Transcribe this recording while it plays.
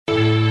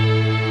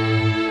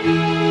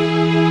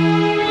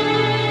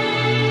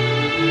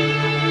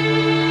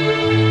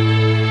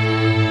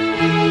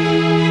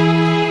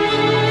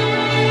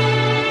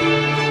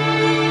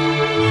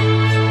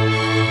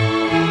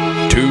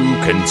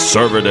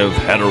conservative,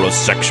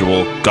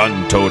 heterosexual,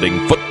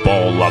 gun-toting,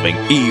 football-loving,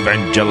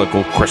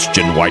 evangelical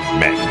Christian white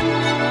men.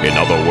 In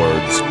other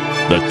words,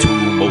 the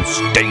two most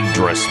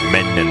dangerous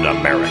men in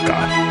America,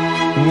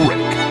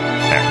 Rick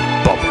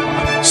and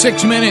Bubba.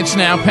 6 minutes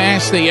now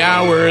past the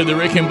hour of the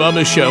Rick and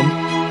Bubba Show.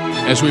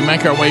 As we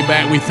make our way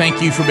back, we thank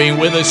you for being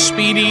with us.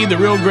 Speedy, the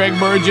real Greg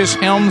Burgess,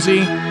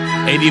 Helmsy,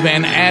 Eddie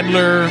Van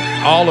Adler,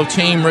 all of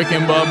Team Rick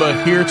and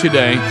Bubba here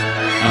today.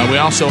 We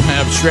also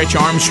have Stretch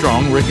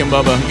Armstrong, Rick and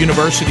Bubba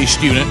University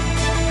student,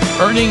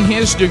 earning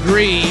his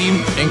degree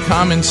in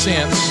common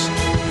sense.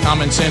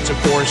 Common sense, of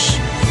course,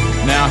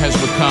 now has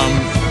become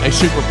a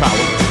superpower.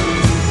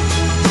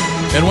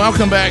 And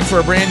welcome back for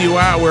a brand new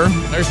hour.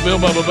 There's Bill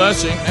Bubba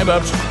Bussey. Hey,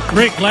 Bubs.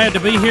 Rick, glad to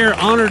be here.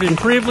 Honored and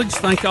privileged.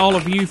 Thank all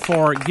of you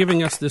for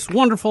giving us this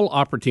wonderful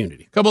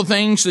opportunity. A couple of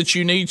things that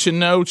you need to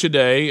know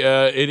today.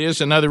 It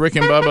is another Rick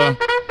and Bubba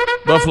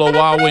Buffalo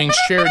Wild Wings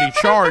charity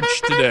charge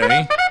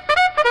today.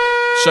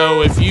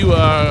 So if you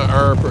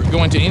are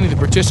going to any of the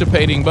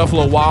participating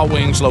Buffalo Wild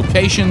Wings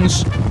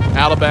locations,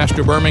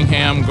 Alabaster,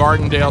 Birmingham,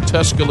 Gardendale,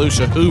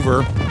 Tuscaloosa,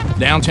 Hoover,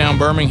 downtown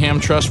Birmingham,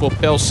 Trussville,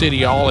 Pell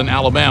City, all in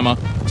Alabama,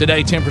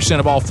 today 10%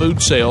 of all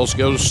food sales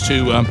goes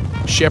to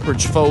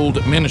Shepherd's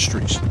Fold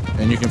Ministries.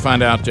 And you can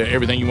find out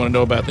everything you want to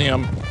know about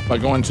them by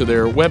going to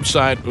their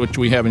website, which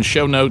we have in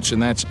show notes, and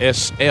that's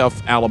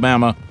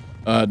sfalabama.org.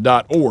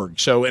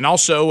 So, and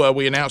also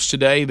we announced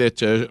today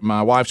that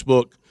my wife's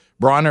book,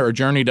 Bronner, A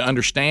Journey to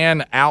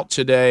Understand, out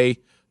today,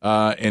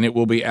 and it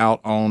will be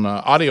out on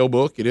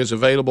audiobook. It is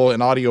available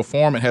in audio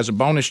form. It has a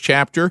bonus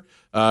chapter.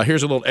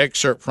 Here's a little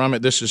excerpt from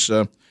it. This is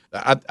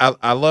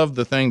I love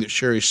the thing that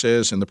Sherry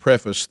says in the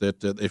preface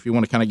that if you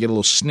want to kind of get a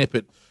little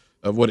snippet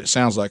of what it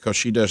sounds like, because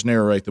she does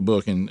narrate the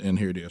book, and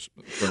here it is.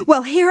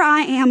 Well, here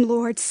I am,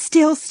 Lord,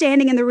 still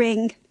standing in the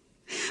ring.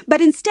 But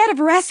instead of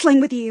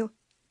wrestling with you,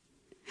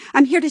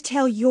 I'm here to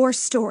tell your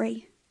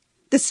story.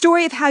 The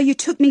story of how you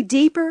took me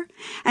deeper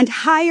and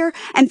higher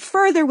and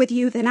further with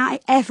you than I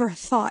ever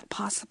thought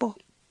possible.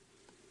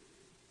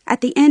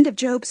 At the end of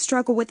Job's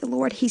struggle with the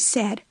Lord, he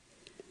said,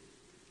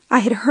 I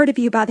had heard of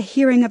you by the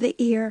hearing of the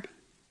ear,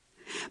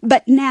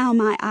 but now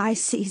my eye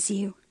sees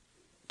you.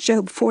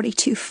 Job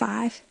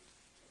 42:5.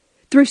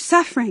 Through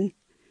suffering,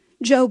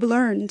 Job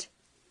learned.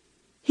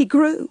 He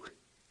grew.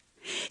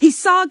 He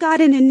saw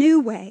God in a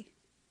new way,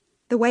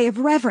 the way of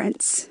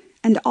reverence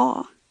and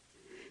awe.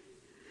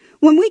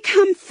 When we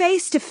come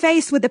face to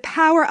face with the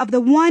power of the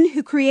one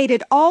who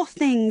created all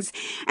things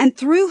and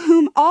through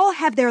whom all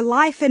have their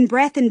life and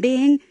breath and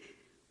being,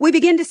 we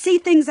begin to see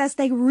things as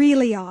they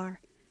really are,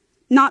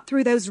 not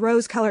through those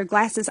rose-colored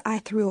glasses I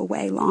threw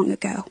away long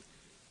ago.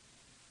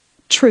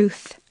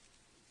 Truth.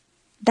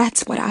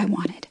 That's what I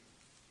wanted.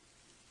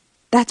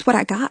 That's what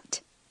I got.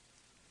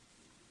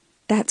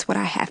 That's what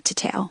I have to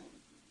tell.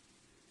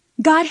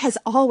 God has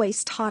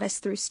always taught us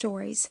through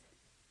stories,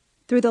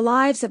 through the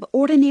lives of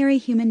ordinary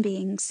human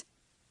beings.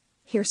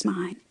 Here's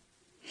mine.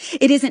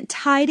 It isn't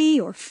tidy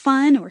or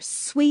fun or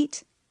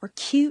sweet or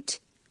cute,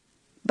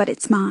 but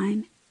it's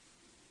mine.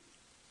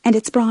 And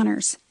it's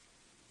Bronner's.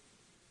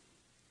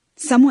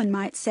 Someone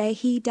might say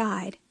he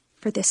died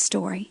for this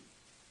story.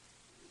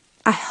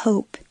 I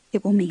hope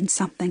it will mean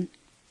something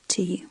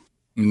to you.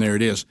 And there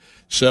it is.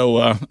 So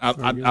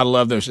I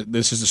love this.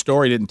 This is a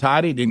story. It isn't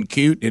tidy, it isn't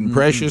cute, it isn't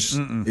precious.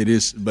 It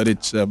is, but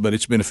it's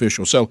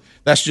beneficial. So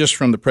that's just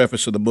from the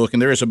preface of the book,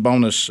 and there is a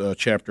bonus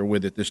chapter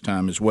with it this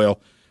time as well,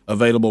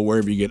 available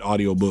wherever you get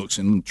audiobooks.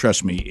 And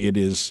trust me, it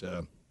is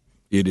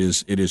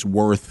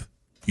worth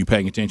you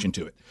paying attention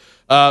to it.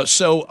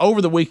 So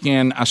over the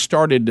weekend, I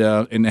started,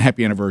 and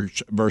happy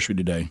anniversary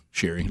today,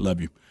 Sherry.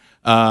 Love you.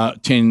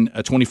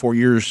 24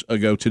 years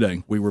ago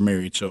today, we were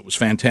married, so it was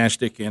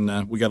fantastic,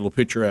 and we got a little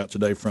picture out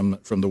today from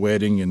the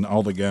wedding, and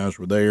all the guys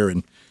were there,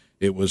 and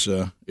it was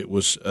a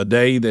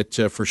day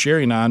that for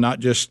Sherry and I, not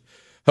just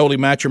holy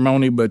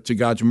matrimony, but to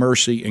God's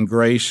mercy and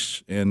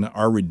grace and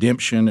our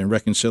redemption and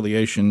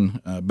reconciliation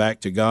back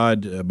to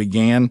God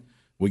began.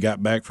 We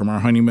got back from our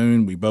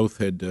honeymoon. We both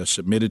had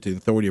submitted to the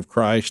authority of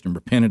Christ and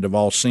repented of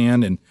all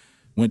sin, and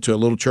went to a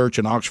little church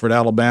in Oxford,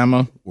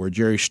 Alabama, where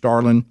Jerry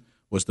Starlin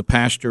was the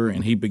pastor,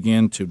 and he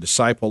began to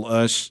disciple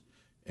us.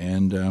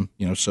 And,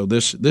 so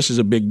this is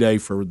a big day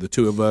for the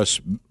two of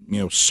us,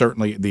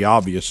 certainly the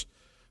obvious,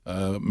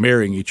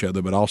 marrying each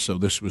other, but also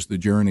this was the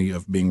journey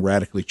of being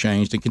radically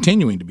changed and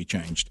continuing to be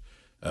changed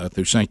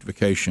through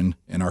sanctification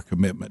and our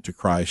commitment to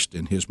Christ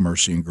and his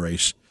mercy and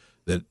grace,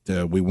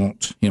 that we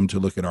want him to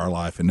look at our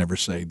life and never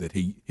say that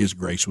his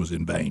grace was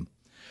in vain.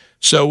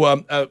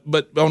 So,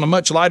 but on a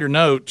much lighter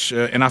note,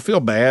 and I feel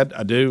bad,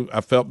 I do.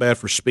 I felt bad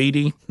for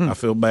Speedy. I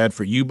feel bad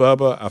for you,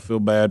 Bubba. I feel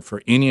bad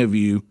for any of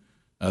you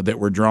that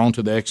were drawn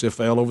to the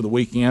XFL over the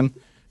weekend.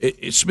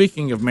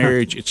 Speaking of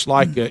marriage, it's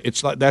like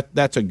that.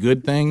 That's a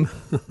good thing,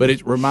 but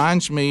it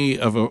reminds me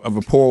of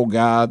a poor old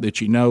guy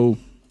that and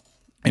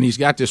he's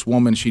got this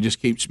woman. She just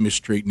keeps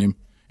mistreating him,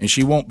 and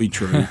she won't be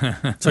true.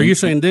 So you're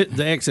saying the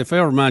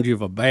XFL reminds you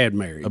of a bad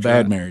marriage?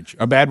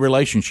 A bad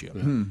relationship.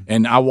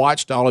 And I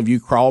watched all of you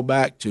crawl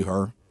back to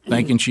her,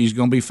 thinking she's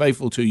going to be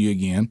faithful to you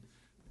again.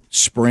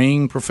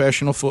 Spring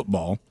professional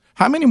football.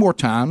 How many more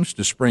times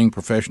does spring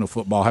professional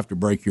football have to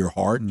break your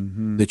heart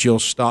that you'll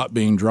stop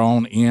being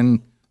drawn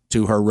in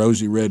to her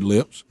rosy red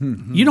lips?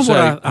 You know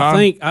what I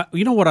think?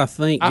 You know what I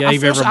think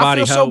gave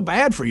everybody I feel hope. so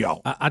bad for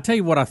y'all. I tell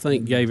you what I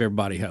think gave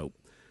everybody hope.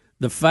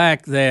 The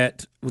fact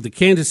that the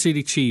Kansas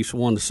City Chiefs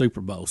won the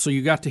Super Bowl, so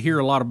you got to hear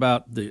a lot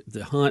about the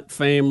Hunt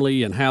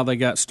family and how they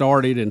got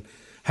started and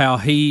how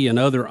he and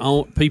other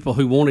people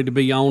who wanted to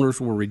be owners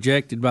were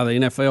rejected by the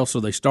NFL, so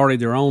they started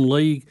their own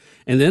league,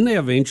 and then they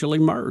eventually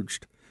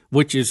merged,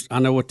 which is, I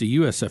know what the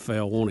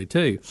USFL wanted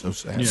too. So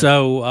sad.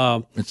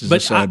 So,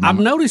 but I've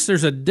noticed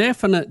there's a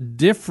definite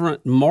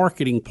different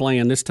marketing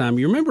plan this time.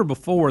 You remember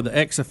before the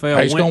XFL?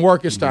 Hey, it's going to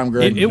work this time,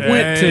 Greg.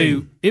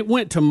 It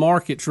went to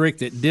markets, Rick,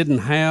 that didn't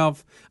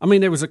have. I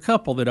mean, there was a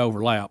couple that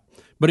overlap,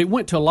 but it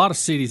went to a lot of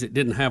cities that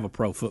didn't have a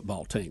pro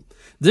football team.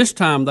 This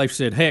time they've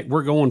said, heck,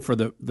 we're going for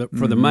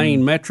the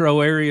main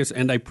metro areas,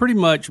 and they pretty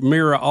much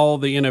mirror all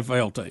the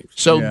NFL teams.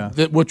 So,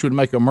 which would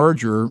make a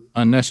merger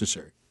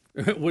unnecessary.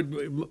 It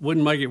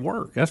wouldn't make it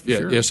work. That's for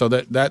sure. Yeah. So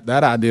that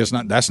idea is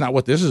not. That's not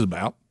what this is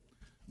about,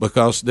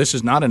 because this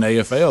is not an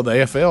AFL. The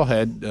AFL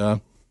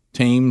had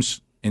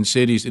teams in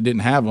cities that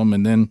didn't have them,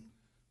 and then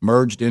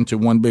merged into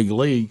one big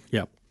league.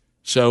 Yep.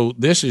 So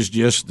this is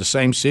just the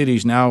same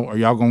cities now. Are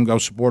y'all going to go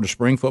support a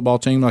spring football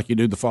team like you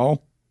do the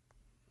fall?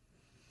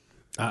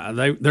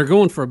 They're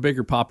going for a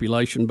bigger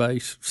population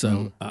base.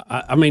 So,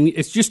 I mean,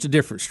 it's just a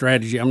different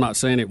strategy. I'm not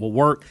saying it will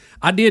work.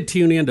 I did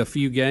tune into a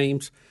few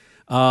games.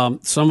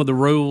 Some of the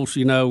rules,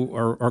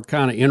 are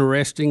kind of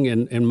interesting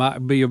and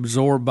might be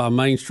absorbed by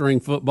mainstream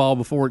football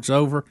before it's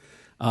over.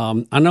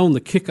 I know in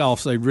the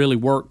kickoffs they really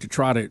worked to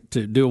try to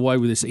do away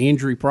with this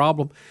injury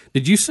problem.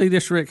 Did you see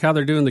this, Rick, how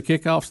they're doing the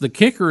kickoffs? The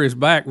kicker is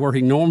back where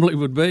he normally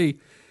would be,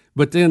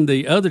 but then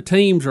the other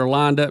teams are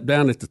lined up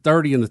down at the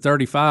 30 and the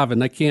 35,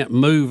 and they can't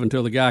move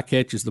until the guy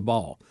catches the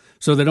ball.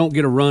 So they don't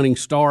get a running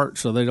start,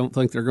 so they don't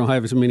think they're going to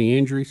have as many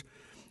injuries.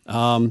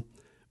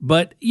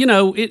 But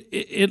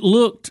it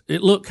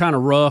looked kind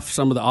of rough.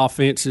 Some of the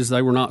offenses,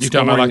 they were not. You're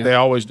talking about like they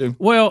always do.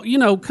 Well,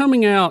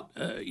 coming out,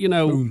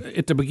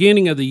 at the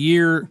beginning of the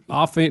year,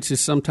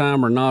 offenses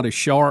sometimes are not as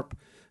sharp,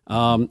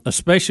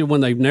 especially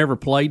when they've never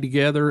played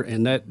together.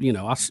 And that,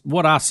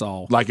 what I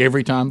saw, like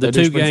every time the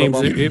two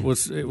games, it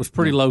was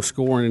pretty low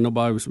scoring and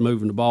nobody was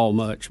moving the ball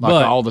much. Like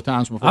but all the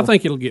times before. I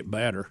think it'll get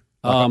better.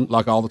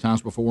 Like all the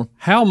times before.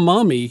 Hal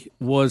Mummy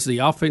was the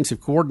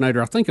offensive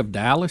coordinator, I think, of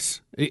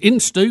Dallas.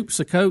 Isn't Stoops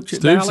the coach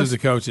at Dallas? Stoops is the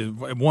coach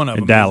at one of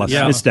them. Dallas.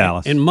 Yeah. It's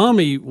Dallas. And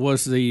Mummy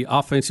was the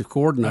offensive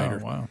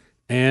coordinator. Oh, wow.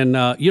 And,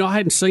 I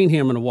hadn't seen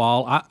him in a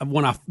while.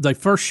 When they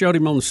first showed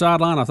him on the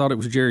sideline, I thought it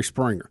was Jerry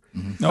Springer.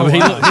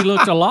 Mm-hmm. He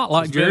looked a lot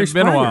like Jerry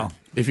Springer. It's been a while.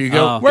 If you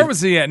go, where was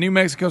he at? New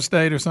Mexico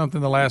State or something?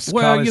 The last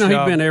college he'd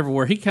job? been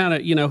everywhere. He kind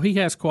of, he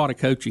has quite a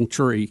coaching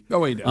tree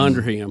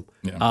under him.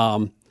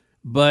 Yeah.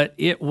 But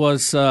it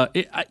was, and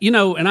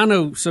I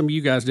know some of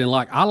you guys didn't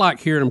like. I like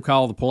hearing them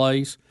call the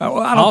plays. Well,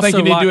 I don't think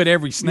you need to do it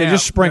every snap.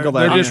 Just sprinkle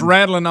that. They're just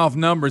rattling off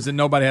numbers that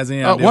nobody has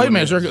any idea. Wait a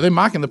minute, they're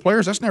mocking the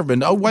players. That's never been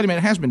done. Oh, wait a minute,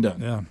 it has been done.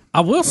 Yeah.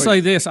 I will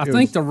say this: I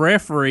think the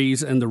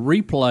referees and the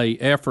replay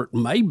effort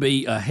may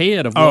be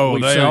ahead of what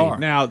we've they seen. are.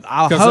 Now,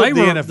 I hope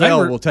the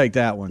NFL will take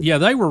that one. Yeah,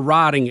 they were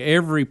riding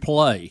every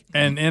play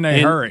and in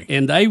a hurry,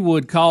 and they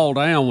would call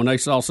down when they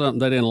saw something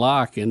they didn't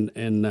like, and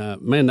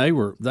man, they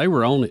were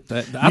on it.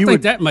 I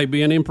think that may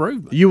be an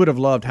improvement. You would have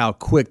loved how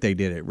quick they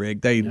did it,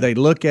 Rick. They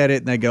look at it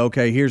and they go,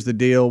 okay, here's the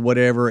deal,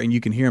 whatever, and you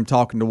can hear them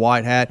talking to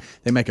White Hat.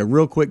 They make a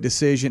real quick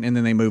decision and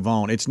then they move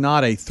on. It's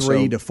not a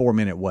 3 to 4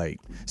 minute wait.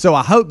 So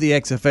I hope the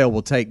XFL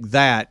will take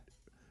that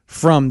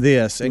from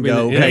this and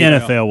go. The okay,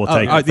 NFL will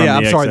take it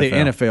from the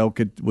XFL.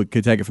 The NFL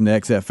could take it from the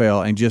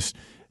XFL and just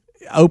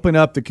open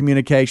up the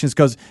communications,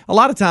 because a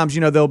lot of times,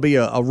 there'll be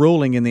a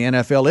ruling in the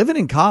NFL, even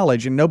in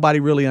college, and nobody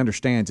really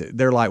understands it.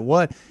 They're like,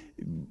 what?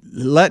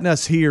 Letting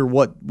us hear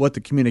what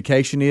the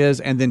communication is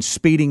and then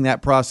speeding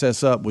that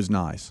process up was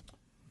nice.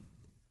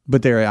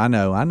 But I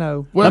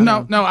know. Well,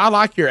 no, I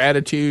like your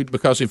attitude,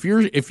 because if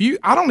you,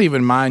 I don't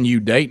even mind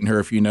you dating her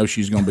if you know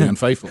she's going to be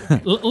unfaithful.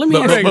 Let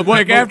me ask you,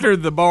 but after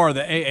the bar,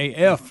 the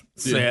AAF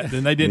set,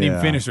 then they didn't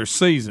even finish their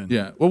season.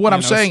 Yeah. Well, what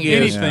I'm saying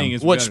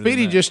is what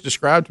Speedy just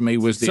described to me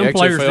was the some XFL.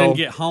 Players didn't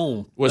get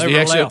home. Was they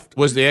the left.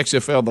 Was the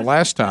XFL the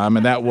last time,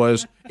 and that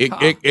was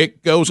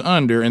it goes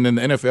under, and then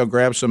the NFL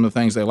grabs some of the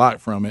things they like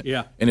from it.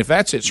 Yeah. And if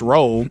that's its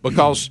role,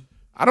 because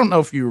I don't know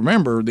if you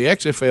remember, the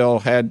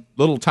XFL had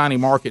little tiny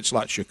markets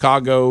like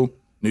Chicago,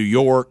 New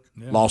York,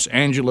 Los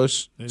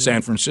Angeles,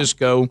 San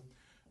Francisco.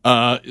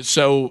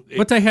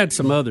 But they had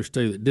some others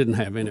too that didn't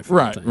have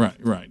NFL teams.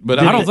 Right. But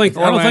I don't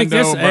think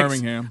this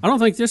Birmingham. I don't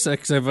think this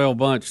XFL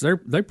bunch.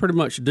 They pretty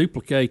much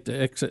duplicate the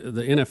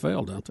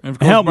NFL, don't they? And of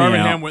course, Help me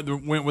Birmingham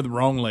out. went with the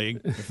wrong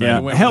league.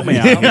 Help me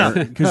out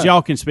here, because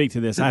y'all can speak to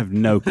this. I have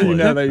no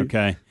clue.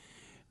 Okay.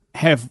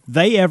 have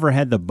they ever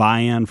had the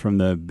buy-in from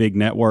the big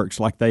networks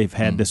like they've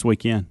had this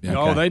weekend? Yeah.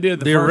 Oh, they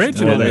did The first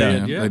original.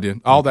 one. They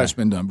did. All that's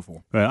been done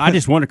before. Well, I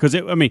just wonder because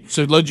It's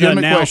a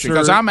legitimate question,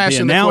 'cause I'm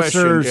asking the the question,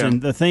 announcers yeah.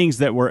 and the things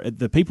that were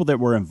the people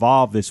that were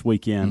involved this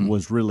weekend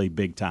was really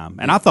big time,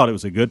 and I thought it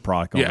was a good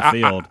product on Yeah, the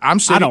field. I'm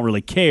sitting- I don't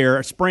really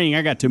care. Spring,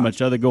 I got too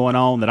much other going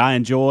on that I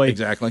enjoy.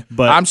 Exactly.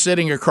 But I'm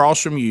sitting across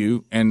from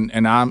you, and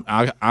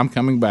I'm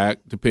coming back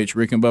to pitch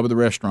Rick and Bubba the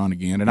restaurant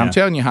again, and I'm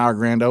telling you how our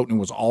grand opening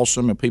was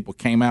awesome, and people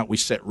came out. We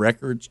set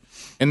records,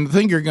 and the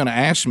thing you're going to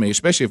ask me,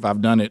 especially if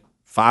I've done it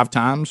 5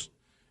 times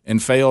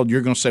and failed,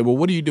 you're going to say, "Well,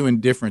 what are you doing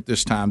different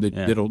this time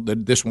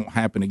that this won't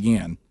happen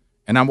again?"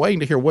 And I'm waiting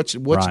to hear what's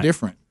Right.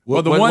 different.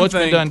 Well, What's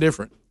been done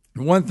different?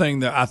 One thing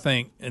that I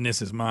think, and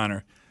this is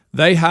minor,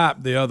 they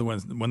hyped the other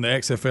ones when the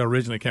XFL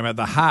originally came out.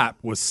 The hype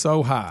was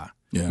so high.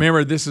 Yeah.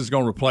 Remember, this is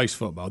going to replace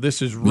football.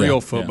 This is real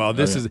football.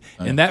 This is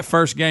and that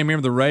first game.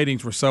 Remember, the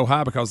ratings were so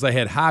high because they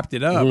had hyped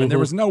it up, and there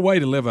was no way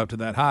to live up to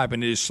that hype.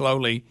 And it just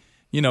slowly,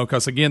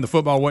 because again, the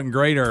football wasn't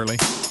great early,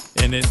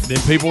 and then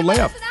people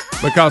left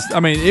because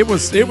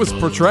it was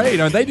portrayed.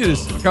 They did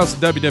this because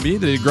WWE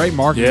did a great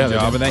marketing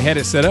job, and they had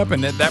it set up,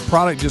 and that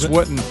product just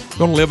wasn't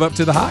going to live up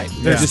to the hype.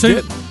 There's Just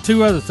didn't.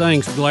 two other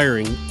things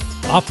glaring.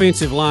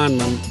 Offensive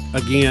linemen,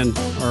 again,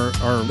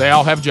 are They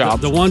all have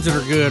jobs. the ones that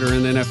are good are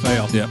in the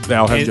NFL. Yeah, they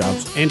all have and,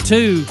 jobs. And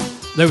 2,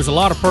 there was a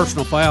lot of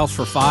personal fouls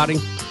for fighting,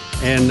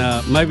 and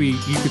maybe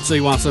you could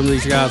see why some of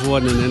these guys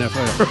wasn't in the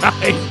NFL.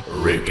 Right.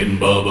 Rick and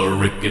Bubba,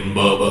 Rick and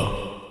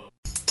Bubba.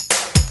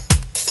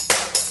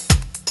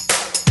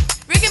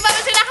 Rick and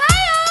Bubba's in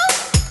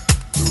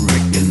Ohio.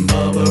 Rick and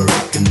Bubba,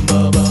 Rick and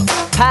Bubba.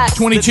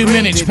 22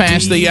 minutes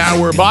past the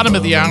hour. Bottom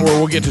of the hour,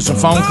 we'll get to some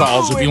phone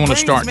calls if you want to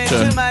start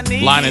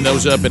lining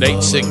those up at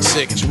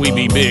 866 We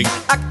Be Big.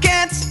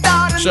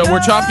 So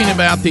we're talking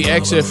about the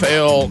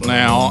XFL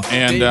now,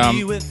 and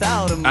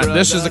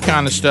this is the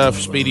kind of stuff,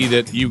 Speedy,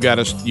 that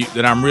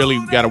that I'm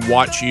really got to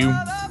watch you.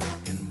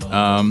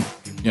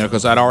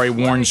 Because I'd already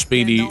warned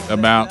Speedy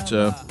about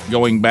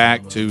going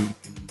back to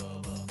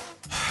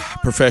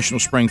professional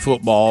spring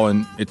football,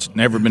 and it's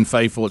never been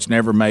faithful. It's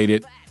never made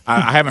it.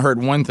 I haven't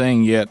heard one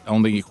thing yet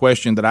on the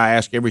question that I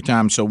ask every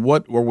time. So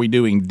what were we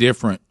doing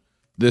different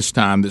this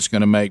time that's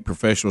going to make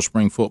professional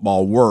spring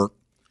football work?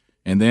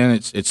 And then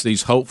it's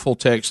these hopeful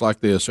texts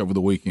like this over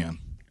the weekend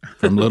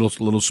from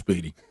little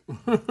Speedy.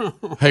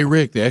 Hey,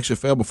 Rick, the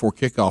XFL before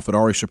kickoff had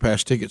already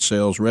surpassed ticket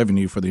sales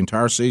revenue for the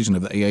entire season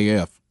of the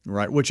AAF.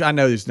 Right, which I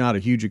know is not a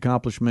huge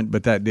accomplishment,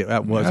 but that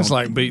was That's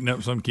like beating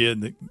up some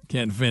kid that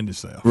can't defend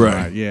himself.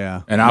 right.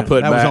 Yeah, And I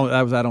put that back,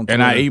 was out on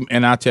Twitter.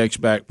 and I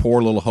text back,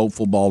 poor little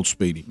hopeful bald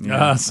Speedy.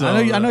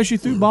 I know she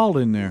threw bald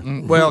in there.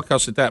 Well,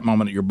 because at that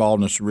moment, your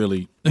baldness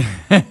really,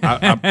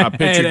 I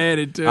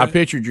added to it.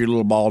 pictured your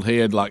little bald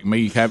head like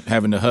me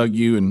having to hug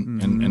you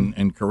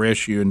and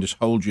caress you and just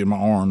hold you in my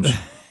arms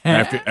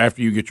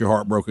after you get your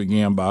heart broke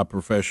again by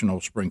professional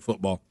spring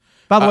football.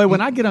 By the way,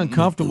 when I get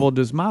uncomfortable,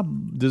 does my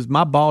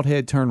bald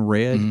head turn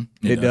red?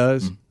 It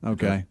does.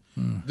 Okay.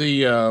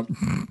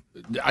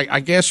 I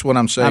guess what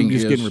I'm saying I'm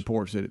just is getting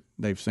reports that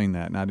they've seen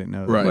that, and I didn't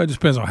know. That. Right. Well, it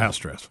depends on how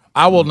stressful.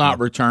 I will not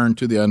return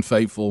to the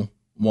unfaithful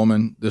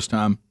woman this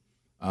time.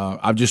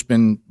 I've just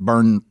been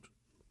burned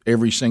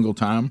every single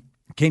time.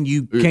 Can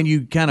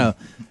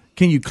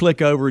you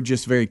click over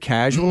just very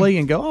casually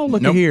and go, oh,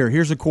 look at here,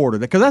 here's a quarter?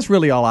 Because that's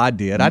really all I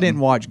did. I didn't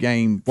watch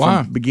game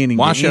Why? from beginning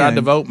Why to should end. I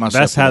devote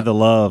myself That's to how that? the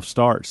love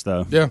starts,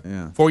 though. Yeah.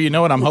 Before you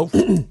know it, I'm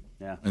hopeful.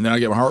 Yeah. And then I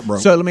get my heart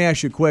broken. So let me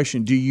ask you a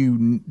question: Do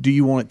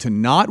you want it to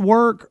not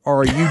work, or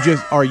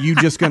are you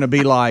just going to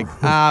be like,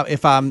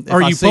 if Are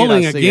I you see it, I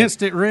pulling see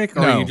against it, Rick,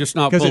 or No. are you just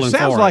not Because pulling it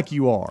sounds for like it?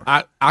 you are.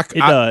 It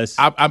does.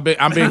 I'm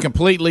being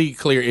completely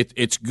clear.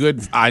 It's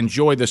good. I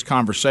enjoy this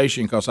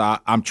conversation because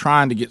I'm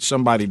trying to get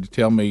somebody to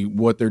tell me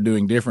what they're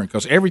doing different.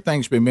 Because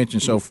everything been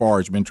mentioned so far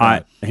has been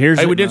tried.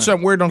 We did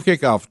something weird on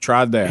kickoff.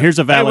 Tried that. Here's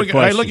a valid Hey,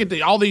 question. look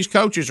at all these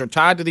coaches are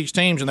tied to these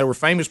teams, and they were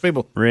famous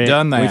people. Rick,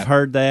 Done that. We've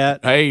heard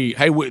that. Hey,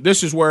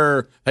 this is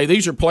where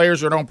these are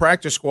players that are on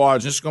practice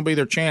squads. This is going to be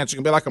their chance. It's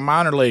going to be like a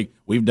minor league.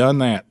 We've done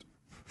that.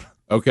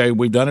 Okay,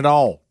 we've done it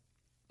all.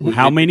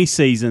 How many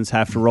seasons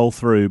have to roll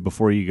through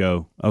before you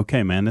go,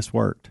 okay, man, this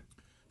worked?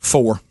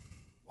 4.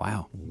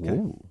 Wow.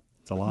 Okay.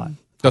 It's a lot.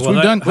 Because Well,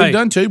 we've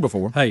done 2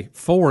 before. Hey,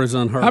 4 is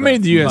unheard of. How many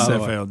did the by the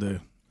way. USFL do?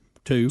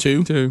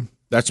 2. 2.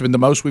 That's been the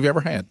most we've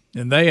ever had.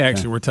 And they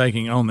actually were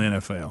taking on the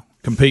NFL,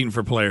 competing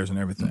for players and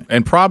everything.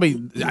 And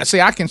probably,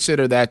 I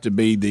consider that to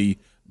be the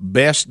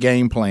best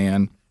game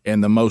plan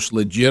and the most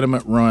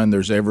legitimate run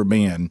there's ever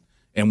been.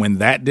 And when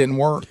that didn't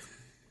work,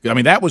 I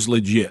mean, that was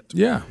legit.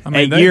 Yeah. I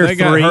mean, At year they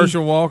got 3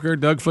 Herschel Walker,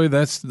 Doug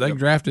Flutie. They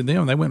drafted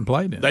them. They went and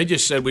played them. They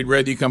just said, we'd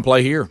rather you come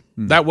play here.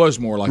 That was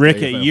more like Rick,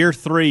 the at AFL. year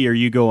 3, are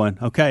you going,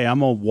 okay,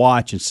 I'm going to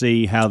watch and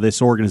see how this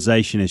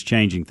organization is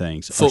changing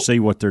things or see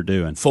what they're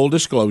doing? Full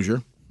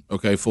disclosure.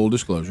 Okay, full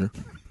disclosure.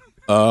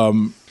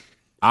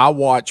 I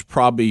watched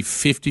probably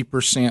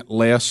 50%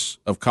 less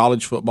of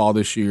college football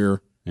this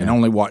year and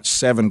only watched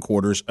 7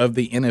 quarters of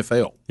the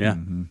NFL. Yeah.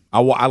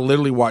 I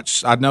literally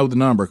watched – I know the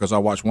number because I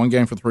watched one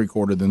game for 3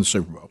 quarters, then the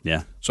Super Bowl.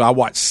 Yeah. So I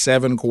watched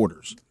 7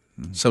 quarters.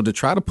 So to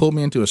try to pull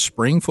me into a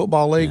spring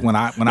football league when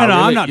I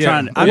I'm not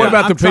trying to. What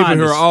about I'm the people trying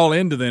who to are all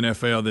into the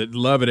NFL that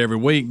love it every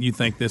week? You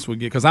think this would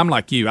get? Because I'm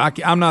like you.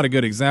 I'm not a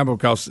good example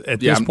because at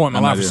this point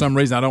in my life, for some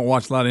reason, I don't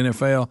watch a lot of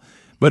NFL.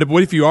 But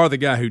what if you are the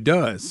guy who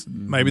does?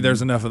 Maybe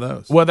there's enough of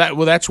those. Well,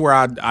 that's where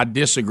I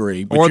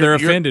disagree. But or they're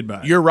offended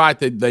by it. You're right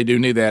that they do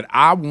need that.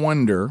 I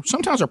wonder,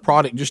 sometimes a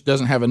product just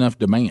doesn't have enough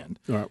demand.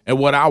 Right. And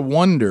what I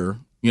wonder,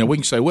 we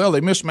can say, well,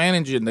 they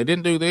mismanaged it and they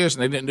didn't do this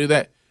and they didn't do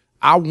that.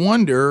 I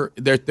wonder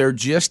that there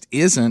just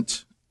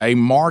isn't a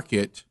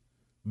market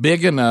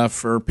big enough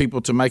for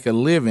people to make a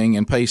living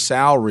and pay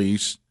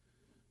salaries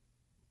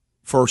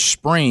for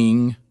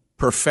spring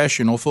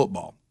professional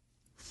football.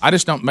 I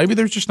just don't. Maybe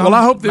there's just not. Well,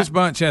 I hope this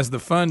bunch has the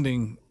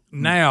funding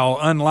now,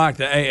 unlike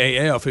the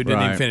AAF, who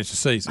didn't even finish the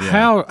season.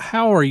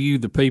 How are you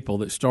the people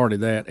that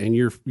started that and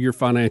your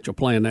financial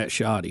plan that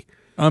shoddy?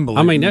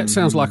 Unbelievable. I mean, that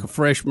sounds like a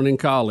freshman in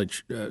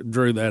college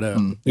drew that up.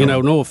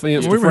 No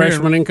offense to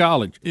freshmen in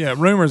college. Yeah,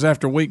 rumors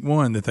after week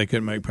 1 that they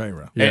couldn't make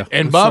payroll. Yeah,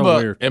 and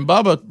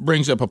Bubba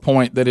brings up a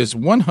point that is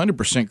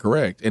 100%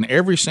 correct, and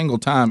every single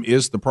time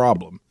is the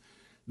problem.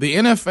 The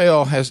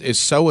NFL is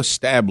so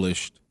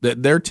established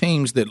that their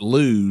teams that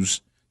lose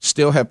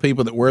still have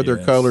people that wear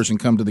their colors and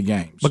come to the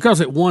games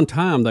because at one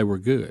time they were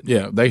good.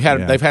 Yeah, they've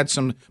had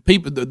some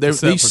people.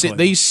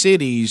 These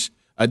cities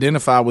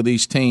identify with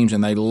these teams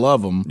and they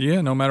love them.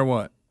 Yeah, no matter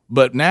what.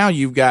 But now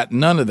you've got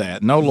none of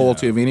that, no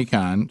loyalty of any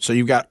kind. So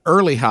you've got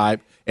early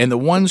hype, and the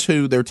ones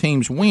who their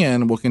teams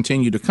win will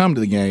continue to come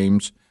to the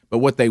games. But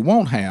what they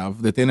won't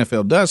have, that the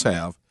NFL does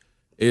have,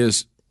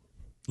 is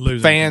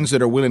fans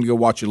that are willing to go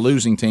watch a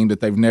losing team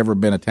that they've never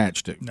been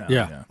attached to.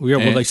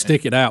 Well, they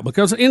stick it out.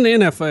 Because in the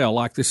NFL,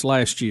 like this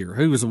last year,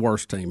 who was the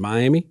worst team?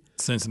 Miami?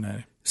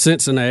 Cincinnati.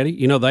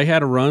 They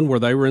had a run where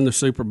they were in the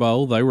Super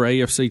Bowl. They were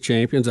AFC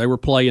champions. They were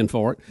playing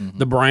for it. Mm-hmm.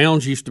 The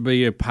Browns used to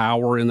be a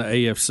power in the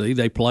AFC.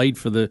 They played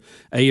for the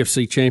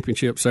AFC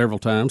championship several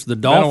times. The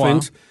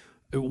Dolphins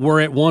were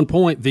at one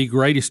point the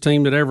greatest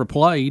team that ever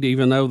played,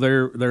 even though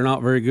they're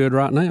not very good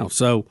right now.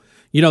 So,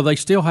 they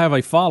still have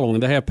a following.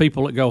 They have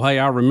people that go, hey,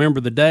 I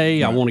remember the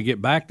day. Right. I want to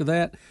get back to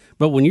that.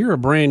 But when you're a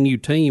brand new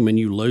team and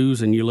you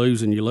lose and you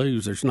lose and you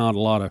lose, there's not a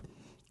lot of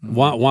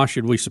why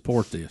should we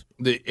support this?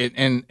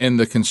 And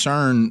the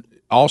concern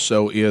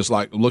also is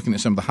like looking at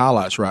some of the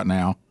highlights right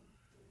now.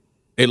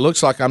 It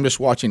looks like I'm just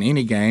watching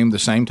any game, the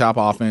same type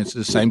of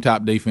offenses, same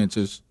type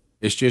defenses.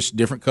 It's just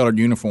different colored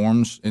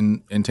uniforms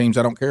and teams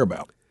I don't care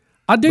about.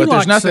 But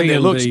there's nothing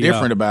that looks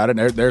different about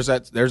it. There's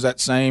that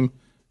same.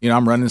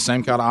 I'm running the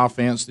same kind of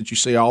offense that you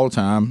see all the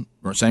time,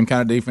 or same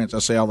kind of defense I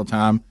see all the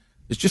time.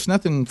 It's just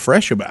nothing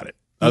fresh about it,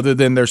 other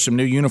than there's some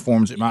new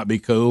uniforms that might be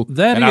cool,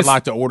 I'd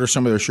like to order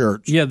some of their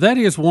shirts. Yeah, that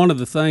is one of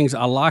the things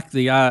I like.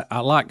 I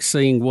like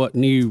seeing what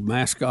new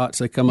mascots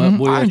they come up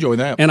with. I enjoy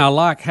that, and I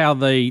like how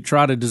they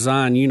try to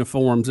design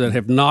uniforms that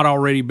have not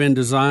already been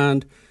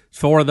designed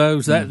for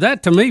those.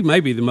 That to me may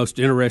be the most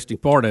interesting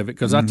part of it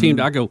because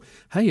I go,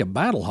 hey, a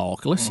Battle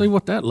Hawk. Let's see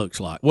what that looks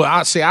like. Well,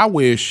 I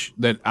wish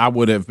that I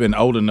would have been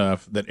old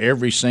enough that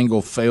every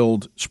single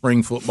failed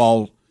spring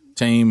football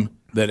team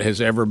that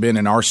has ever been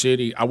in our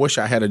city, I wish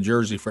I had a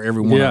jersey for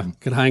every one of them.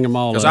 Could hang them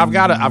all. Because I've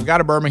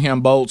got a Birmingham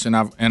Bolts and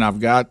I've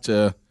got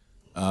the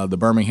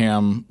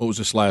Birmingham. What was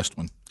this last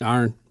one?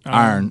 Iron.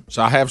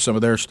 So I have some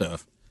of their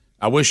stuff.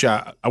 I wish you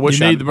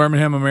need the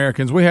Birmingham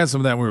Americans. We had some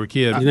of that when we were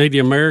kids. You need the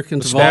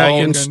Americans,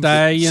 Stallions,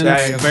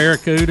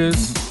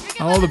 Barracudas.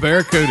 All the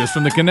Barracudas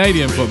from the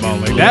Canadian Football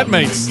League. That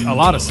makes a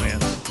lot of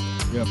sense.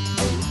 Yep.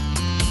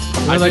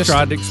 Well, they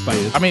tried to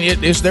expand. I mean,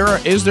 is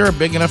there a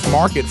big enough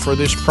market for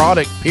this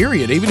product?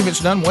 Period. Even if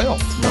it's done well.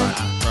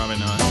 Right. Probably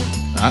not.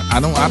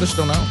 I just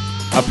don't know.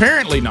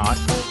 Apparently not.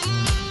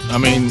 I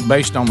mean,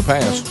 based on the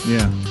past.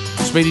 Yeah.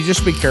 Speedy,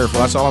 just be careful.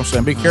 That's all I'm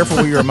saying. Be careful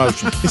with your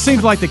emotions. It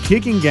seems like the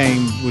kicking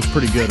game was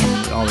pretty good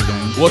in all the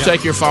games. We'll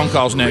take your phone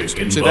calls next.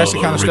 See, that's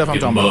the kind of stuff I'm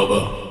talking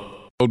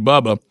about.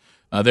 Bubba,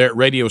 they're at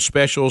Radio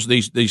Specials.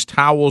 These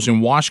towels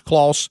and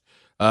washcloths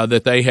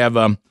that they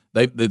have.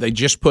 They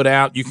just put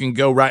out. You can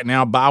go right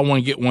now, buy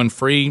one get one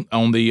free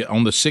on the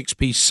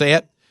 6-piece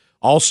set.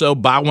 Also,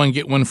 buy one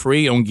get one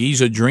free on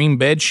Giza Dream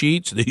bed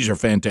sheets. These are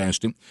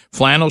fantastic.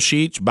 Flannel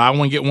sheets, buy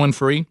one get one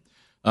free.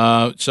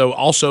 So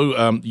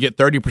also you get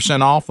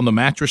 30% off on the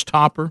mattress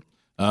topper.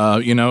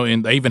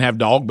 And they even have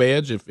dog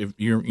beds if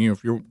you're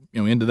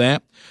into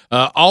that.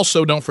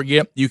 Also, don't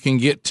forget you can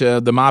get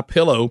the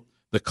MyPillow,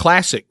 the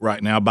classic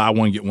right now. Buy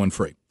one get one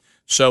free.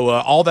 So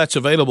all that's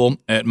available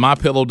at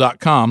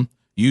mypillow.com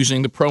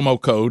using the promo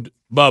code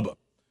Bubba.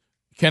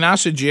 Can I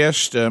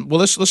suggest?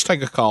 Let's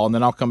take a call and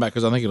then I'll come back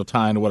because I think it'll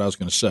tie into what I was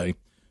going to say.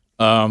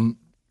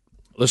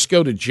 Let's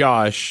go to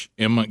Josh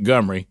in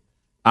Montgomery,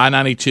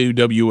 I-92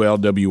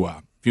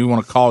 WLWI. If you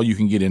want to call, you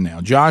can get in now.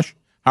 Josh,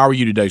 how are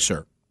you today,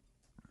 sir?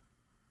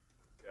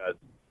 Good.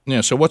 Yeah,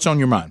 so what's on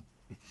your mind?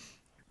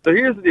 So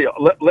here's the deal.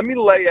 Let me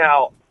lay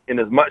out in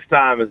as much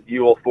time as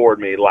you will afford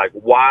me, like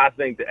why I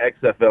think the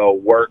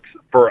XFL works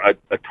for a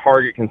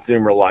target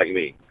consumer like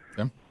me.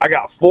 Okay. I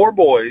got 4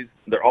 boys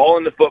They're all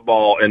into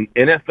football, and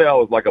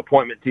NFL is like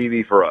appointment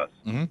TV for us.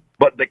 Mm-hmm.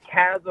 But the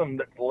chasm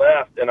that's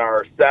left in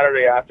our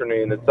Saturday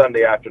afternoon and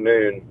Sunday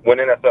afternoon when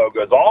NFL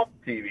goes off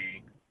TV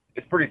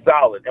is pretty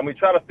solid. And we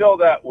try to fill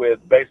that with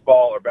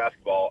baseball or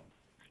basketball,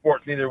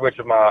 sports neither which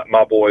of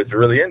my boys are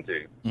really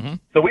into. Mm-hmm.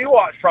 So we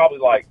watch probably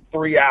like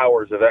 3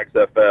 hours of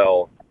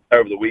XFL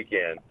over the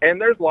weekend.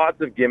 And there's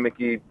lots of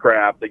gimmicky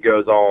crap that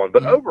goes on.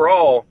 But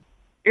overall,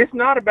 it's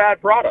not a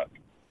bad product.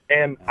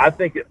 And I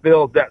think it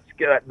fills that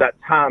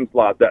time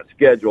slot, that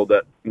schedule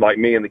that like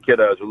me and the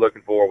kiddos are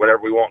looking for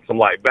whenever we want some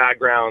like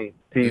background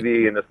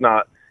TV and it's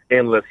not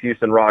endless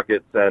Houston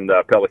Rockets and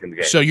Pelicans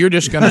games. So you're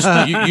just going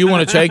to you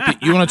want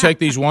to take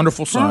these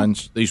wonderful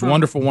sons, these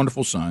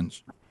wonderful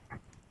sons,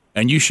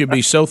 and you should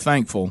be so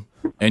thankful,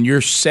 and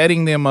you're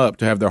setting them up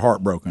to have their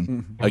heart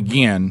broken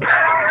again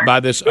by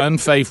this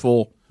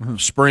unfaithful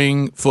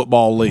spring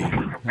football league.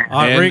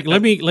 All right, Rick,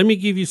 let me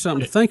give you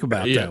something to think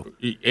about, though.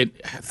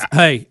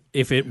 Hey,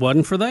 if it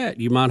wasn't for that,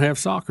 you might have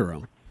soccer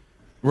on.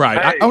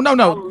 Right. Hey,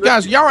 no.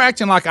 Guys, y'all are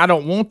acting like I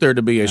don't want there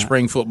to be a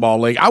spring football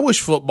league. I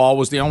wish football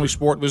was the only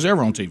sport that was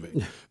ever on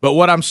TV. But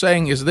what I'm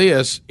saying is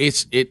this,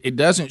 it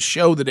doesn't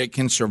show that it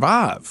can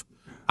survive.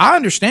 I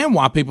understand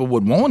why people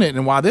would want it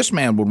and why this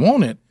man would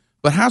want it,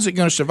 but how's it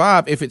going to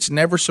survive if it's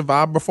never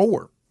survived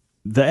before?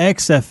 The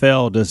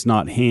XFL does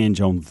not hinge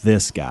on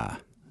this guy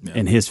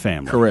and his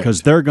family. Correct.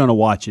 Because they're going to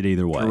watch it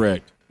either way.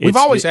 Correct. We've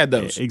always had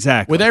those.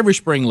 Exactly. With every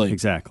spring league.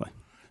 Exactly.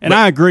 And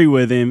I agree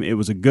with him. It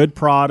was a good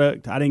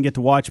product. I didn't get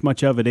to watch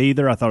much of it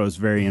either. I thought it was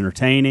very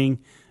entertaining.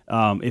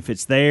 If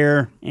it's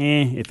there,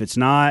 If it's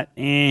not,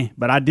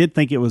 But I did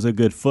think it was a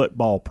good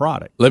football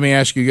product. Let me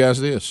ask you guys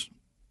this.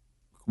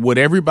 Would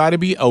everybody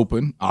be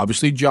open?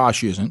 Obviously,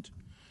 Josh isn't.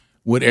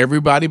 Would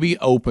everybody be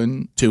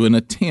open to an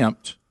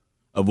attempt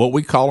of what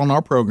we call on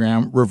our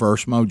program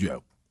reverse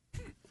mojo?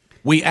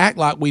 We act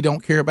like we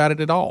don't care about it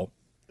at all.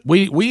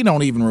 We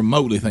don't even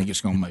remotely think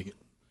it's going to make it.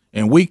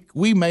 And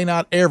we may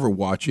not ever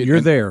watch it. You're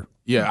there.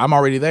 Yeah, I'm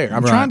already there.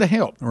 I'm trying to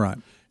help. Right.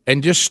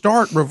 And just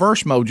start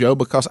reverse mojo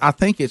because I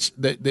think it's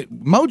that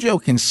mojo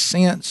can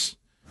sense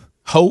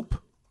hope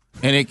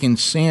and it can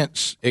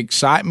sense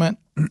excitement.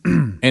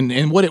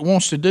 and what it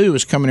wants to do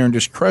is come in here and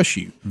just crush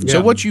you. Yeah.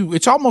 So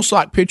it's almost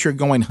like picture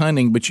going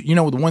hunting, but the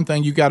one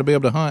thing you got to be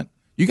able to hunt,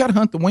 you got to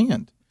hunt the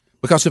wind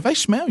because if they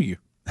smell you,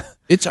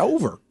 it's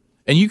over.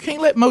 And you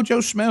can't let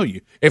mojo smell you.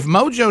 If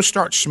mojo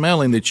starts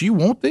smelling that you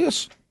want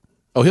this,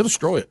 he'll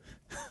destroy it.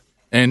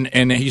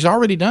 And he's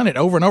already done it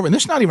over and over. And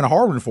this is not even a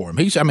hard one for him.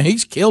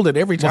 He's killed it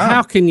every time. Well,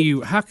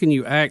 how can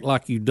you act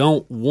like you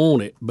don't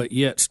want it but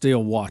yet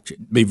still watch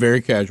it? Be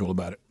very casual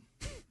about it.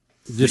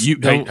 Just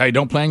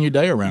don't plan your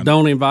day around it.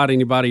 Don't invite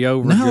anybody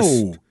over.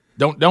 No.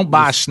 Don't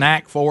buy a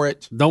snack for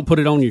it. Don't put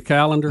it on your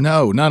calendar.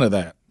 No, none of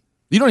that.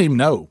 You don't even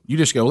know. You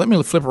just go, let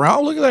me flip around.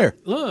 Oh, look at there.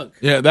 Look.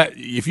 Yeah, that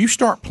if you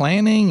start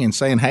planning and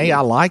saying, hey,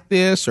 I like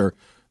this, or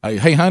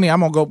hey, honey,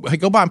 I'm going to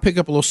go by and pick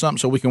up a little something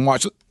so we can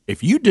watch it.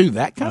 If you do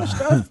that kind of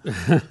stuff,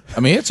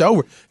 it's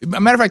over.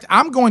 Matter of fact,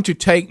 I'm going to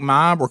take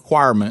my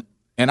requirement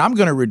and I'm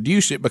going to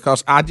reduce it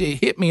because it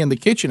hit me in the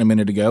kitchen a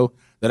minute ago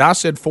that I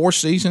said 4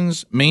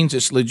 seasons means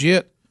it's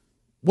legit.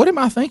 What am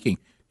I thinking?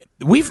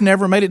 We've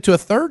never made it to a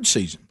 3rd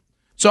season.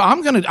 So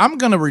I'm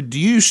going to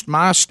reduce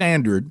my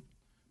standard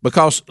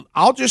because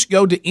I'll just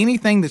go to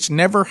anything that's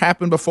never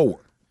happened before.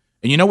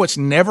 And you know what's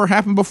never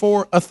happened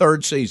before? A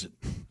 3rd season.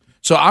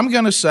 So I'm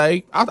going to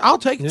say I'll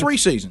take 3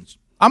 seasons.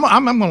 I'm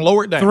going to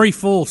lower it down. 3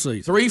 full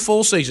seasons. 3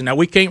 full seasons. Now,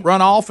 we can't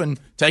run off and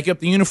take up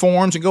the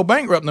uniforms and go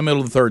bankrupt in the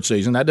middle of the 3rd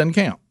season. That doesn't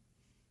count.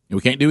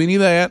 We can't do any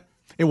of that.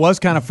 It was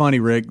kind of funny,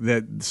 Rick,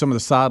 that some of the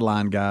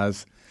sideline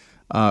guys,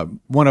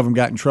 one of them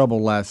got in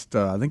trouble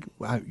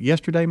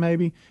yesterday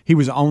maybe. He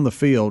was on the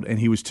field and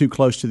he was too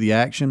close to the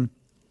action.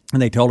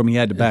 And they told him he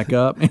had to back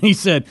up. And he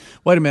said,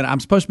 wait a minute, I'm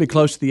supposed to be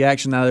close to the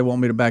action. Now they want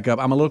me to back up.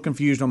 I'm a little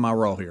confused on my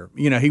role here.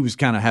 He was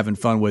kind of having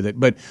fun with it.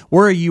 But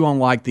where are you on,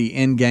 like, the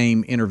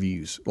in-game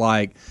interviews?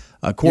 Like,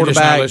 a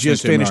quarterback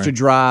just finished a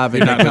drive,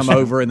 and they come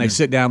over and they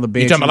sit down on the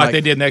bench. You talking about like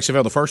they did in the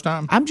XFL the first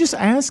time? I'm just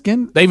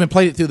asking. They even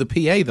played it through the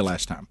PA the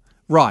last time.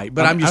 Right,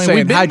 but I'm just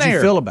saying, how'd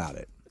you feel about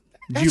it?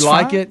 Did you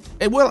like it?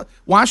 Well,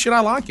 why should I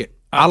like it?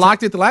 I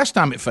liked it the last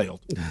time it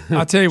failed.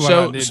 I'll tell you what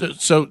I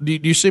did. So do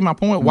you see my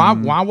point?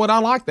 Why would I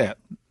like that?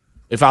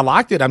 If I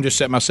liked it, I'm just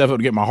setting myself up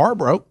to get my heart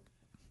broke.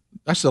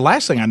 That's the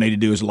last thing I need to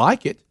do is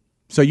like it.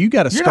 So you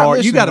got a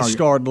scarred. You got a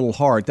scarred little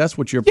heart. That's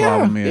what your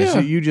problem is. Yeah. So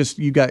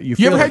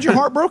you ever had your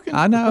heart broken?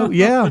 I know.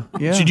 Yeah.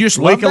 Did you just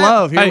Week of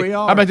love. Here we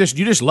are. How about this?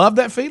 Did you just love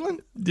that feeling?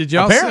 Did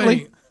y'all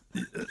apparently?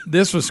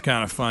 This was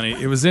kind of funny.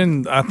 It was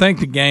in, I think,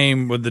 the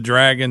game with the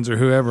Dragons or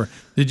whoever.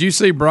 Did you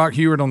see Brock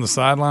Heward on the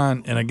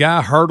sideline and a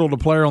guy hurdled a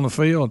player on the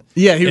field?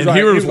 Yeah, he was. And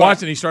Heward was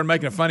watching. He started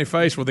making a funny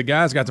face. Well, the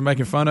guys got to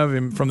making fun of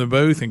him from the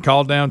booth and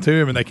called down to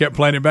him, and they kept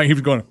playing it back. He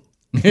was going,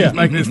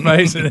 making his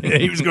face, and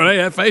he was going, "Hey,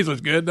 that face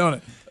looks good, don't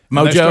it?"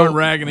 And they started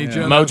ragging each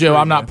other. Mojo,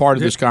 I'm not part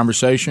of this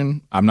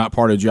conversation. I'm not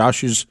part of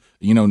Josh's,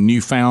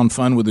 newfound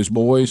fun with his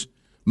boys.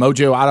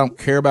 Mojo, I don't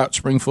care about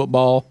spring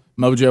football.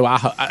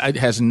 Mojo, it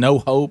has no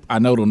hope. I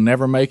know it'll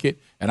never make it,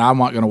 and I'm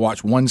not going to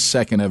watch 1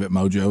 second of it,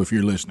 Mojo, if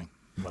you're listening.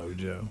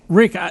 Mojo.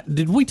 Rick,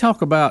 did we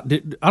talk about?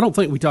 I don't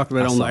think we talked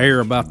about it on the air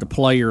about the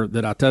player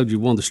that I told you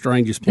one of the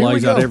strangest Here we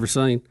plays go. I'd ever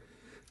seen.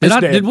 It's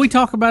dead. Did we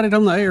talk about it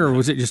on the air, or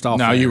was it just off?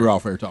 No, air? you were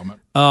off air talking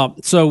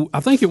about. So I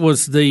think it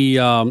was the.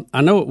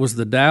 I know it was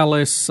the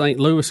Dallas St.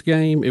 Louis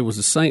game. It was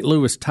the St.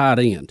 Louis tight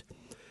end,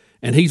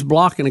 and he's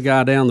blocking a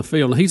guy down the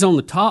field. And he's on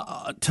the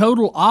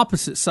total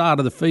opposite side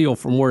of the field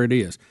from where it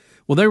is.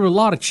 Well, there was a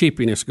lot of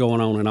chippiness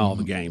going on in all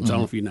the games. I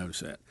don't know if you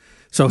noticed that.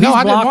 So he's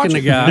blocking the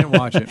guy. I didn't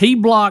watch it. He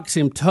blocks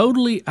him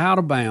totally out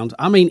of bounds.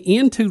 I mean,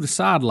 into the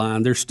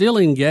sideline. They're still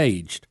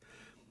engaged.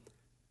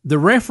 The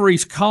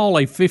referees call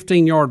a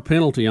 15-yard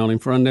penalty on him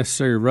for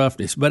unnecessary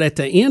roughness. But at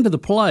the end of the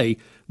play,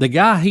 the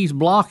guy he's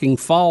blocking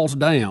falls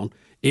down.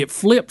 It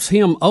flips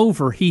him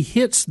over. He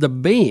hits the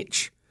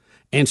bench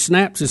and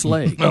snaps his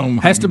leg.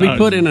 Has to be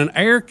put in an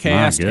air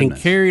cast and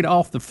carried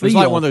off the field. It's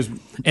like one of those.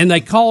 And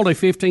they called a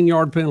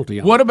 15-yard penalty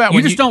on What him. about you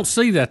when just you- don't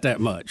see that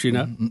much, you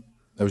know?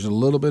 There was a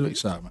little bit of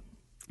excitement.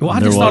 Well, I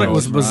There just thought it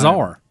was, was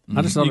bizarre.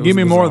 I just thought You it give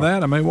was me more of bizarre.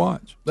 that, I may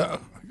watch.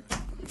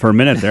 For a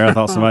minute there, I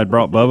thought somebody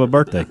brought Bubba a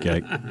birthday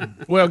cake.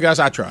 Well, guys,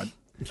 I tried,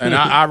 and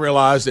I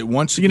realized that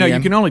once again, You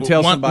can only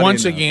tell somebody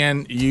Once in a-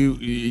 again,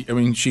 I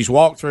mean, she's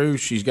walked through.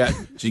 She got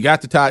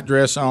the tight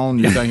dress on.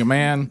 You're thinking,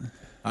 man,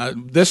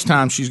 this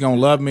time she's going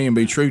to love me and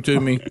be true to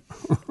me,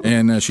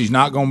 and she's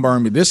not going to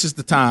burn me. This is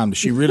the time that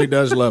she really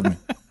does love me.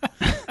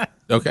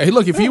 Okay, hey,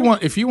 look, if you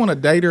want to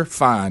date her,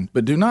 fine,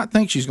 but do not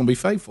think she's going to be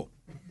faithful.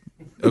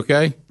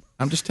 Okay,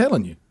 I'm just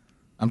telling you.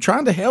 I'm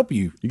trying to help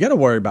you. You got to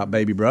worry about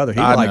baby brother. He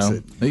I likes know.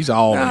 it. He's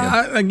all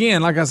in.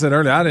 Again, like I said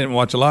earlier, I didn't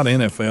watch a lot of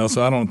NFL,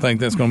 so I don't think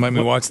that's going to make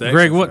me watch that.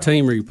 Greg, what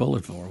team are you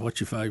pulling for? What's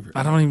your favorite?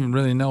 I don't even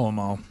really know them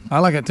all. I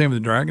like that team with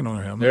the dragon on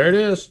their helmet. There it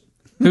is.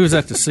 Who is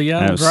that, the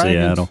Seattle That was Dragons?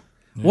 Seattle.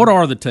 What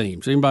are the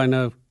teams? Anybody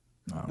know?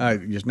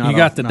 Just not You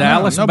got the no,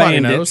 Dallas nobody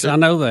Bandits. knows. I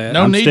know that.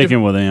 No I'm need sticking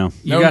to, with them.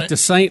 You no, got the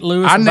St.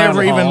 Louis I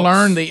never even Battlehawks.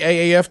 learned the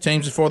AAF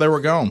teams before they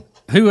were gone.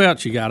 Who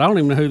else you got? I don't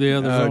even know who the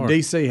others are.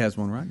 DC has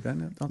one, right?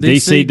 Doesn't it?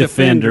 DC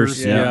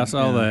Defenders, Yeah, I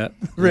saw that.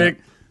 Rick,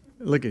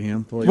 look at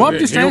him. Please. Well, I'm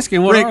just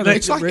asking, what Rick, are they?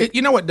 It's like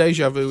you know what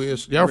deja vu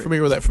is. Y'all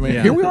familiar with that? Familiar?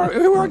 Yeah. Here we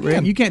are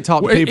again. You can't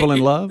talk to people in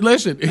love.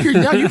 Listen,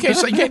 now you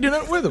can't do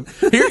nothing with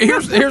them.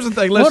 Here's the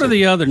thing. Listen, What are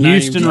the other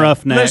names? Houston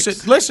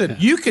Roughnecks. Listen.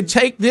 You could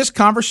take this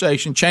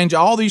conversation, change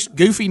all these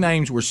goofy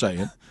names we're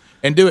saying,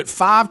 and do it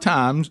 5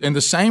 times, and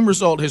the same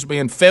result has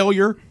been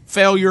failure,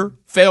 failure,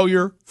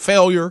 failure,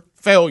 failure,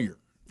 failure,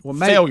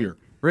 failure.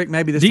 Rick,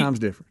 maybe this Do- time's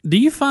different. Do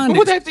you find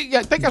What it?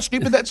 think how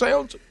stupid that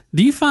sounds?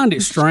 Do you find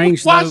it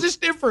strange? Why though? is this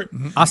different?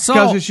 I saw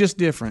Because it's just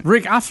different.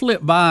 Rick. I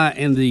flipped by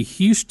and the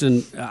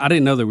Houston. I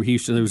didn't know they were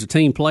Houston. There was a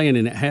team playing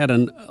and it had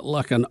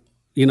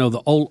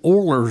the old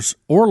Oilers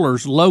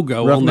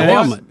logo on the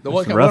helmet.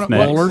 What kind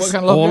Roughnecks.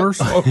 of logo?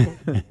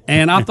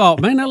 And I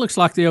thought, man, that looks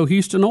like the old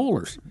Houston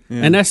Oilers,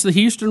 and that's the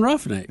Houston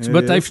Roughnecks.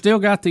 But they've still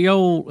got the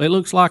old. It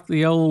looks like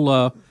the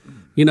old,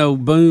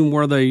 boom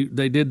where they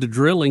did the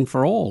drilling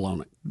for oil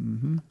on it.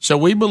 So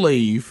we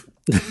believe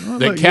that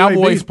look,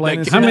 Cowboys. UAB's playing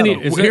in How many?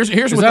 Seattle.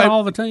 Is that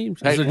all the teams?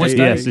 Hey, Is it wait, just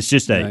Yes, eight? it's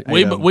just 8.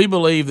 We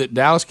believe that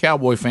Dallas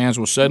Cowboy fans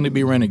will suddenly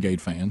be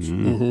Renegade fans.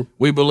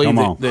 We believe Come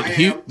on. that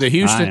the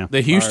I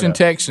am. Houston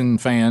Texan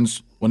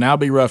fans will now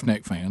be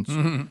Roughneck fans.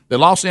 The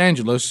Los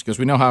Angeles, because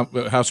we know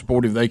how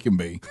supportive they can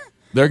be,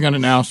 they're going to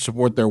now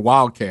support their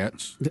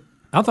Wildcats.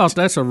 I thought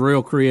that's a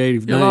real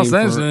creative name. Los for-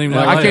 Angeles didn't even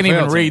I can't NFL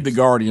even read teams. the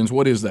Guardians.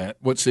 What is that?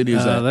 What city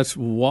is that? That's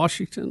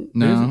Washington.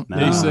 No.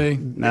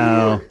 DC.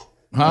 No.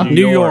 Huh?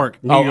 New York.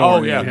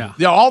 Oh, yeah.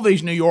 All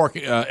these New York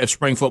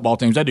spring football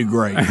teams, they do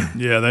great.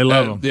 Yeah, they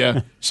love them.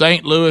 Yeah,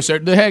 St. Louis.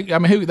 The heck, I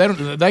mean,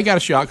 they got a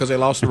shot because they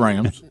lost the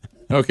Rams.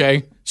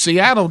 Okay,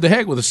 Seattle. The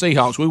heck with the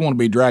Seahawks. We want to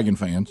be Dragon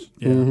fans.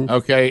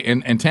 Okay,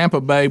 and Tampa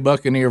Bay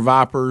Buccaneer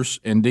Vipers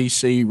and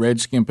DC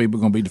Redskin people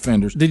are going to be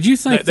Defenders. Did you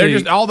think they're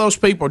just all those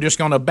people are just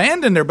going to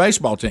abandon their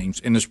baseball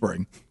teams in the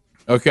spring?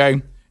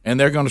 Okay. And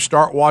they're going to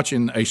start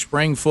watching a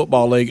spring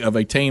football league of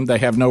a team they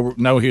have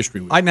no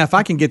history with. Now, if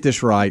I can get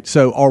this right,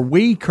 so are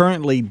we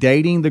currently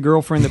dating the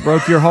girlfriend that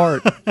broke your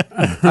heart?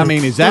 I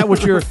mean, is that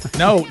what you're?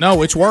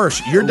 No, it's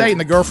worse. You're dating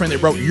the girlfriend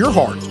that broke your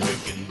heart.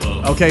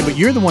 Okay, but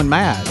you're the one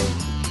mad.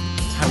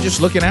 I'm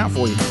just looking out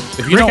for you.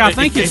 If Rick, I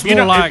think it's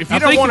more like I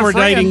think we're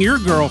dating your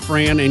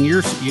girlfriend and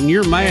you're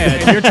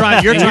mad. And you're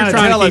trying to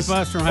tell keep us.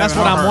 us from That's having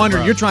what our I'm heart wondering.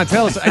 broke. You're trying to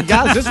tell us, hey,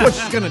 guys, this is what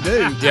she's going to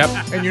do. Yep.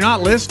 And you're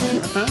not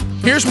listening.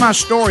 Here's my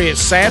story. It's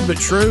sad but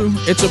true.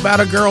 It's about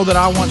a girl that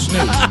I once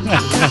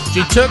knew.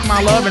 She took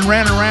my love and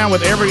ran around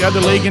with every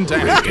other league in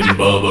town. Rick and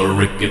Bubba,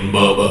 Rick and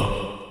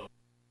Bubba.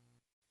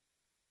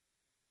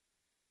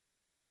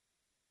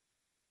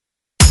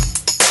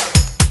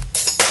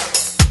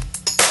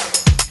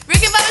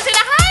 Rick and Bubba's in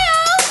Ohio.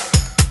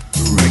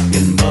 Rick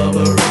and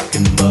Bubba, Rick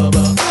and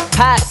Bubba.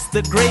 Pass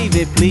the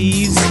gravy,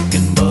 please. Rick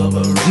and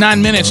Bubba.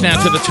 9 minutes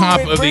now to the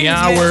top of the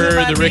hour.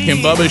 The Rick and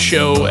Bubba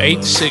Show,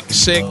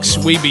 866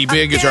 We Be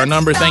Big is our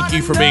number. Thank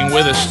you for being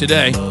with us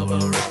today.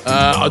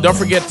 Don't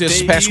forget,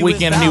 this past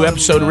weekend, a new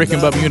episode of Rick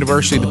and Bubba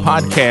University, the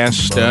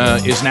podcast,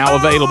 is now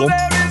available.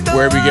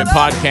 Wherever you get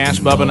podcasts,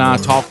 Bubba and I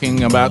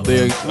talking about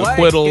the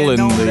acquittal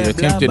and the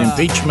attempted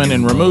impeachment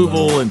and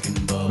removal and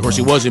Of course,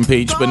 he was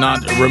impeached, but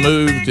not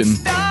removed, and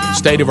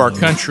state of our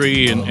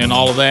country and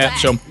all of that.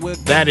 So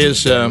that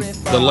is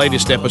the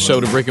latest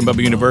episode of Rick and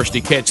Bubba University.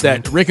 Catch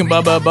that. Rick and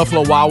Bubba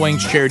Buffalo Wild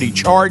Wings charity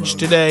charge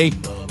today.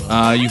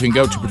 You can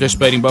go to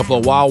participating Buffalo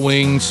Wild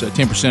Wings.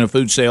 10% of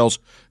food sales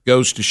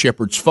goes to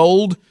Shepherd's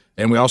Fold.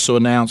 And we also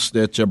announced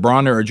that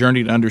Bronner, A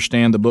Journey to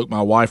Understand, the book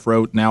my wife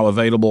wrote, now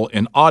available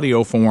in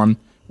audio form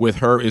with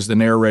her as the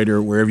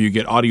narrator wherever you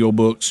get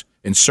audiobooks,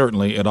 and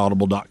certainly at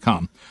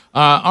audible.com.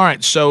 All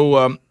right,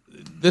 so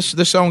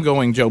this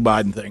ongoing Joe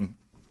Biden thing,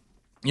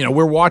 you know,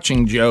 we're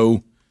watching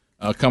Joe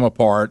come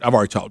apart. I've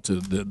already talked to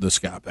the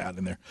Skype out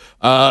in there.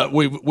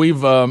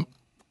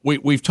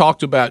 We've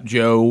talked about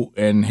Joe,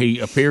 and he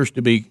appears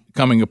to be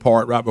coming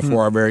apart right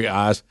before our very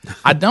eyes.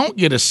 I don't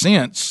get a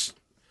sense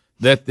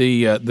that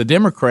the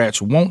Democrats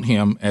want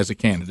him as a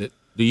candidate.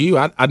 Do you?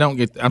 I don't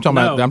get. I'm talking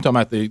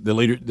about the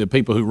leader, the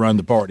people who run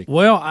the party.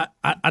 Well, I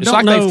it's don't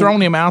like know. they've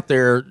thrown him out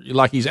there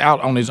like he's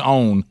out on his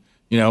own.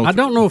 You know, I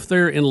don't know if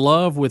they're in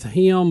love with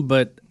him,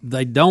 but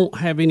they don't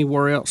have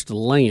anywhere else to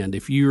land.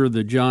 If you're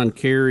the John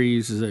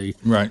Kerrys,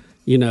 right.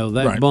 You know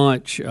that Right.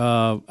 bunch.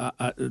 I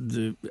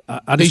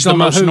just He's don't the know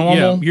most who.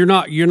 normal.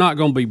 Yeah, you're not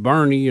going to be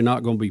Bernie. You're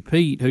not going to be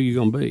Pete. Who you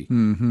going to be?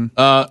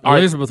 Mm-hmm.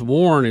 Elizabeth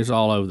Warren is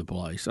all over the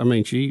place. I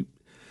mean,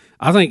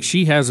 I think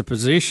she has a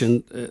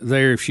position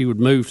there if she would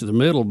move to the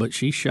middle, but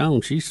she's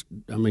shown she's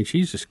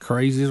as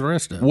crazy as the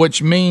rest of them.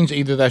 Which means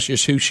either that's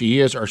just who she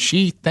is, or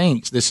she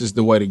thinks this is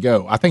the way to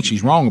go. I think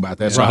she's wrong about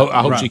that, so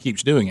I hope she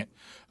keeps doing it.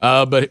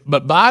 But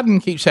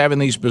Biden keeps having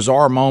these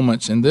bizarre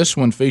moments, and this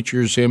one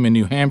features him in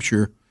New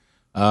Hampshire,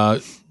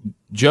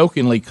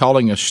 jokingly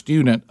calling a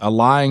student a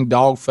lying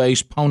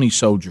dog-faced pony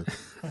soldier.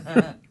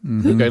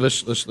 Okay,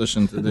 let's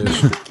listen to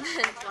this.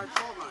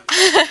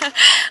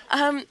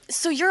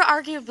 So you're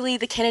arguably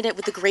the candidate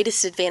with the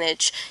greatest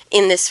advantage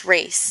in this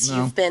race. No.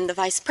 You've been the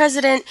vice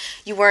president.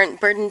 You weren't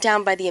burdened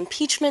down by the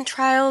impeachment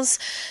trials.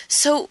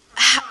 So,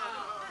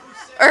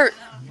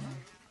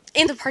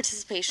 in the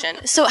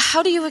participation. So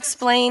how do you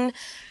explain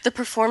the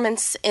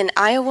performance in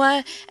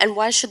Iowa, and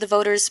why should the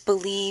voters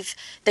believe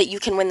that you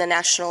can win the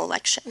national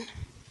election?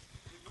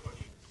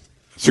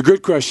 It's a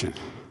good question.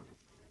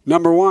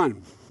 Number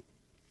one,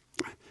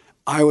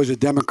 Iowa's a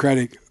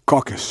Democratic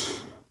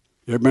caucus.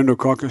 You ever been to a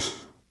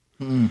caucus?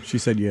 She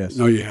said yes.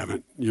 No, you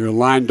haven't. You're a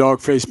lying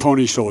dog-faced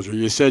pony soldier.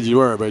 You said you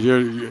were, but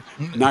you're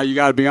now you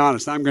got to be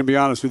honest. I'm going to be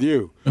honest with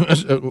you.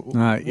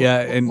 Yeah,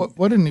 and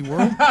what in the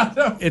world?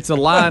 It's a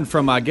line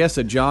from, I guess,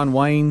 a John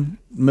Wayne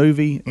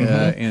movie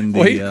in the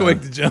Well, he's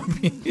quick to jump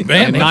in. in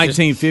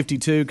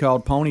 1952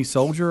 called Pony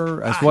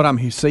Soldier. That's what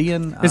I'm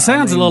seeing. It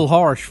sounds a little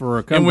harsh for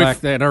a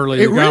comeback that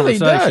early in the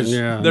conversation.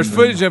 Yeah. There's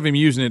footage of him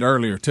using it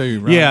earlier too,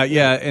 right?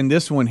 Yeah. And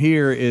this one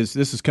here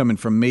is coming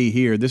from me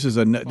here. This is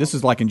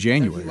like in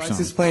January or If he likes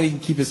something. his plan, he can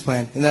keep his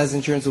plan, and that his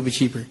insurance will be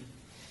cheaper.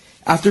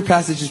 After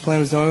passage, his plan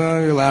was no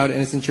longer allowed, and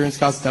his insurance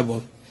costs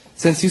doubled.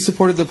 Since you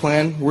supported the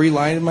plan, were you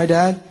lying to my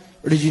dad,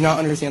 or did you not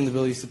understand the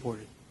bill you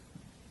supported?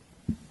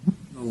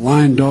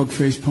 Lying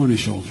dog-faced pony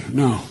soldier.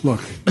 No,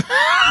 look.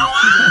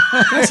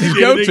 That's his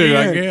go-to,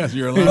 I guess.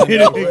 You're a lying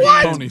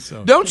dog-faced pony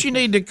soldier. Don't you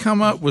need to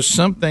come up with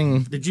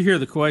something? Did you hear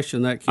the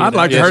question that kid I'd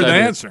like to asked? hear the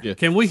answer. Yeah.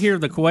 Can we hear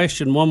the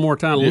question one more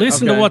time? Yeah,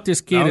 Listen okay. to what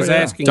this kid is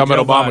asking. Talking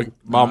Joe about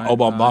Biden.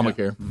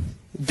 Obamacare.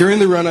 During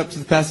the run-up to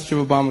the passage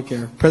of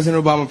Obamacare,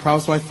 President Obama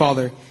promised my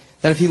father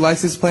that if he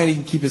likes his plan, he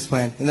can keep his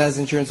plan, and that his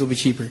insurance will be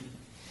cheaper.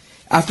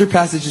 After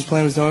passage, his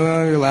plan was no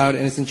longer allowed,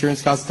 and his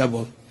insurance costs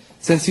doubled.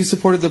 Since you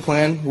supported the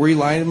plan, were you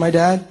lying to my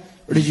dad,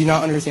 or did you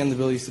not understand the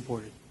bill you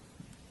supported?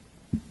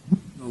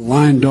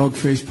 Lying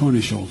dog-faced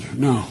pony soldier.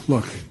 No,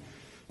 look.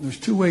 There's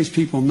two ways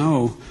people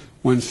know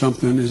when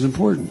something is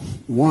important.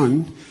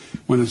 One,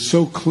 when it's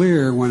so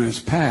clear when it's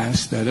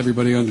passed that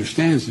everybody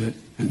understands it,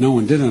 and no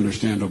one did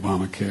understand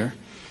Obamacare,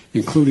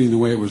 including the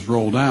way it was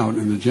rolled out,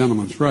 and the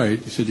gentleman's right.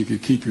 He said you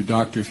could keep your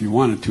doctor if you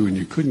wanted to, and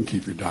you couldn't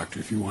keep your doctor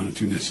if you wanted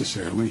to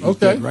necessarily. He's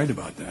Okay. dead right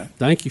about that.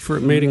 Thank you for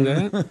admitting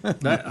that.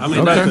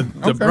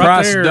 The right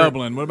price there.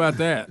 doubling. What about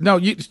that? No,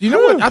 you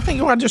know what? I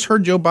think what I just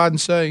heard Joe Biden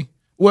say.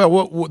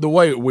 Well, the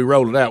way we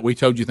rolled it out, we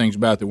told you things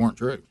about it that weren't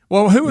true.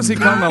 Well, who was he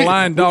calling the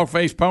lying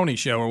dog-faced pony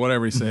show or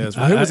whatever he says?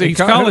 Who was he He's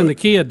calling the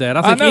kid that.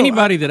 I think know.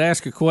 anybody that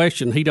asks a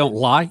question he don't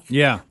like.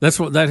 Yeah, that is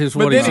what But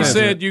he then he says.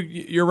 said,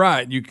 "You're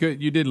right. You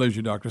did lose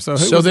your doctor." So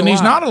So was then the he's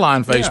lie? not a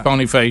lion-faced, Yeah.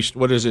 pony-faced.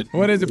 What is it?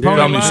 What is it?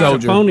 Pony Pony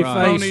soldier.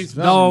 Pony-faced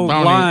dog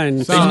lion.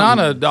 He's not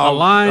a dog. A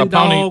lion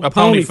dog, a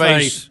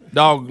pony-faced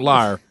dog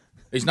liar.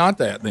 He's not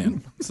that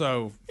then.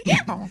 So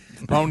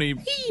pony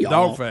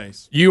dog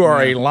face. You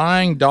are a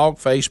lying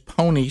dog-faced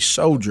pony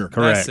soldier.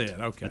 Correct. That's it.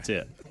 Okay. That's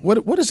it.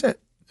 What is that?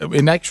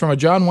 And that's from a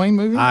John Wayne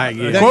movie?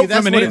 Quote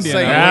from an Indian.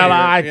 Well,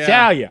 I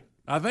tell you.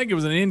 I think it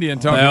was an Indian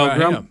talking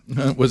about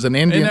him. Was an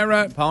Indian? Isn't that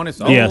right? Ponus.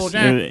 Yes,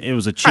 it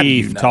was a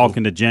chief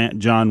talking to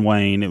John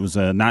Wayne. It was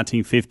a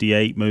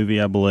 1958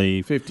 movie, I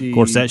believe. Of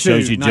course, that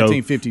shows you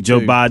Joe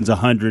Biden's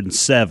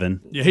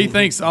 107. Yeah, he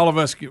thinks all of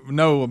us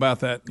know about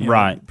that.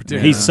 Right.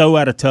 He's so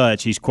out of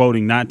touch, he's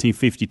quoting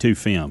 1952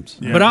 films.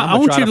 Yeah. But I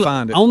want you to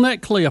find it. On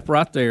that clip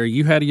right there,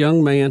 you had a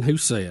young man who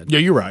said, "Yeah,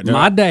 you're right.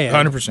 My dad,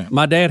 100%.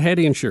 My dad had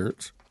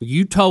insurance.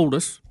 You told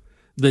us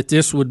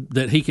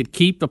that he could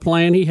keep the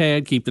plan he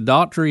had, keep the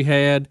doctor he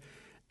had,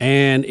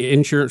 and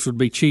insurance would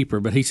be cheaper.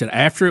 But he said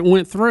after it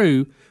went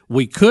through,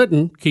 we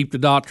couldn't keep the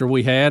doctor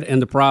we had,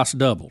 and the price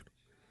doubled.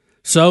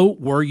 So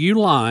were you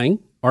lying,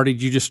 or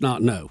did you just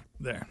not know?"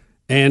 There.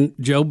 And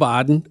Joe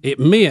Biden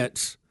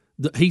admits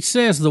he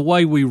says the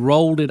way we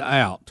rolled it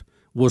out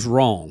was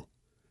wrong,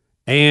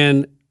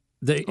 and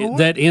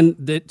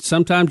that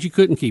sometimes you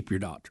couldn't keep your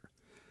doctor.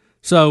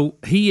 So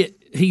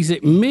he's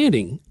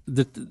admitting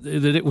that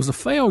it was a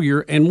failure,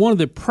 and one of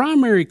the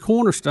primary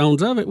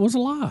cornerstones of it was a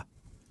lie.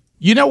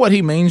 You know what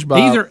he means by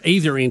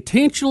either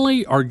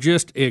intentionally or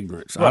just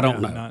ignorance. I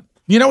don't know.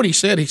 You know what he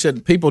said? He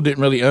said people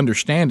didn't really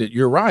understand it.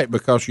 You're right,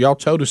 because y'all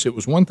told us it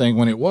was one thing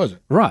when it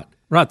wasn't. Right.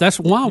 That's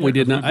why we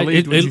did not.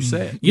 Believed what you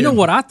said. You know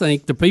what I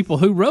think? The people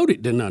who wrote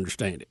it didn't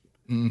understand it.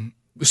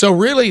 Mm-hmm. So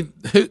really,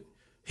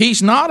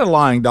 he's not a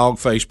lying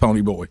dog-faced pony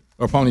boy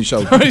or pony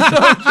soldier.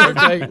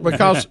 Okay?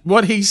 Because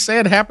what he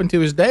said happened to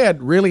his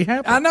dad really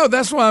happened. I know.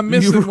 That's why I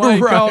missed it when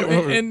he called.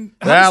 And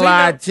well,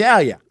 I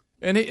tell you.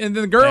 And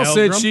the girl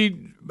said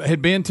she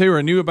had been to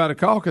or knew about a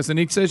caucus, and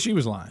he said she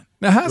was lying.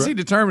 Now, how's he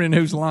determining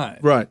who's lying?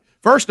 Right.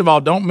 First of all,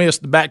 don't miss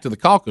the back to the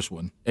caucus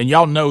one, and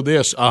y'all know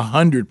this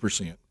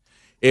 100%.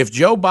 If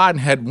Joe Biden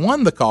had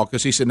won the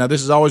caucus, he said, now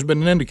this has always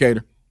been an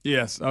indicator.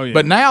 Yes. Oh, yeah.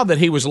 But now that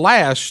he was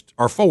last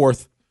or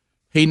fourth,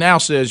 he now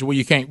says, well,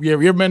 you can't. You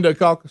ever been to a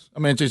caucus? I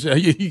mean,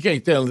 you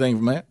can't tell anything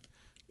from that.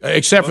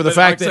 Except for the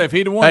fact that if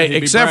he'd won,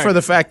 except for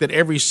the fact that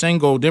every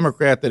single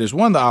Democrat that has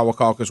won the Iowa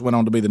caucus went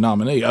on to be the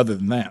nominee. Other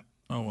than that,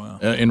 oh wow,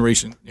 in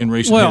recent well,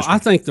 history. I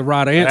think the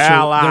right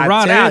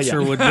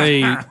answer would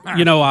be,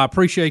 I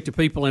appreciate the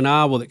people in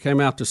Iowa that came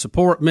out to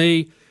support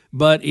me,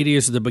 but it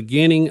is the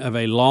beginning of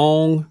a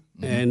long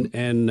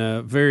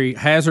and very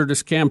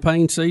hazardous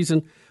campaign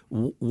season.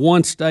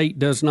 One state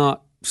does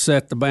not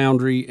set the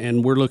boundary,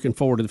 and we're looking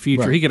forward to the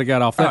future. Right. He could have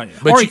got off that.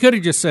 Or he could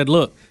have just said,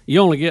 look, you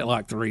only get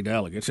like 3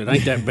 delegates. It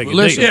ain't that big a deal.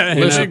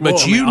 Listen,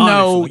 but you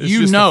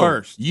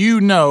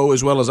know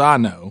as well as I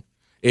know,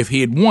 if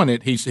he had won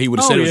it, he would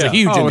have said it was a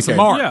huge indicator. It's a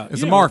mark.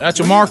 It's a marker. That's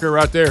a marker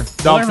right there.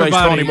 Dog-faced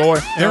pony boy.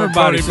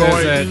 Everybody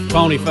says that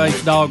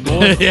pony-faced dog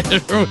boy.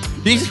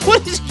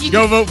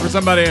 Go vote for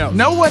somebody else.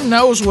 No one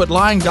knows what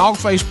lying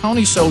dog-faced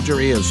pony soldier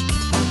is.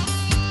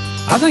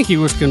 I think he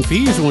was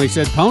confused when he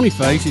said pony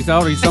face. He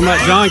thought he was talking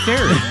about John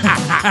Kerry.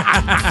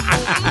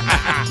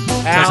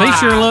 Because he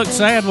sure looked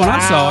sad when I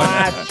saw it.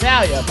 I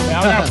tell you.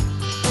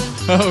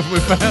 We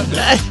found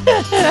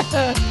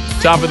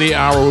it. Top of the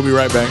hour. We'll be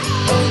right back.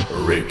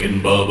 Rick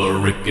and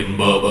Bubba, Rick and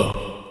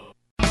Bubba.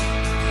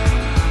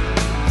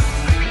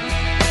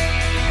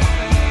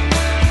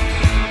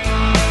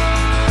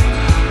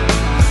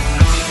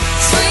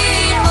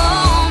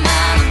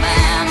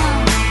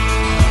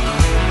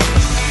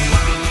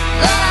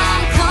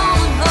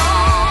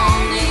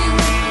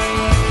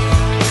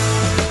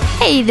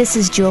 Hey, this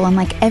is Jewel, and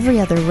like every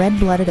other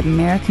red-blooded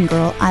American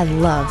girl, I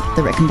love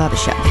The Rick and Bubba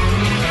Show.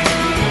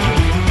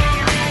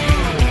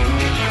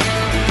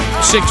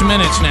 6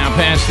 minutes now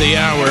past the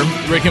hour.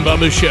 Rick and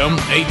Bubba Show,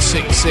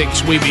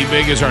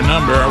 866-WE-BE-BIG is our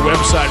number. Our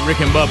website,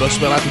 Rick and Bubba,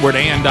 spell out the word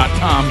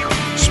and.com.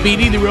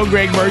 Speedy, the real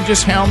Greg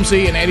Burgess,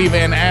 Helmsy, and Eddie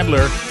Van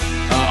Adler,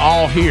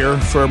 all here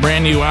for a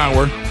brand new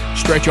hour.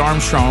 Stretch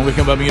Armstrong, Rick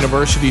and Bubba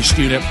University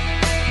student,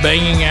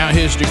 banging out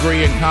his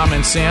degree in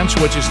common sense,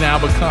 which has now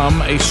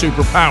become a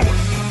superpower.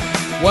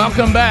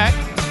 Welcome back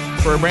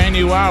for a brand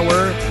new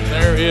hour.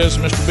 There is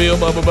Mr. Bill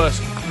Bubba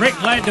Bussey. Rick,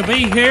 glad to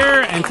be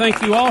here, and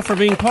thank you all for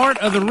being part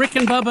of the Rick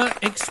and Bubba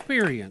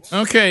experience.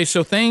 Okay,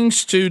 so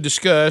things to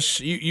discuss.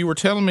 You were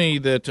telling me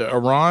that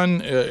Iran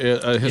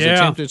has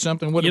attempted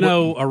something.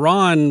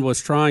 Iran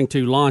was trying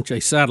to launch a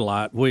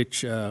satellite,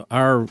 which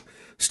our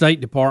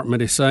State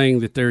Department is saying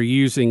that they're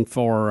using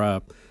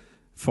for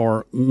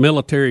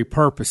military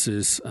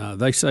purposes.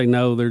 They say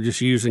no, they're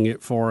just using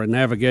it for a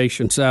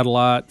navigation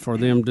satellite for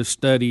them to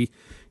study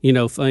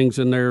things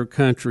in their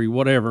country,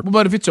 whatever.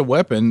 But if it's a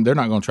weapon, they're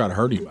not going to try to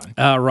hurt anybody.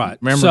 Right.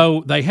 Remember?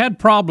 So they had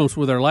problems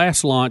with their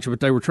last launch, but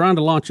they were trying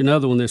to launch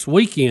another one this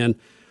weekend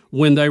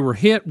when they were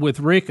hit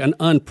with, Rick, an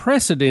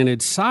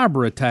unprecedented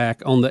cyber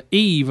attack on the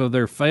eve of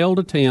their failed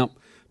attempt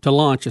to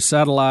launch a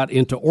satellite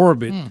into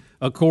orbit,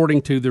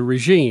 according to the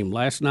regime.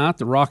 Last night,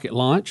 the rocket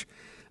launch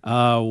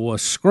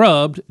was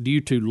scrubbed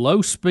due to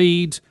low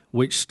speeds,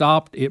 which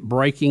stopped it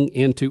breaking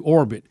into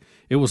orbit.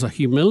 It was a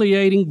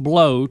humiliating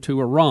blow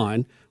to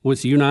Iran,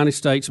 which the United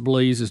States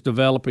believes is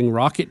developing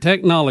rocket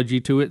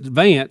technology to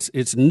advance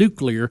its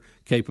nuclear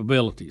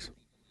capabilities.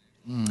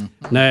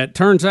 Now, it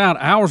turns out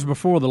hours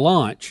before the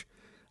launch,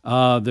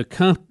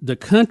 the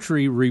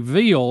country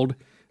revealed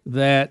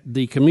that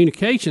the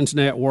communications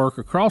network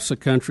across the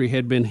country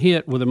had been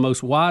hit with the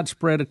most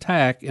widespread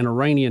attack in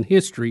Iranian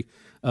history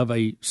of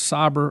a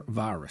cyber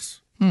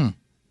virus.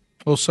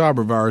 Well,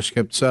 cyber virus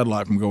kept the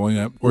satellite from going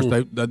up. Of course,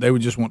 they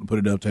would just want to put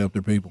it up to help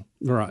their people.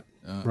 Right.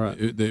 Right.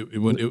 It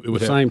would the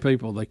have, same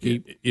people they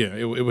keep. Yeah,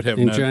 it would have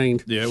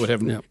enchained. It would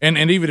have. Yep. And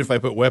even if they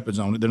put weapons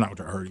on it, they're not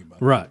going to hurt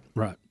anybody. Right.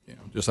 You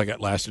know, just like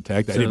that last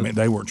attack,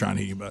 they weren't trying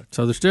to hit anybody.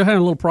 So they're still having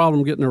a little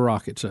problem getting their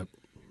rockets up.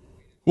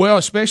 Well,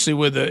 especially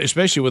with the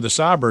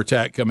cyber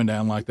attack coming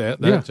down like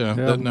that.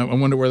 I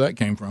wonder where that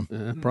came from.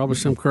 Probably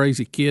some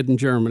crazy kid in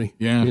Germany.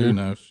 Yeah, who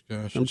knows?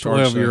 Gosh, some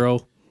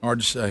 12-year-old. Hard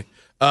to say.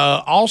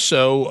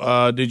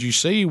 Also, did you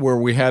see where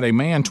we had a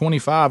man,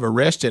 25,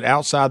 arrested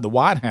outside the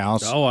White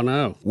House? Oh, I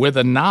know. With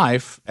a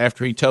knife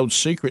after he told a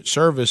Secret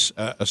Service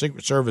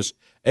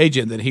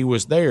agent that he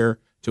was there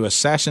to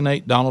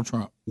assassinate Donald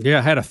Trump.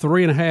 Yeah, had a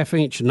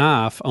 3.5-inch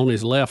knife on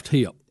his left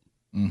hip.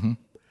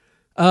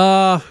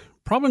 Mm-hmm.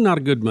 Probably not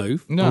a good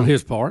move on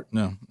his part.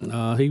 No.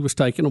 He was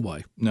taken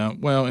away. No.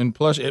 Well, and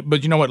plus,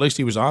 but you know what? At least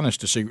he was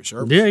honest to Secret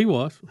Service. Yeah, he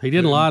was. He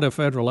didn't lie to a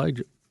federal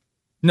agent.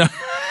 No,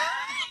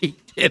 he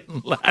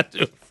didn't lie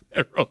to a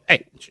federal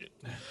agent.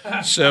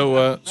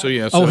 So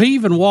yeah. So. He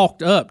even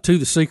walked up to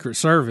the Secret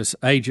Service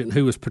agent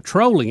who was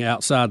patrolling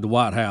outside the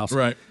White House,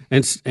 right,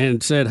 and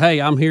said, "Hey,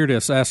 I'm here to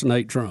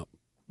assassinate Trump."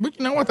 But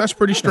you know what? That's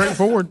pretty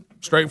straightforward.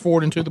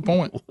 Straightforward and to the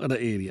point. What an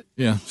idiot!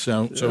 Yeah.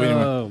 So anyway.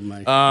 Oh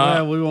man.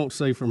 Well, we won't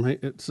see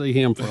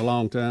him for a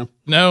long time.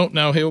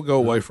 No, he'll go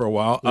away for a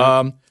while.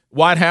 Yeah.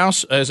 White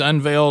House has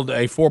unveiled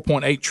a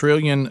 $4.8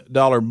 trillion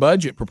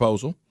budget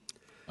proposal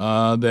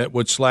that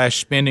would slash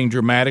spending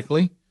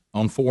dramatically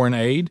on foreign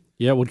aid.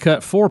 Yeah, it would cut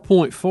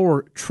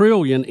 $4.4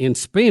 trillion in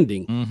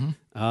spending.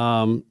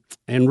 Mm-hmm.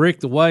 And Rick,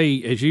 the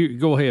way as you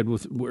go ahead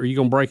with, are you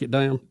going to break it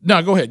down?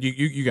 No, go ahead.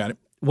 You got it.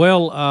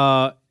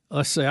 Well,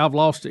 let's see. I've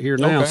lost it here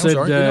now. Okay, I'm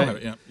sorry. You don't have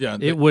it. Yeah.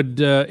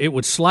 It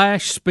would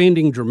slash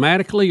spending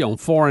dramatically on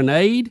foreign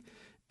aid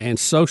and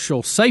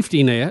social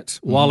safety nets,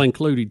 while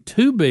including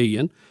 $2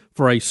 billion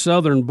for a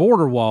southern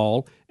border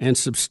wall, and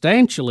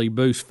substantially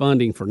boost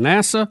funding for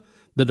NASA,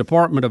 the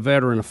Department of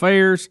Veteran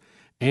Affairs,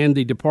 and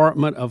the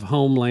Department of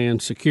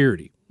Homeland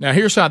Security. Now,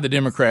 here's how the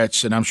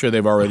Democrats, and I'm sure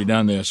they've already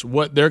done this,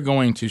 what they're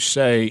going to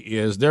say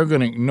is they're going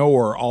to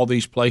ignore all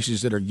these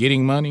places that are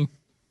getting money,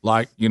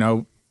 like,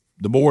 the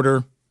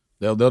border.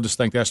 They'll just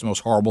think that's the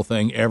most horrible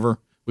thing ever.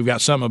 We've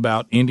got something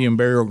about Indian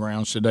burial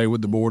grounds today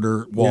with the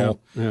border wall.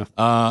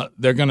 Yeah.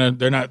 They're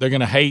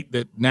gonna hate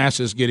that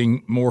NASA's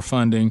getting more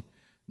funding.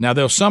 Now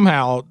they'll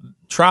somehow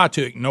try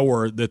to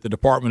ignore that the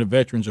Department of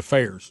Veterans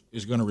Affairs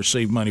is going to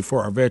receive money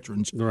for our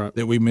veterans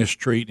that we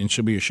mistreat and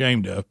should be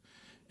ashamed of,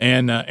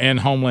 and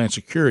Homeland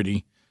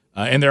Security.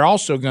 And they're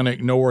also going to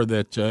ignore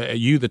that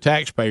you, the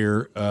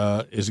taxpayer,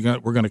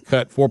 we're going to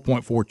cut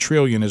 $4.4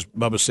 trillion, as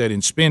Bubba said,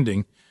 in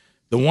spending.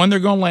 The one they're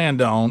going to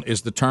land on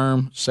is the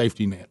term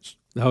safety nets.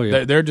 Oh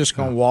yeah, they're just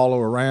going to wallow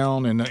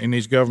around in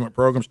these government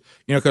programs,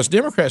 because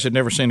Democrats had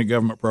never seen a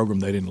government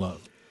program they didn't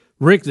love.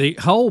 Rick, the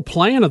whole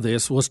plan of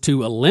this was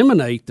to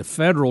eliminate the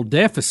federal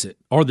deficit,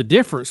 or the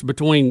difference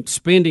between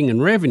spending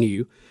and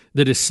revenue,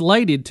 that is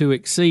slated to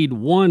exceed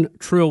 $1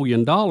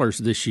 trillion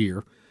this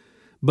year.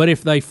 But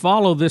if they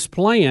follow this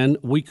plan,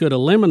 we could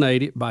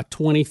eliminate it by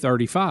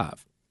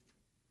 2035.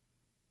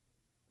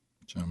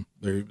 So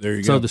there you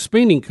go. So the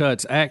spending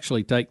cuts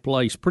actually take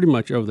place pretty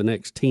much over the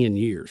next 10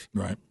 years.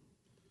 Right.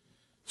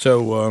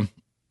 So,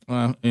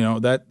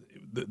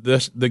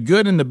 the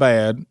good and the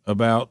bad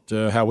about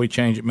how we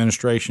change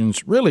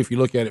administrations, really, if you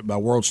look at it by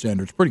world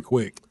standards, pretty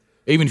quick,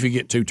 even if you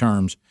get 2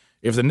 terms.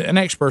 If the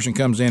next person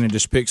comes in and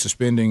just picks the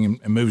spending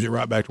and moves it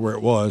right back to where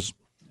it was,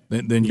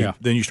 then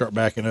you start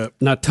backing up.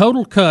 Now,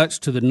 total cuts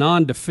to the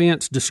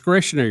non-defense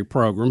discretionary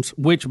programs,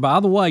 which, by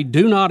the way,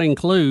 do not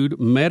include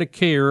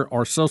Medicare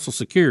or Social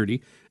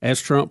Security,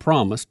 as Trump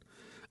promised,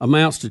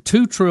 amounts to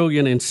 $2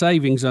 trillion in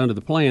savings under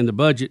the plan. The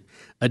budget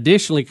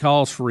additionally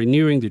calls for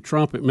renewing the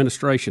Trump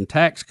administration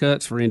tax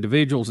cuts for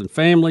individuals and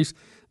families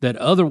that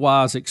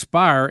otherwise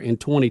expire in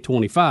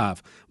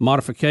 2025.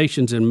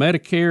 Modifications in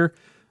Medicare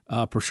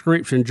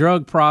prescription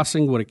drug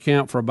pricing would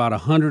account for about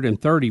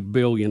 $130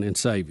 billion in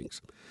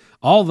savings.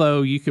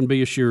 Although you can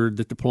be assured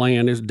that the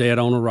plan is dead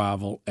on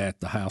arrival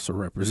at the House of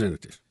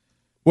Representatives.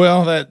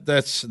 Well, that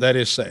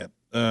is sad.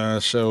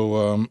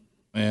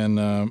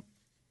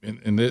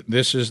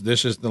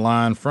 This is the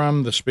line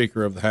from the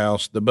Speaker of the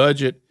House. The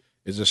budget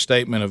is a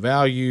statement of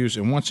values,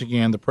 and once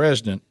again, the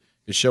president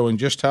is showing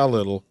just how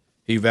little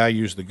he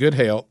values the good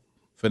health,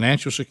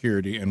 financial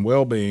security, and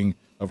well-being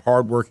of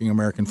hardworking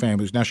American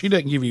families. Now, she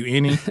doesn't give you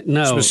any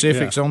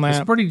specifics on that.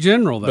 It's pretty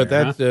general there.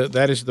 But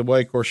that is the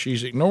way, of course,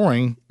 she's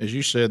ignoring, as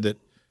you said, that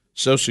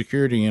Social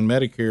Security and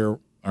Medicare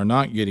are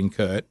not getting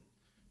cut.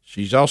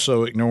 She's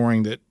also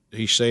ignoring that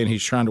he's saying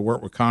he's trying to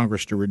work with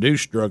Congress to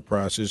reduce drug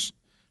prices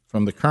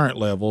from the current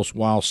levels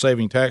while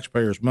saving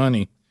taxpayers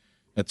money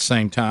at the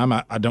same time.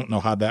 I don't know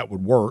how that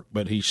would work,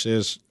 but he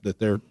says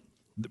that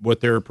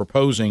what they're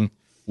proposing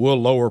will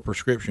lower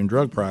prescription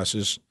drug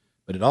prices,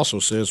 but it also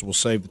says we'll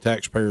save the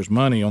taxpayers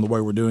money on the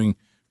way we're doing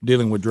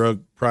dealing with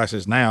drug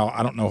prices now.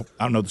 I don't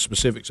know the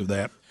specifics of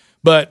that.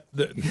 But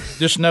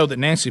just know that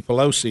Nancy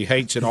Pelosi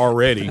hates it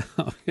already,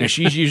 and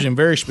she's using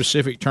very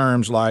specific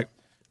terms like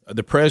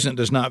the president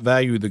does not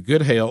value the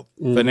good health,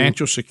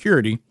 financial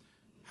security.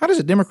 How does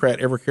a Democrat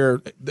ever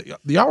care?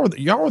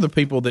 Y'all are the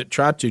people that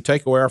tried to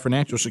take away our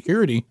financial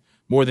security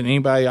more than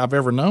anybody I've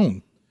ever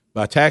known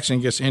by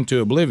taxing us into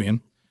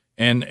oblivion.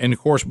 And of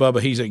course, Bubba,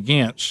 he's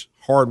against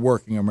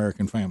hardworking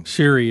American families.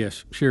 Sure he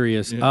is.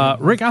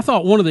 Rick, I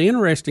thought one of the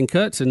interesting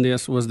cuts in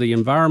this was the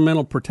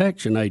Environmental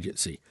Protection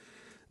Agency.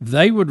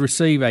 They would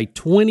receive a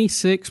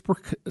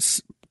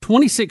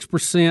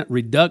 26%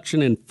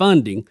 reduction in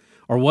funding,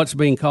 or what's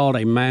being called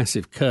a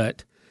massive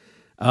cut.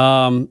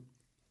 And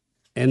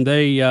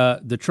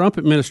the Trump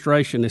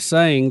administration is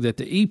saying that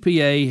the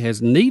EPA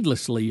has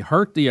needlessly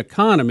hurt the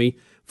economy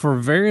for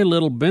very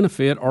little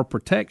benefit or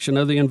protection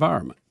of the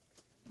environment.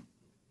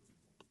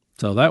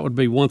 So that would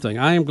be one thing.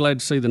 I am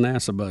glad to see the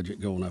NASA budget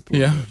going up.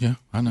 Yeah,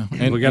 I know.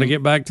 And we got to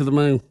get back to the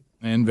moon.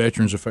 And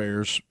Veterans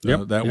Affairs.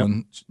 Yep.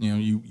 One,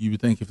 you would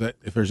think if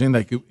there's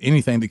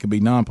anything that could be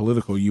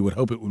non-political, you would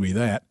hope it would be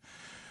that.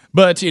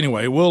 But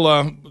anyway,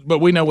 but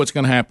we know what's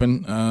going to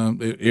happen.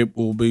 It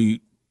will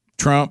be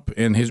Trump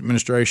and his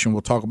administration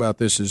will talk about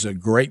this as a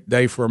great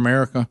day for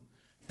America,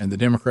 and the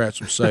Democrats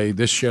will say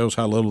this shows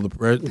how little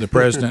the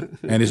president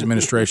and his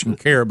administration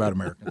care about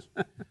Americans.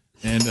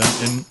 And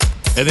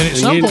then at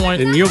some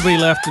point, and you'll be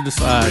left to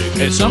decide.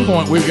 At some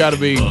point, we've got to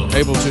be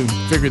able to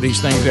figure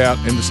these things out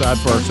and decide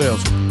for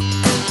ourselves.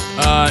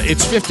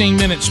 It's 15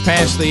 minutes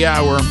past the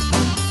hour.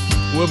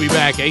 We'll be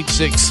back.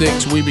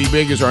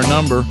 866-WE-BE-BIG is our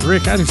number.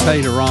 Rick, I just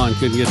hate Iran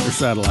couldn't get their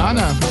satellite. I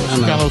know.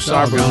 Some kind of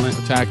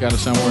cyber attack out of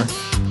somewhere.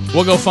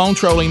 We'll go phone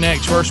trolling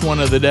next. First one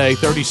of the day,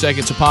 30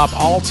 seconds a pop.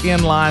 All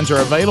 10 lines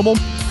are available.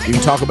 You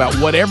can talk about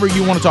whatever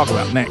you want to talk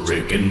about next.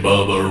 Rick and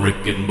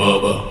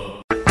Bubba.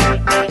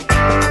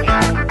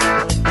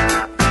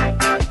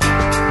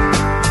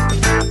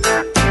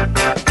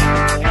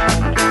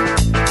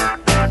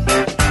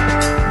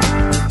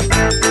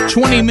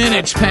 20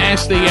 minutes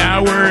past the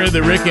hour,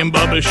 the Rick and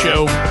Bubba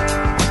Show.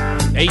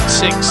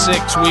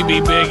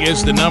 866-WE-BE-BIG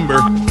is the number.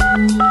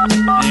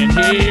 And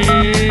here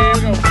we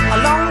go.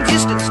 A long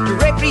distance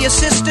directory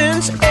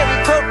assistance,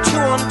 area code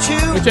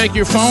 212. We take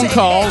your phone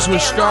calls. We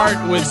start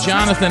with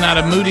Jonathan out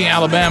of Moody,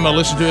 Alabama.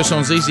 Listen to us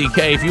on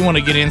ZZK. If you want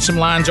to get in, some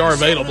lines are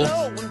available.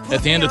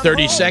 At the end of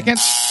 30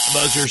 seconds,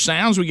 buzzer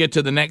sounds. We get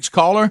to the next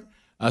caller.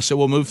 So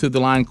we'll move through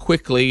the line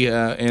quickly.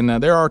 And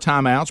there are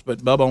timeouts, but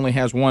Bubba only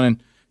has one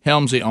and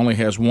Helmsy only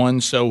has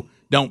one, so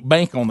don't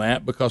bank on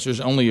that because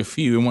there's only a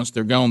few, and once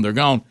they're gone, they're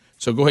gone.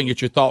 So go ahead and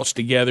get your thoughts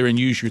together and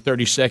use your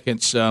 30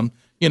 seconds,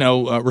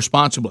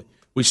 responsibly.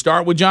 We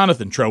start with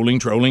Jonathan. Trolling.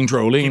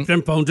 Keep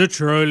them phones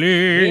a-trolling.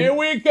 Here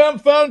we come,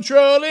 phone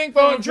trolling.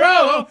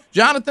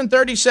 Jonathan,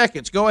 30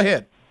 seconds. Go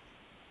ahead.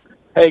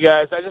 Hey,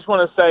 guys, I just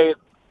want to say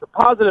the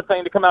positive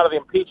thing to come out of the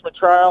impeachment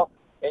trial,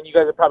 and you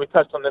guys have probably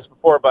touched on this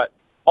before, but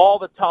all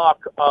the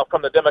talk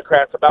from the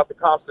Democrats about the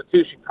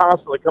Constitution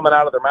constantly coming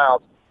out of their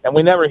mouths, and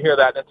we never hear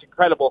that, and it's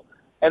incredible.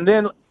 And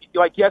then,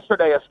 like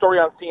yesterday, a story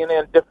on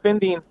CNN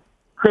defending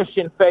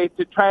Christian faith,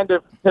 trying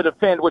to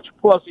defend, which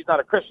Pelosi's not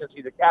a Christian,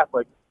 he's a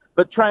Catholic,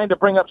 but trying to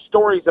bring up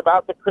stories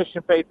about the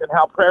Christian faith and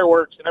how prayer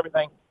works and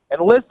everything,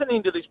 and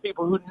listening to these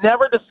people who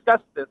never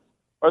discussed this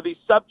or these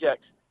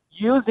subjects,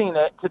 using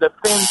it to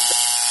defend.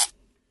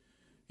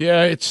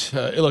 Yeah, it's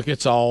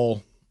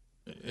all.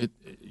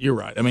 You're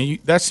right. I mean,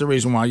 that's the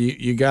reason why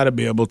you got to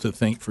be able to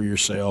think for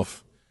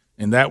yourself.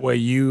 And that way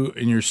you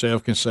and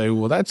yourself can say,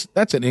 well,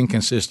 that's an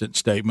inconsistent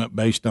statement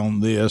based on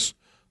this,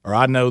 or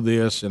I know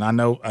this, and I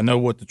know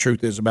what the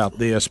truth is about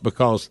this,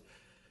 because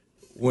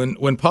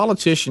when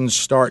politicians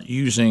start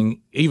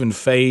using even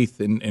faith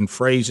and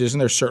phrases,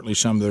 and there's certainly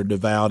some that are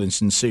devout and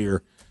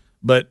sincere,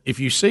 but if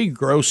you see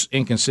gross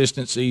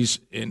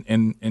inconsistencies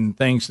in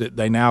things that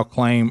they now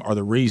claim are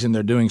the reason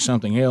they're doing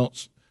something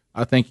else,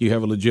 I think you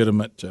have a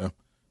legitimate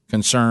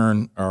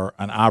concern or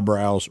an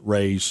eyebrows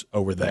raise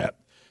over that.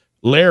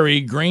 Larry,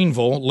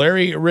 Greenville.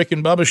 Larry, Rick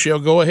and Bubba Show.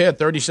 Go ahead,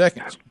 30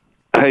 seconds.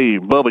 Hey,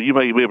 Bubba, you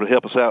may be able to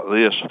help us out with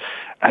this.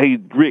 Hey,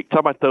 Rick,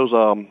 talk about those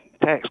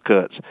tax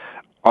cuts.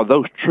 Are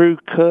those true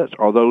cuts,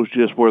 or are those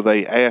just where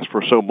they ask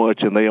for so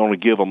much and they only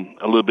give them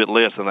a little bit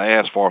less than they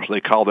asked for, so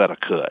they call that a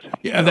cut?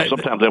 Yeah,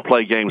 sometimes they'll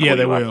play games with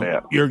you like will.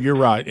 That. You're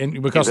right,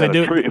 and because they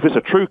do. If it's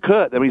a true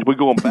cut, that means we're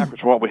going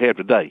backwards from what we have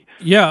today.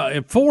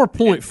 Yeah,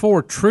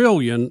 $4.4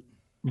 trillion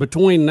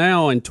between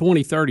now and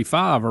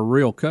 2035 are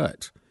real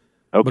cuts.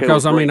 Okay,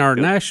 because I mean, our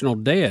national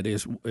debt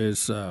is what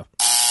is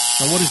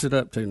it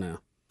up to now?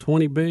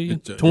 20 billion,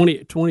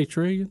 20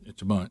 trillion.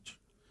 It's a bunch.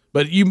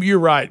 But you're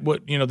right.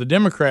 What the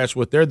Democrats,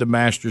 what they're the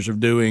masters of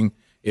doing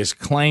is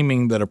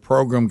claiming that a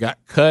program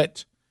got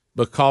cut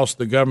because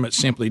the government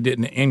simply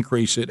didn't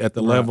increase it at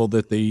the level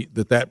that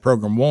that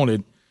program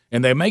wanted,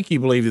 and they make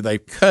you believe that they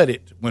cut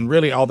it when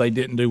really all they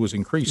didn't do was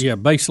increase it. Yeah,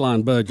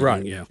 baseline budget.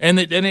 Right. Yeah, and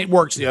it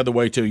works the other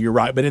way too. You're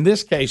right. But in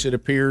this case, it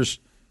appears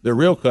They're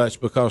real cuts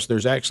because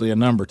there's actually a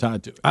number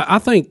tied to it. I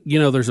think,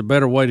 there's a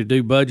better way to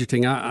do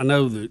budgeting. I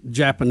know the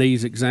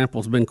Japanese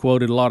example has been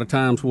quoted a lot of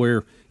times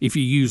where if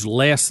you use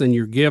less than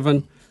you're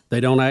given,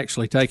 they don't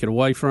actually take it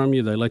away from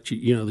you. They let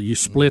you, you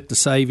split the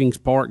savings,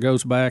 part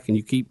goes back, and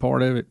you keep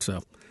part of it.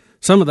 So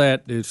some of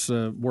that is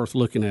worth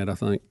looking at, I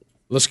think.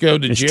 Let's go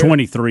to Jarrett.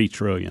 It's $23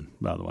 trillion,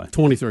 by the way.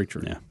 $23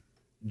 trillion. Yeah.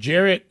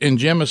 Jarrett and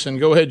Jemison.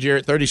 Go ahead,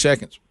 Jarrett, 30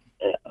 seconds.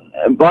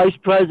 Vice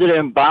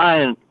President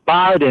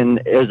Biden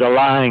is a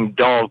lying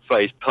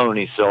dog-faced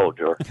pony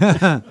soldier.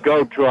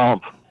 Go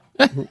Trump.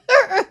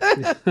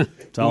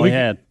 That's all he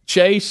had.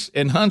 Chase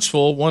and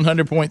Huntsville,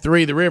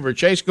 100.3 The River.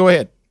 Chase, go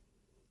ahead.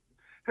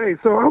 Hey,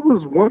 so I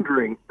was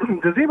wondering,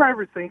 does anybody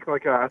ever think,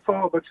 I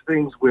saw a bunch of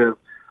things with,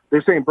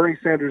 they're saying Bernie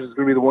Sanders is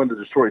going to be the one that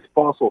destroys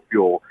fossil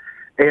fuel,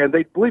 and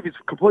they believe he's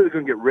completely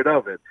going to get rid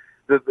of it.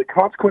 The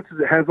consequences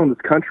it has on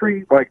this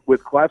country, like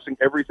with collapsing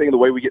everything, the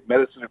way we get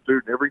medicine and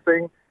food and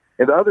everything.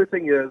 And the other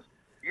thing is,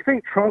 do you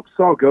think Trump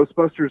saw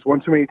Ghostbusters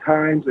one too many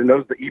times and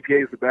knows the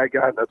EPA is the bad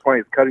guy, and that's why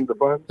he's cutting the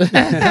funds?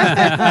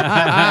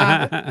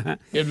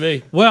 Could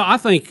be. Well, I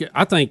think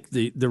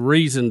the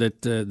reason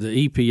that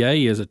the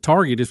EPA is a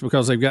target is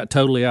because they've got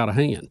totally out of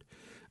hand.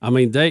 I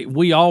mean,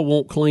 we all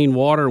want clean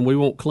water and we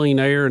want clean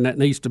air, and that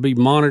needs to be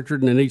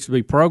monitored and there needs to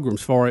be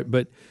programs for it.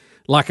 But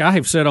like I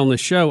have said on this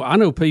show, I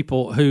know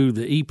people who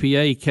the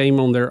EPA came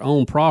on their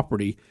own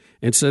property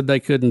and said they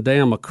couldn't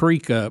dam a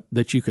creek up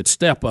that you could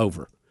step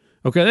over.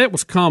 Okay, that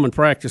was common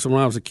practice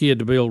when I was a kid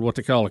to build what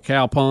they call a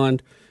cow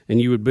pond,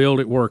 and you would build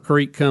it where a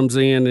creek comes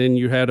in, and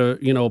you had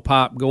a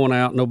pipe going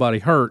out, nobody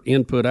hurt,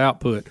 input,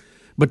 output.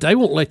 But they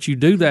won't let you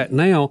do that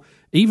now.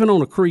 Even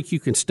on a creek you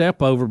can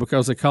step over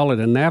because they call it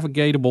a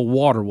navigatable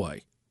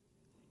waterway.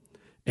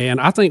 And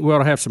I think we ought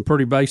to have some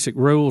pretty basic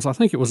rules. I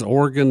think it was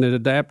Oregon that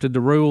adapted the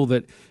rule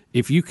that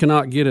if you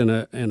cannot get in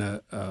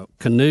a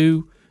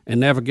canoe and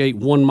navigate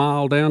 1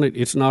 mile down it,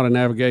 it's not a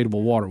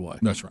navigatable waterway.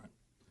 That's right.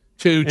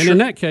 And in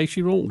that case,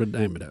 you won't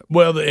dam it up.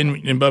 Well, and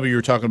Bubba, you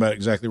were talking about it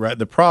exactly right.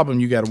 The problem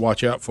you got to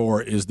watch out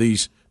for is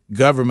these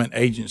government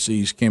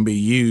agencies can be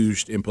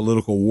used in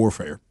political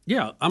warfare.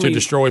 Yeah, to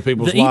destroy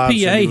people's lives.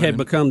 The EPA had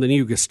become the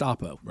new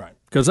Gestapo, right?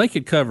 Because they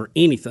could cover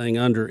anything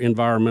under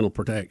environmental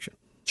protection.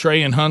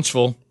 Trey in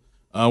Huntsville,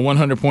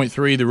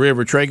 100.3 The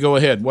River. Trey, go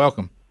ahead.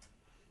 Welcome.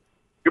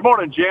 Good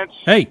morning, gents.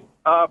 Hey.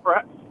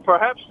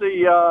 Perhaps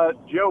the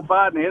Joe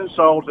Biden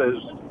insult is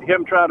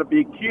him trying to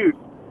be cute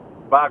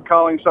by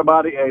calling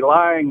somebody a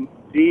lying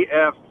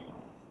DFPS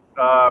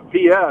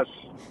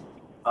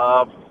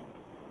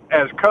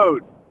as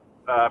code,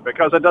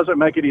 because it doesn't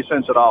make any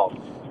sense at all.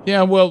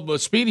 Yeah, well,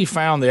 Speedy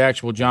found the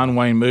actual John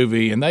Wayne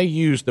movie, and they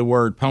used the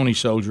word pony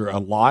soldier a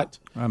lot.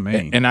 I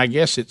mean. And I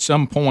guess at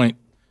some point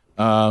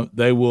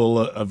they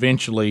will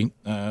eventually,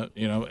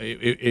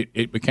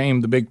 it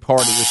became the big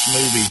part of this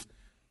movie.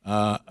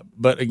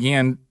 But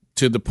again,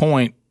 to the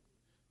point,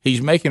 he's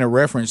making a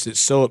reference that's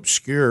so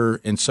obscure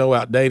and so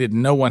outdated,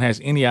 no one has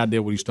any idea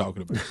what he's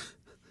talking about.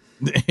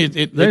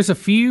 There's a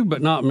few,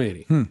 but not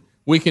many.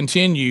 We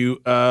continue.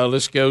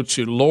 Let's go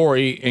to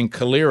Lori in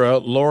Calera.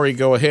 Lori,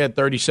 go ahead,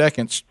 30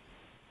 seconds.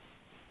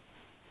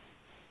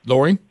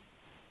 Lori?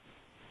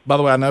 By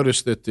the way, I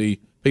noticed that the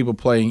people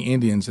playing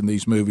Indians in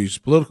these movies,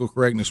 political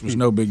correctness was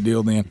no big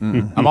deal then.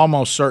 Mm-hmm. I'm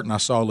almost certain I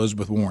saw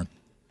Elizabeth Warren.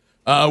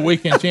 We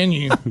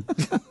continue.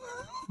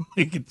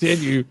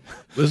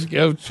 Let's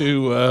go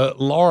to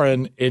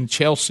Lauren in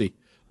Chelsea.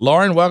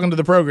 Lauren, welcome to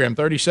the program.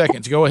 30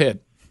 seconds. Go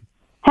ahead.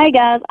 Hey,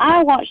 guys.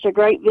 I watched a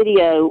great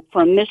video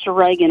from Mr.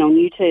 Reagan on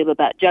YouTube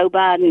about Joe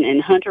Biden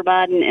and Hunter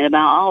Biden and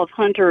about all of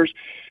Hunter's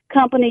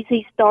companies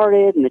he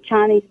started, and the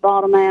Chinese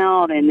bought them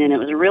out, and then it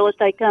was a real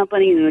estate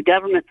company, and the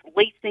government's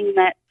leasing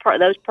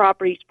those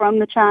properties from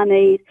the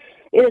Chinese.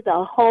 It is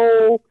a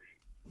whole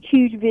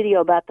huge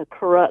video about the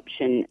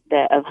corruption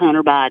of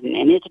Hunter Biden,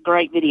 and it's a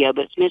great video,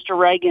 but it's Mr.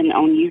 Reagan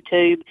on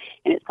YouTube,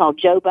 and it's called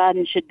Joe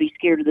Biden Should Be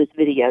Scared of This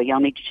Video.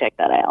 Y'all need to check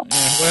that out.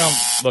 Well,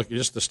 look,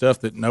 just the stuff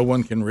that no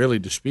one can really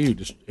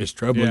dispute is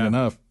troubling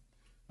enough.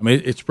 I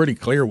mean, it's pretty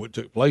clear what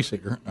took place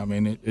here. I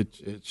mean,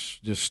 it's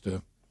just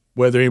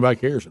whether anybody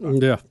cares or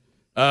not.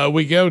 Yeah.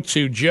 We go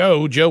to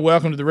Joe. Joe,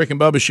 welcome to the Rick and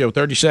Bubba Show.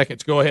 30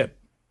 seconds. Go ahead.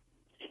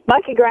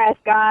 Monkey congrats,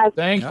 guys.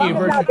 Thank you.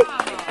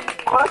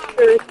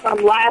 Oscars from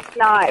last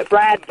night,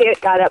 Brad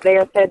Pitt got up there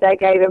and said they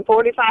gave him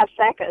 45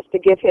 seconds to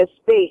give his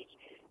speech.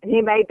 And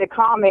he made the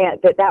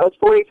comment that was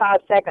 45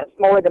 seconds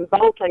more than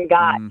Bolton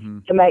got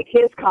to make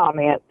his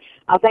comment.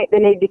 I think they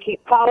need to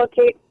keep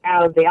politics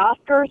out of the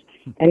Oscars.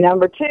 And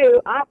number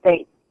two, I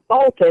think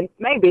Bolton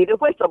may be the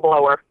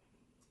whistleblower.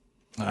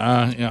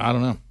 I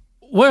don't know.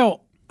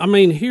 Well, I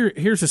mean,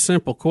 here's a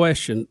simple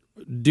question.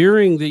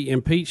 During the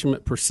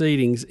impeachment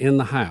proceedings in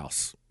the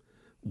House,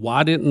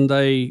 why didn't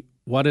they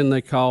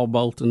call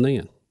Bolton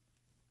then?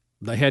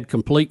 They had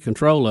complete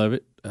control of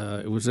it.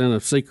 It was in a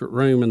secret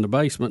room in the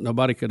basement.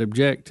 Nobody could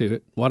object to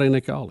it. Why didn't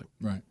they call him?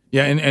 Right.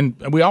 Yeah, and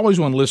we always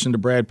want to listen to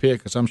Brad Pitt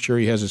because I'm sure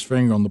he has his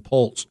finger on the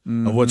pulse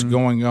of what's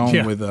going on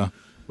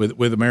with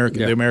with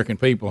the American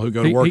people who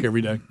go to work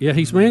every day. Yeah,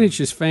 he's managed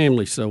his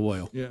family so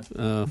well. Yeah,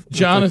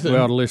 Jonathan, we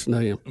ought to listen to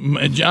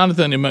him.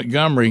 Jonathan in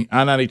Montgomery,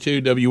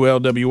 I-92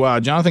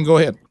 WLWI. Jonathan, go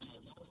ahead.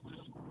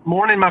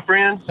 Morning, my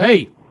friends.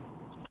 Hey.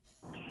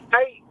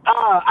 Hey,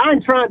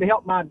 I'm trying to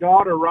help my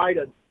daughter write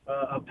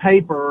a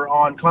paper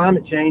on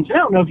climate change. I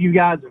don't know if you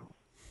guys have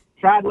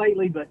tried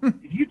lately, but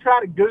if you try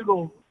to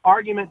Google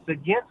arguments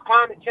against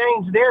climate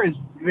change, there is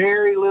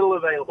very little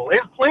available.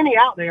 There's plenty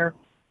out there,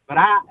 but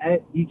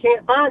you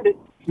can't find it.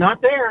 It's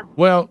not there.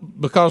 Well,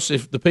 because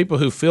if the people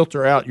who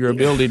filter out your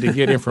ability to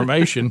get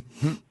information,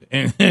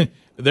 and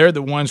they're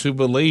the ones who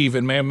believe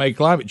in man-made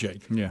climate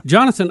change. Yeah,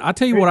 Jonathan, I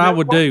tell you what I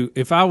would do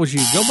if I was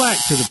you. Go back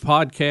to the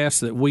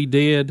podcast that we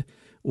did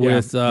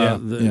with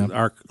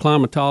our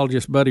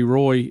climatologist buddy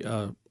Roy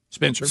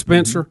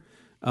Spencer.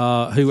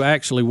 Who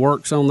actually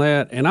works on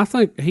that, and I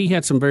think he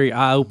had some very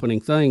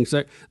eye-opening things.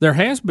 There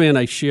has been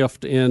a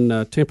shift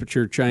in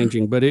temperature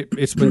changing, but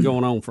it's been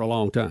going on for a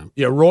long time.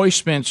 Yeah, Roy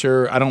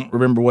Spencer, I don't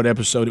remember what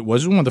episode it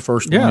was. It was one of the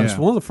first ones. Yeah, it's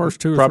one of the first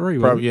two or three.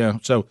 Yeah,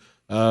 so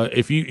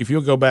if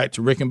you'll go back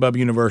to Rick and Bubba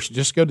University,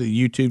 just go to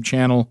the YouTube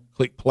channel,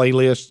 click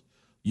playlist,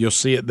 you'll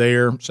see it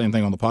there. Same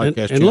thing on the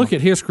podcast channel. And look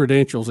at his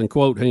credentials and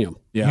quote him.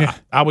 Yeah,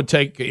 I would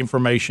take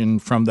information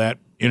from that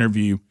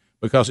interview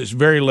because it's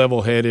very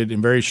level-headed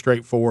and very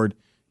straightforward.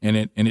 And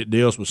it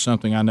deals with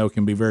something I know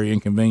can be very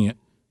inconvenient,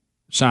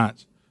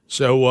 science.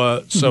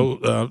 So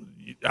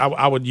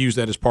I would use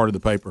that as part of the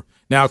paper.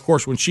 Now, of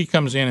course, when she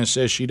comes in and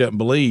says she doesn't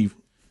believe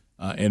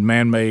in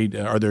man-made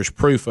or there's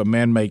proof of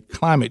man-made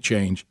climate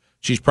change,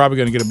 she's probably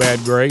going to get a bad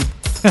grade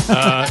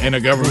in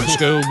a government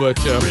school. But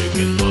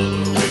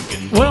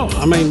well,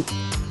 I mean,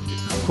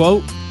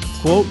 quote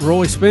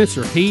Roy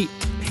Spencer. He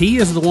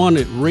is the one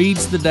that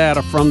reads the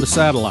data from the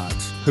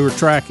satellites who are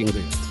tracking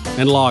this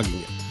and logging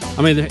it.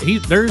 I mean,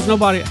 there's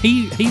nobody.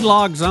 He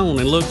logs on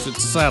and looks at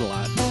the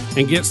satellite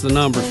and gets the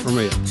numbers from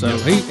it. So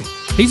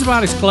he's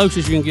about as close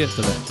as you can get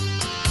to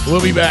that.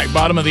 We'll be back,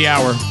 bottom of the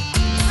hour.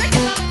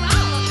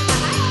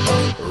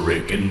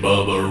 Rick and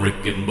Bubba,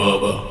 Rick and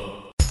Bubba.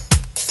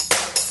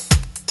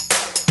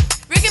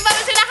 Rick and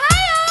Bubba's in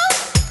Ohio.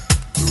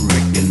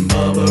 Rick and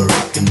Bubba,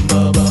 Rick and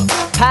Bubba.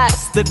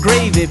 Pass the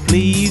gravy,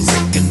 please.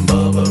 Rick and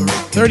Bubba,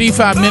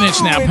 35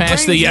 minutes now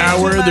past the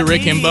hour of the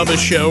Rick and Bubba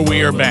Show.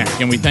 We are back,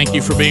 and we thank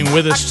you for being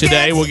with us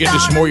today. We'll get to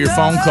some more of your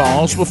phone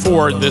calls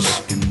before this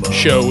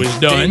show is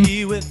done.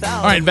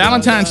 All right,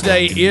 Valentine's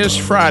Day is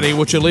Friday,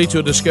 which will lead to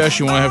a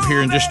discussion we'll have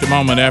here in just a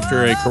moment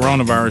after a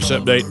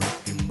coronavirus update.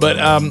 But,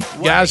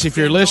 guys, if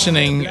you're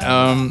listening,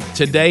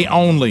 today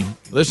only,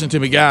 listen to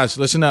me, guys.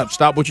 Listen up.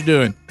 Stop what you're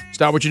doing.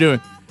 Stop what you're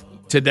doing.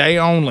 Today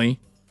only,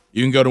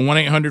 you can go to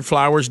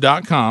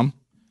 1-800-Flowers.com,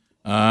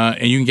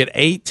 and you can get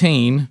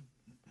 18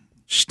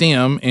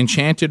 stem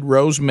Enchanted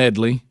Rose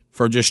Medley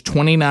for just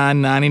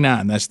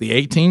 $29.99. That's the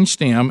 18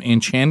 stem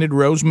Enchanted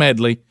Rose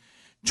Medley,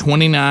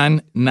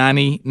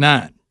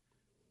 $29.99.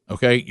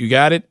 Okay, you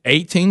got it?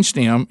 18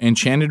 stem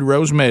Enchanted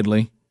Rose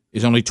Medley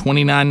is only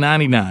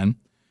 $29.99.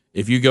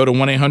 If you go to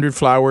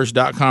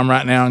 1-800-Flowers.com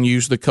right now and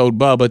use the code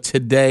BUBBA,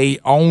 today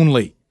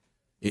only.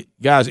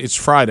 Guys, it's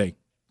Friday.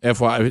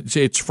 FYI,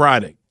 it's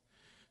Friday.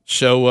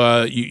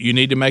 So you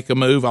need to make a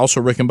move.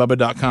 Also,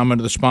 rickandbubba.com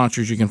under the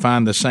sponsors, you can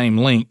find the same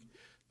link.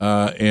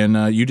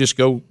 And you just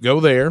go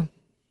there,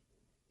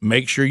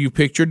 make sure you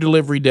pick your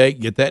delivery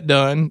date, get that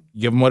done,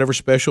 give them whatever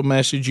special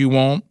message you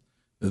want.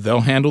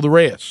 They'll handle the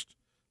rest.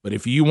 But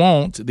if you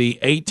want the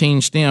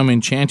 18-stem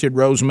Enchanted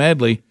Rose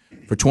Medley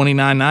for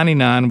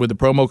 $29.99 with the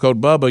promo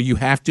code BUBBA, you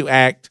have to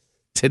act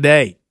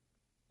today.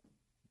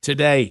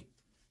 Today.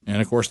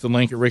 And, of course, the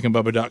link at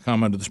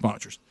rickandbubba.com under the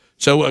sponsors.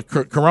 So a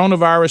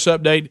coronavirus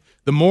update,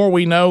 the more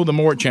we know, the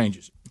more it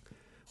changes.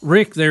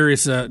 Rick, there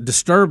is a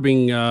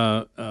disturbing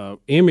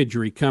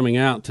imagery coming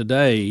out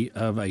today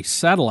of a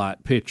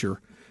satellite picture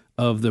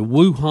of the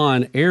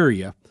Wuhan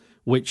area,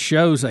 which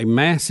shows a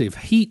massive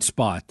heat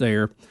spot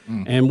there.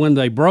 And when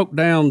they broke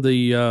down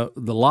the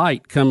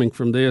light coming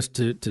from this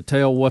to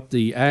tell what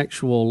the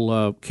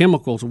actual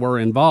chemicals were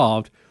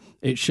involved,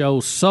 it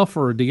shows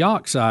sulfur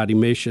dioxide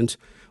emissions,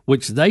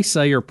 which they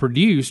say are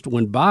produced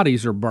when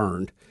bodies are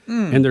burned.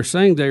 And they're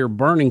saying they are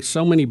burning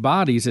so many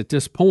bodies at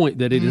this point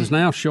that it is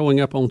now showing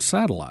up on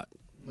satellite.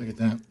 Look at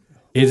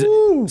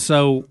that.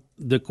 So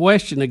the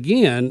question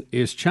again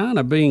is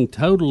China being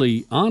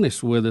totally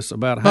honest with us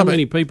about how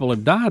many people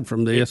have died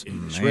from this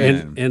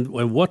and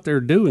what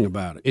they're doing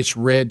about it. It's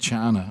Red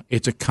China.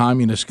 It's a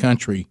communist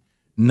country.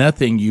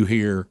 Nothing you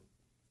hear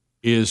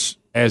is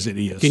as it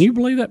is. Can you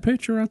believe that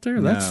picture right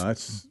there?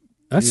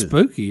 That's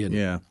spooky, isn't it?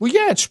 Yeah. Well,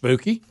 yeah, it's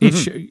spooky.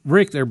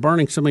 Rick, they're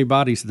burning so many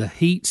bodies, the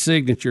heat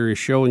signature is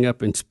showing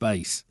up in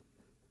space.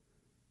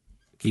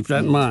 Keep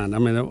that in mind. I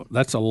mean,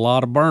 that's a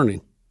lot of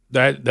burning.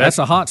 That's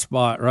a hot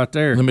spot right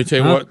there. Let me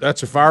tell you what,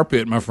 that's a fire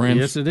pit, my friend.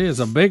 Yes, it is.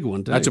 A big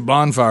one, too. That's a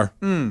bonfire.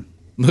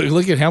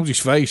 Look at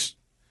Helmsley's face.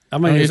 I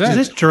mean, is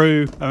this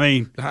true? I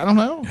mean, I don't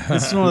know.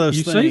 It's one of those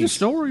you things. See the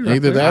story right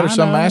Either there. that or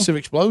some massive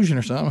explosion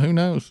or something. Who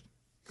knows?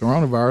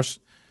 Coronavirus.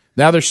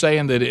 Now they're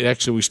saying that it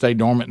actually we stay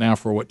dormant now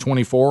for,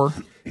 24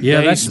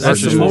 Yeah, days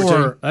that's versus some 14.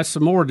 more. That's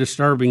some more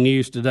disturbing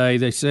news today.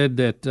 They said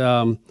that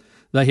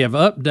they have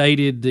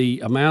updated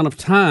the amount of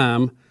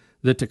time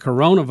that the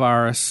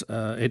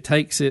coronavirus it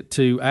takes it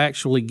to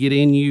actually get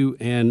in you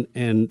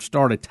and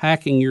start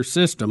attacking your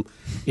system.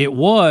 It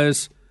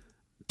was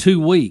 2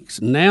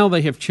 weeks. Now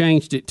they have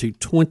changed it to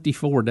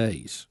 24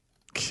 days.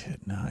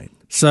 Good night.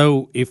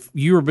 So if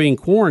you were being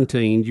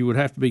quarantined, you would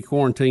have to be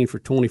quarantined for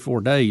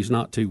 24 days,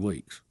 not 2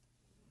 weeks.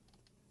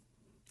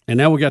 And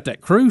now we got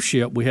that cruise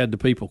ship we had the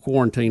people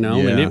quarantine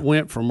on, and Yeah. it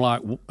went from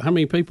like, how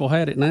many people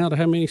had it now to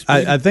how many?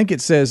 I think it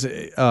says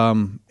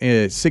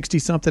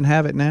 60-something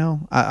have it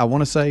now. I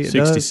want to say it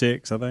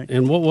 66, I think.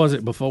 And what was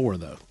it before,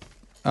 though?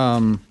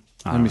 Let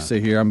me see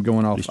here. I'm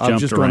going off. I'm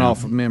just going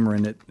off of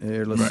memory.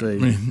 Here, let's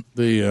see.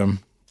 The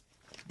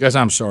guys,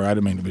 I'm sorry, I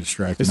didn't mean to be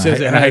distracted. It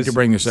says I it hate has to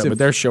bring this up, but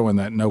they're showing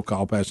that no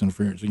call pass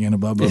interference again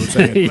above both.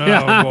 Saying,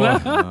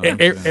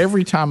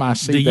 every time I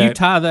see Do that, you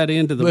tie that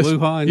into the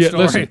Wuhan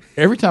story? Listen,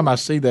 every time I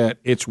see that,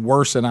 it's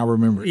worse than I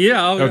remember it.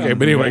 Yeah, Okay,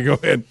 but anyway, go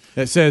ahead.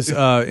 It says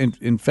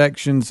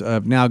infections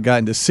have now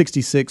gotten to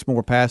 66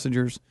 more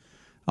passengers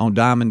on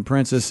Diamond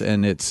Princess,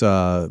 and it's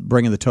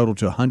bringing the total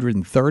to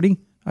 130,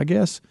 I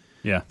guess.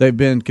 Yeah. They've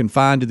been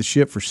confined to the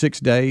ship for 6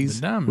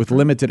 days Diamond with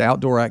limited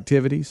outdoor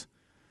activities.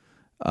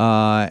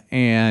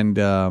 And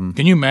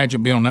can you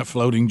imagine being on that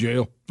floating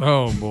jail?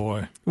 Oh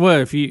boy! Well,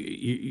 if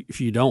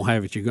you don't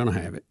have it, you're going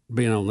to have it.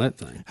 Being on that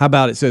thing. How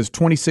about it says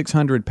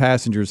 2,600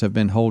 passengers have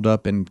been holed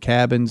up in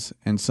cabins,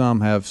 and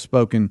some have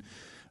spoken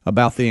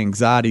about the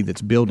anxiety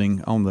that's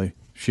building on the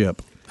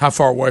ship. How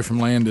far away from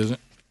land is it?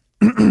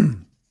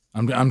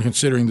 I'm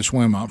considering the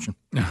swim option.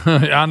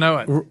 I know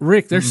it.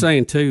 Rick, they're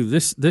saying too.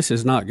 This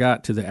has not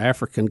got to the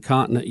African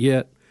continent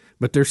yet,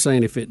 but they're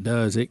saying if it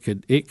does,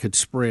 it could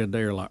spread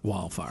there like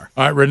wildfire.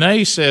 All right,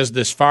 Renee says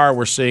this fire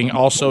we're seeing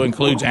also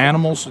includes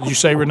animals. Did you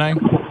say, Renee?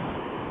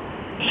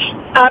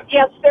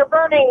 Yes, they're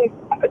burning.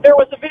 There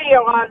was a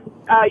video on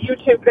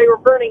YouTube. They were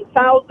burning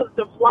thousands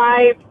of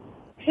live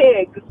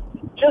pigs,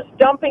 just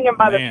dumping them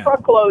by the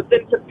truckloads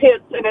into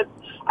pits. And it's,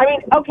 I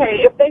mean, okay,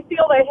 if they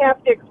feel they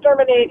have to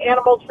exterminate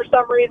animals for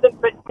some reason,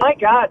 but my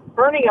God,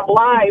 burning them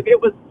live, it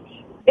was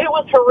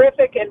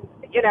horrific. And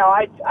you know,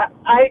 I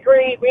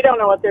agree. We don't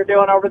know what they're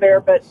doing over there,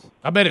 but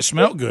I bet it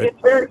smelled good.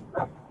 It's very.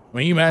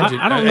 When you imagine,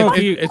 I don't know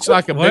if you. It's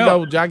like a big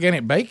old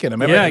gigantic bacon. I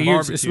mean,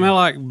 it smell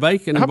like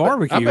bacon and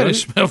barbecue. I bet it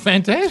smelled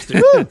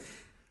fantastic.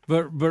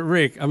 But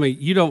Rick, I mean,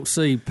 you don't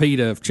see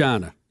PETA of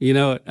China. You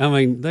know, I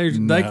mean, they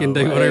can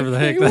do whatever the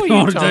heck they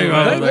want to do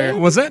over there.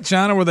 Was that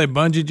China where they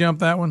bungee jumped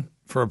that one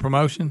for a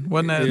promotion?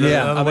 Wasn't that?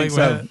 Yeah, I think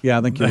so. Yeah,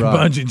 I think you're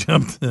right. Bungee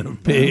jumped a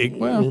pig.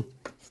 Well,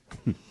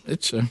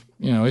 it's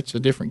a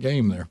different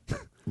game there.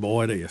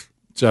 Boy, it is.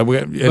 So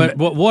but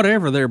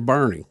whatever they're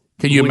burning.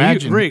 Can you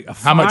imagine Rick,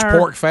 how much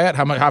pork fat,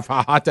 how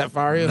hot that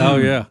fire is? Oh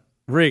yeah,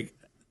 Rick,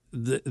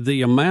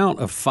 the amount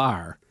of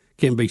fire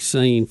can be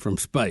seen from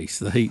space.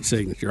 The heat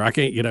signature, I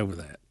can't get over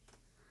that.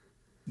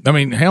 I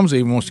mean, Helms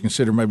even wants to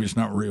consider maybe it's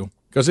not real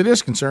because it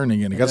is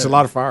concerning and it gets a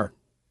lot of fire.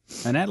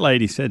 And that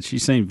lady said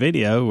she's seen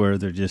video where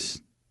they're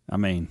just, I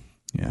mean,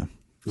 yeah.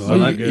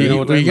 Well,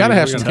 you got to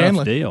have some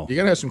kindling. Deal. You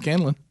got to have some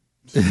kindling.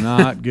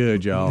 Not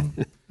good, y'all.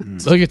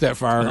 Look at that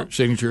fire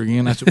signature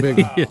again. That's a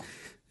big one.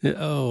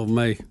 Oh,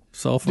 me.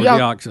 Sulfur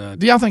dioxide.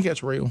 Do y'all think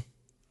that's real?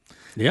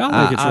 Yeah,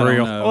 I think it's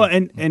real. Well,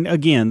 and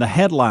again, the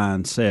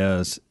headline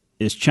says,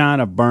 is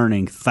China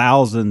burning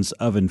thousands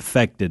of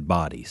infected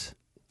bodies?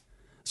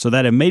 So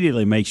that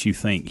immediately makes you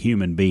think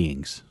human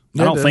beings.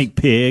 I don't think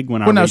pig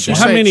when I read that.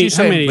 How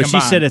many? But she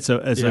said it's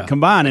a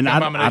combined, and I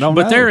don't know.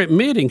 But they're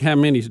admitting how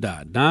many's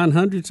died.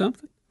 900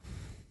 something?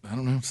 I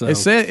don't know. So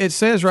it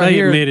says right they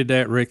here. They admitted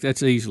that, Rick. That's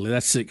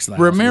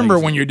 6,000. Remember,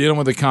 when you're dealing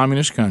with a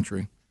communist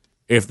country,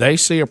 if they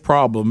see a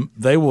problem,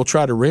 they will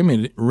try to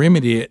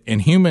remedy it,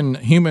 and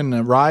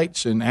human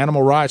rights and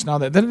animal rights and all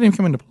that doesn't even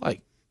come into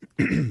play.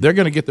 They're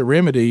going to get the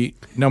remedy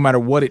no matter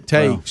what it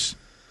takes,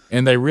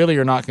 and they really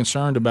are not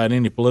concerned about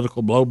any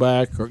political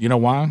blowback. Or you know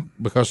why?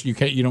 Because you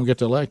don't get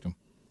to elect them.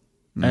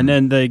 And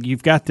then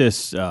you've got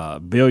this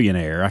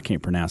billionaire, I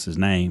can't pronounce his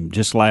name,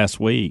 just last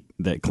week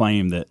that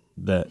claimed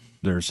that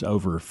there's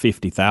over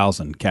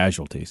 50,000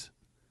 casualties.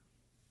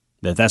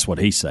 That's what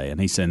he's saying.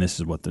 He's saying this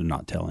is what they're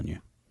not telling you.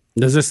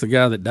 Is this the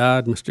guy that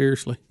died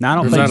mysteriously? No, I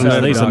don't think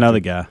so. He's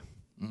another guy.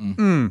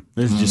 Mm.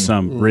 This is just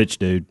some rich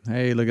dude.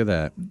 Hey, look at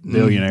that.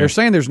 Billionaire. They're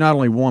saying there's not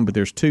only one, but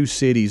there's 2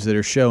 cities that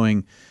are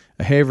showing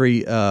a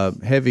heavy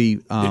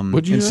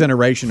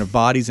incineration of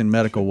bodies and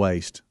medical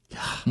waste.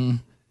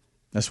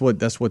 That's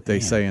what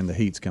they say, and the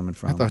heat's coming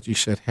from. I thought you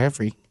said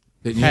heavy.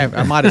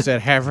 I might have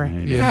said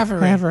heavy.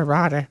 Heavy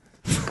rider.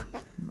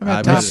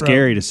 It's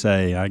scary to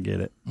say. I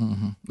get it.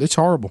 Mm-hmm. It's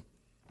horrible.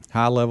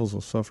 High levels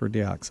of sulfur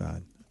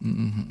dioxide.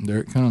 Mm-hmm. There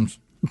it comes.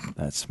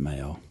 That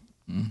smell.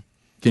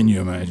 Can you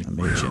imagine?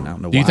 I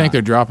don't know Do you why. think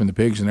they're dropping the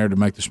pigs in there to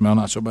make the smell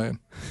not so bad?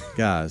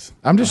 Guys,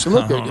 I'm just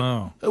looking. I don't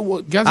know.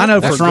 Well, guys, I know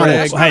that's for not- Greg.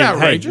 that's not Hey,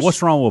 outrageous.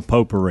 what's wrong with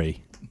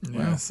potpourri?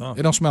 Yeah,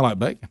 It don't smell like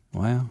bacon.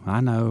 Well,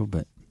 I know,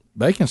 but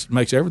Bacon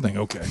makes everything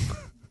okay.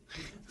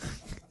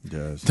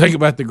 does. Think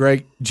about the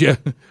great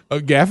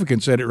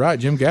Gaffigan said it right.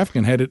 Jim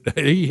Gaffigan had it.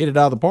 He hit it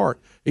out of the park.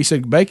 He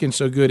said bacon's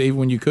so good even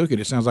when you cook it,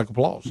 it sounds like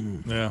applause.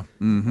 Yeah.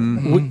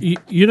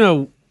 You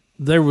know,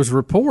 there was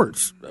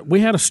reports. We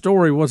had a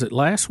story, was it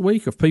last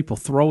week, of people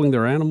throwing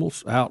their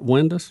animals out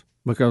windows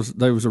because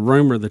there was a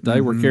rumor that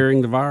they were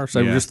carrying the virus.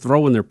 They were just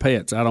throwing their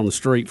pets out on the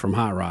street from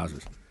high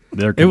rises.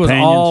 It was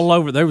all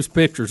over. There was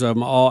pictures of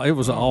them all. It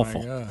was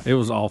awful. It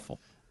was awful.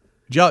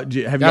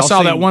 I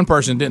saw that one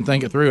person didn't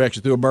think it through,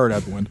 actually threw a bird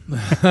out the window.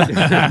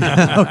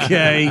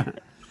 Okay.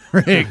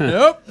 Rick.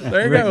 Nope,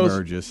 there Rick it goes.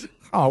 Burgess.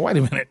 Oh, wait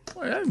a minute.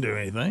 Well, I didn't do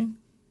anything.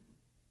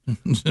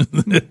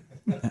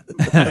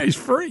 He's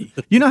free.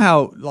 You know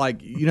how,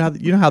 like, you know how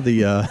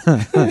the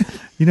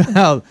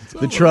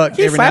truck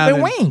every now and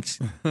then. Wings.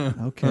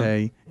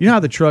 Okay. You know how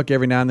the truck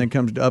every now and then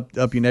comes up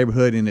your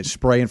neighborhood and it's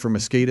spraying for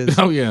mosquitoes?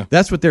 Oh, yeah.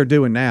 That's what they're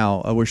doing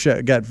now.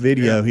 Got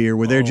video here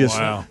where they're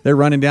they're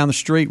running down the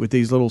street with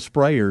these little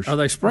sprayers. Are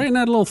they spraying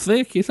that a little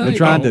thick, you think? They're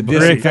trying to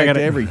disinfect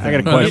everything. I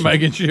got a question.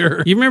 Making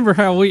sure. You remember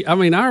how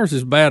ours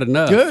is bad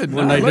enough. Good.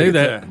 When No, they look do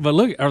at that. But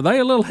look, are they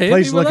a little heavy?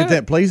 Please with look at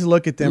that. Please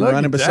look at them Look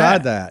running at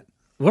beside that.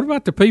 What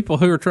about the people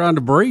who are trying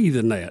to breathe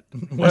in that?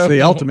 That's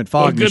the ultimate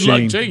fog good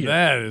machine. luck to you.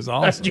 That is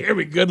awesome. That's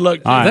Jeremy. Good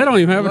luck to They you. don't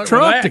even have a Look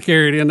truck at to that.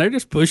 carry it in. They're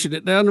just pushing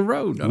it down the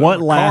road. What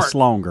lasts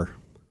longer,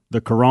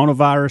 the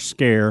coronavirus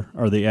scare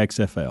or the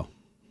XFL?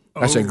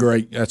 That's a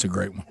great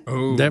one.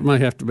 Oh, That may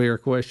have to be our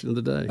question of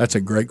the day. That's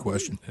a great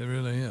question. it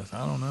really is.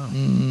 I don't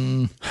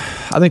know.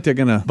 I think they're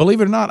going to. Believe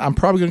it or not, I'm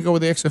probably going to go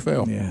with the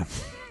XFL. Yeah.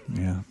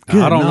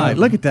 I don't know.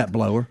 Look at that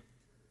blower.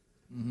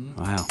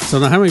 Wow. So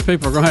now how many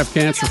people are going to have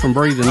cancer from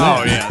breathing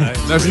Oh, that? yeah.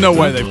 There's no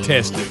way they've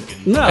tested.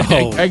 No.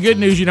 Hey, good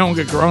news, you don't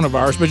get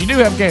coronavirus, but you do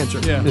have cancer.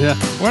 Yeah.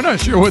 We're not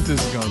sure what this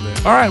is going to do.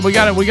 All right, we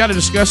got to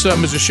discuss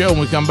something as a show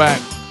when we come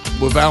back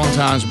with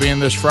Valentine's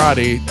being this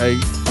Friday.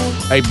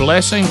 A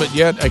blessing, but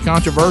yet a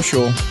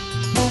controversial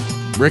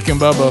Rick and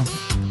Bubba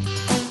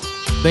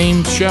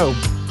themed show.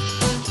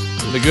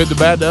 The good, the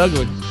bad, the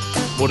ugly.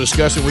 We'll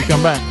discuss it when we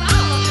come back.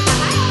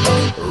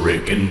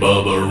 Rick and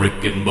Bubba,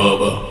 Rick and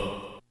Bubba.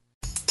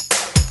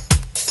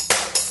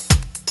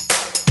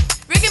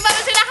 Rick and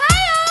Bubba's in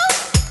Ohio.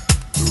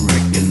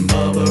 Rick and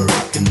Bubba,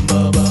 Rick and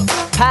Bubba.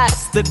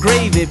 Pass the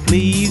gravy,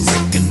 please.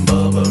 Rick and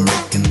Bubba,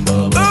 Rick and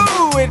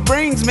Bubba. Ooh, it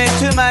brings me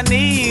to my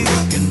knees.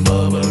 Rick and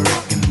Bubba,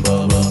 Rick and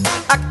Bubba.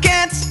 I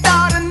can't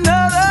start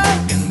another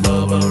Rick and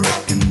Bubba,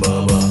 Rick and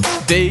Bubba.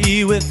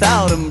 day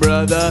without 'em,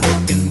 brother.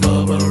 Rick and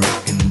Bubba,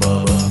 Rick and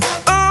Bubba.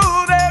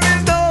 Ooh, there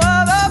is no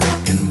other.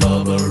 Rick and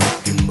Bubba,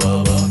 Rick and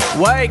Bubba.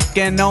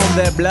 Waking on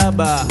their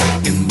blubber.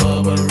 Rick and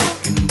Bubba,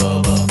 Rick and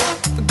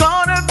Bubba.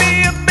 Gonna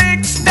be a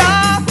big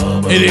star.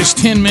 It is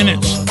 10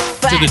 minutes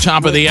to the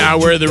top of the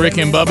hour of the Rick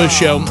and Bubba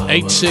Show.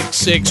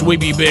 866 We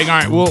Be Big.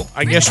 All right,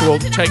 I guess we'll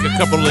take a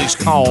couple of these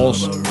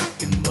calls,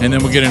 and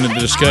then we'll get into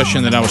the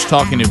discussion that I was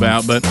talking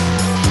about. But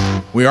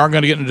we are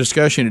going to get into a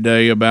discussion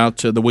today about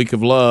the Week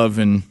of Love,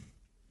 and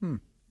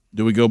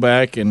do we go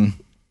back and...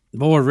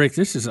 Boy, Rick,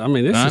 this is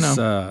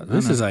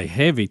a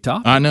heavy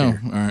topic. I know.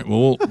 Here. All right,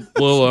 well,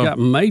 we'll got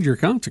major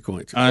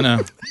consequences. I know.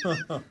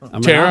 I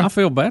mean, Tara? I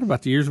feel bad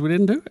about the years we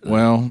didn't do it.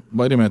 Well,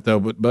 wait a minute, though.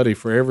 But, buddy,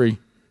 for every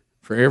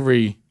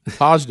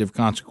positive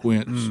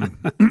consequence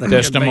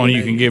testimony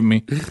you can give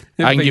me,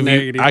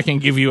 I can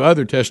give you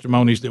other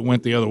testimonies that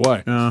went the other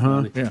way.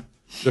 Yeah.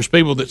 There's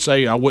people that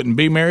say I wouldn't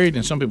be married,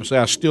 and some people say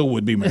I still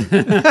would be married.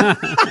 And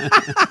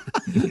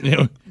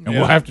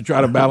we'll have to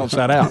try to balance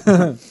that out.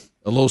 A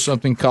little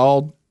something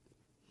called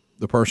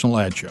the Personal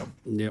Ad Show.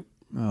 Yep.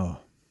 Oh.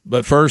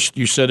 But first,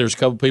 you said there's a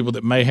couple people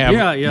that may have.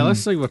 Yeah. Let's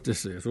see what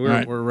this is.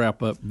 Right. We'll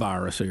wrap up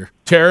virus here.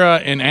 Tara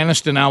in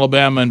Anniston,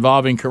 Alabama,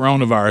 involving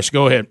coronavirus.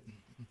 Go ahead.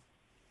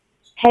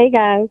 Hey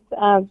guys,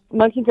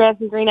 Monkey Grass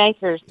and Green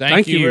Acres.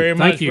 Thank you very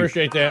much. Thank you.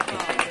 Appreciate that.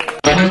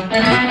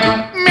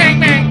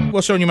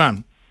 What's on your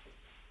mind?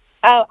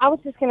 I was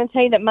just going to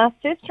tell you that my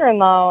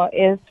sister-in-law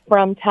is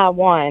from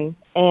Taiwan,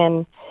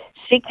 and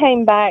she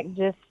came back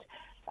just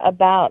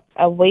about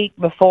a week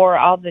before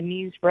all the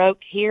news broke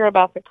here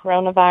about the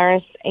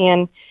coronavirus,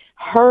 and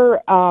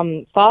her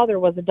father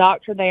was a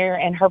doctor there,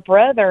 and her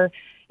brother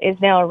is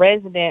now a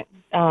resident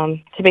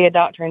to be a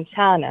doctor in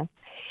China.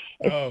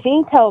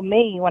 She told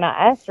me when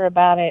I asked her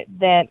about it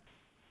that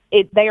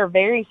they are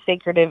very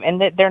secretive and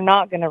that they're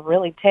not going to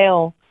really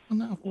tell,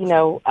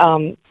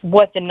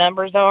 what the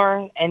numbers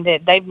are, and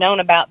that they've known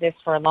about this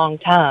for a long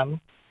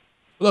time.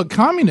 Look,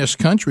 communist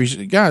countries,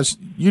 guys,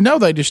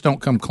 they just don't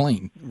come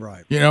clean.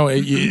 Right.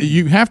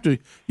 You have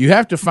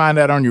to find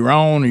out on your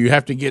own, or you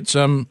have to get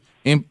some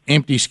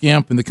empty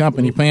skimp in the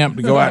company pimp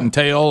to go out and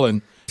tell.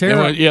 And they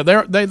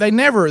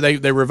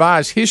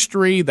revise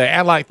history. They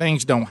act like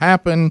things don't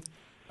happen.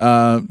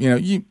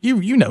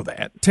 You know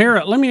that.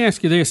 Tara, let me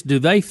ask you this. Do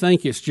they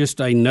think it's just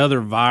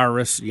another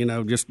virus,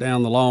 just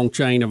down the long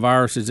chain of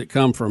viruses that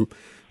come from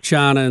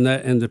China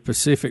and the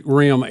Pacific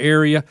Rim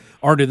area?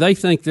 Or do they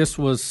think this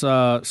was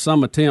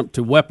some attempt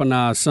to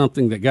weaponize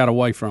something that got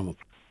away from them?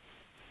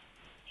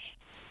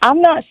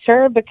 I'm not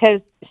sure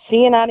because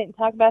she and I didn't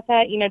talk about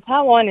that.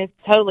 Taiwan is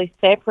totally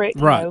separate,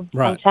 Right,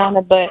 from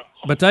China, but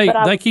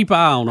they keep an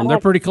eye on them. They're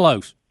pretty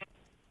close.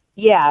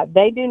 Yeah,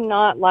 they do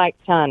not like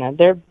China.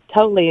 They're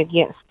totally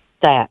against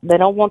that. They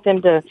don't want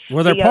them to.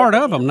 Well, they're be part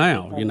open. of them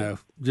now.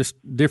 Just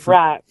different.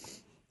 Right.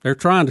 They're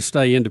trying to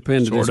stay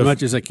independent Sort as of.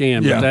 much as they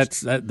can, Yeah.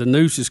 but the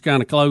noose is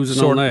kind of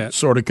closing on that.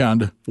 Sort of,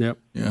 kind of. Yep.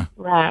 Yeah.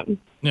 Right.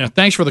 Yeah.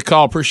 Thanks for the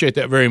call. Appreciate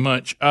that very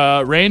much.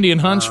 Randy in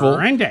Huntsville.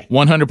 Randy.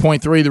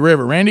 100.3 The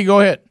River. Randy, go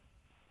ahead.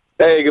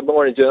 Hey, good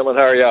morning, gentlemen.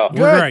 How are y'all?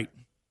 We're great.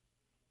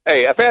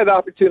 Hey, I've had the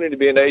opportunity to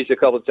be in Asia a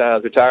couple of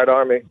times, retired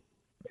Army,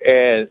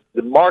 and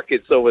the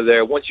markets over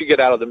there, once you get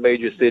out of the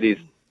major cities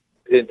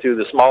into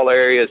the smaller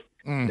areas,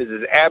 is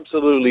as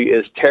absolutely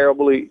as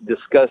terribly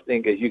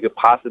disgusting as you could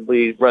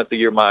possibly run through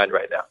your mind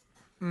right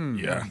now.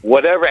 Yeah.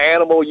 Whatever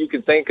animal you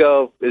can think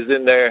of is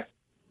in there.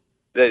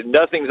 That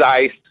nothing's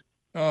iced.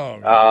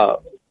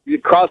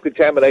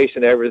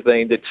 Cross-contamination,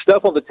 everything. The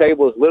stuff on the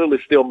table is literally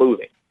still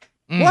moving.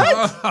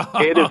 What?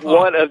 It is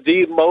one of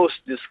the most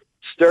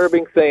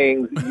disturbing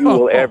things you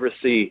will ever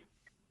see.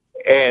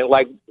 And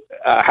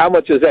how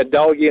much is that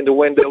doggy in the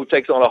window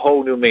takes on a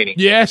whole new meaning.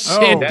 Yes,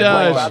 it That's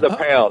does. By the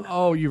pound.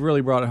 Oh, you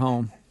really brought it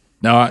home.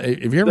 No,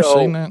 have you ever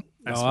seen that?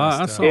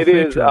 I saw a It picture.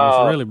 is, It's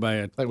really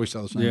bad. I think we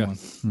saw the same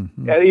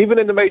one. And even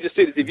in the major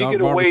cities, if you Dog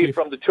get away barbecue.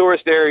 from the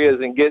tourist areas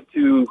and get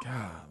to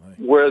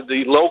where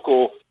the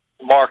local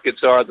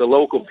markets are, the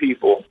local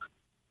people,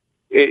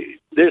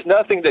 there's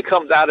nothing that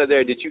comes out of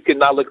there that you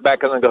cannot look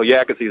back on and go,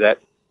 yeah, I can see that.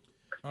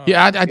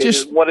 Yeah, I It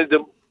just is one of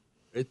the.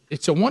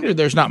 it's a wonder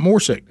there's not more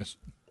sickness.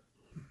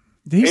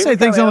 Did he say Every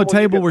things kind on of the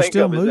animal you table can were think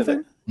still of is in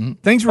moving? there.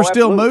 Things were Oh,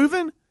 still absolutely.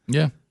 moving?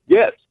 Yeah.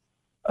 Yes.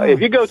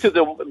 If you go to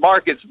the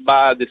markets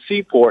by the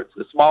seaports,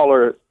 the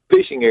smaller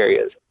fishing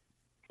areas,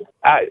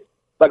 like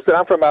I said,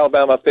 I'm from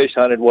Alabama, fish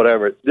hunted,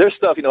 whatever. There's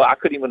stuff, I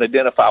couldn't even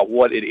identify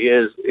what it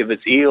is, if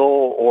it's eel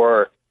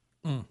or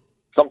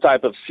some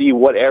type of sea,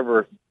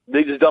 whatever.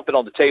 They just dump it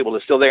on the table.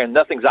 It's still there, and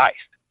nothing's iced.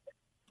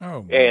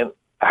 Oh. And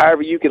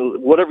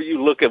whatever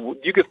you look at,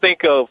 you can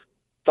think of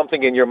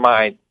something in your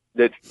mind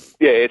that,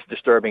 it's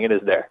disturbing. It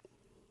is there.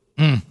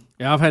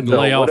 Yeah, I've had to So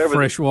lay off whatever-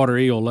 freshwater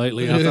eel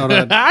lately. I thought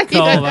I'd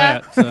call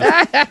that.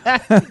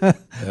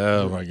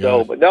 Oh my God.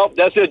 So, but no,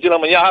 that's it,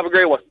 gentlemen. Y'all have a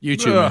great one. You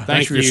too, man.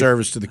 Thanks for your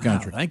service to the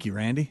country. Thank you,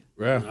 Randy.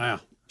 Wow.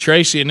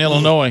 Tracy in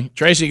Illinois.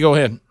 Tracy, go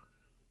ahead.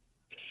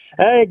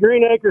 Hey,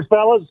 Green Acres,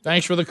 fellas.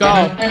 Thanks for the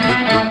call.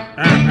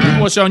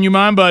 What's on your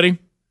mind, buddy?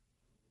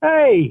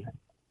 Hey,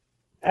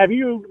 have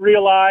you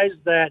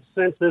realized that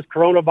since this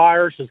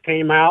coronavirus has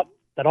came out,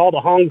 that all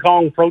the Hong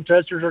Kong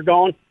protesters are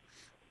gone?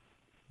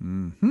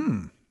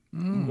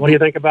 What do you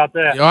think about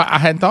that? I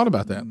hadn't thought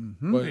about that.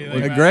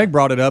 Greg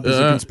brought it up as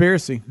a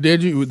conspiracy.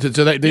 Did you?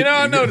 So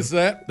I noticed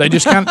that. They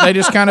just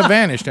kind of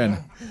vanished, hadn't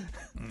they?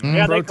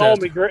 Yeah, they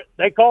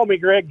call me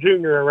Greg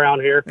Jr.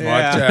 around here. Watch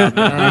out.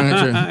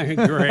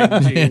 Greg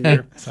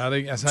Jr. That's how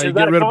you Is get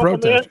that a rid of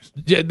compliment? protesters.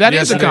 Yeah, that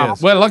Yes, is a it compliment.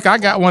 is. Well, look, I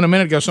got one a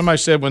minute ago. Somebody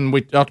said when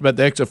we talked about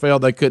the XFL,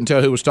 they couldn't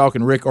tell who was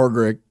talking, Rick or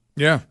Greg.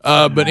 Yeah.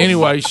 But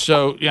anyway,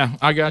 so yeah,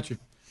 I got you.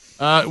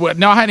 No,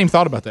 I hadn't even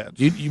thought about that.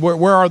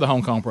 Where are the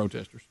Hong Kong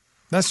protesters?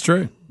 That's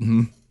true.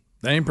 Mm-hmm.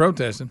 They ain't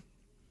protesting.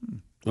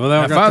 Well, they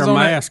all Now, got their on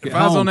mask that, at if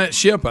I was home. on that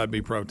ship, I'd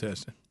be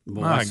protesting.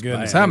 Boy, My that's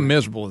goodness, bad, how isn't it?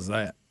 miserable is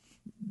that?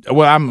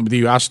 Well, I'm with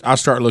you. I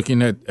start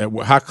looking at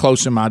how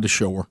close am I to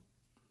shore.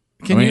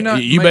 Can you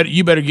not?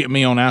 You better get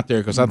me on out there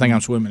because I think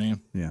I'm swimming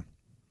in. Yeah.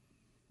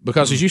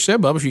 Because as you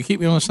said, Bubba, if you keep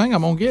me on this thing,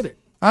 I'm gonna get it.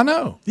 I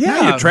know.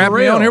 Yeah, you trapped for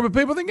me real. on here with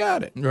people that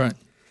got it. Right.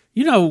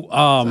 You know,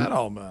 What's that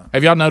all about?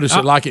 Have y'all noticed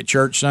that, like at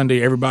church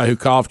Sunday, everybody who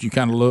coughed, you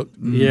kind of looked?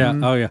 Yeah.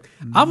 Oh, yeah.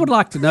 I would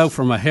like to know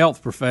from a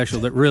health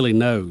professional that really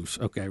knows.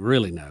 Okay,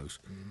 really knows.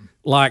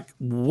 Like,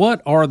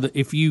 what are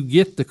if you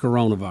get the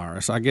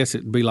coronavirus? I guess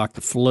it'd be like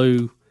the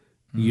flu.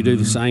 You do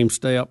the same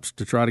steps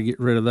to try to get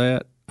rid of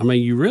that. I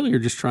mean, you really are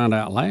just trying to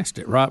outlast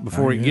it right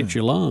before it gets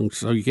your lungs,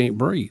 so you can't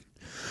breathe.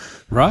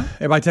 Right?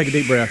 Everybody, take a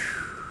deep breath.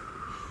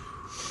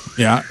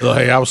 Yeah.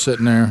 Hey, I was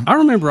sitting there. I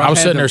remember I was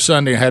had sitting the- there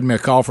Sunday and had me a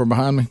cougher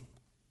behind me,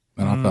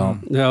 and I thought,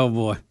 Oh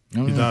boy.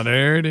 You thought,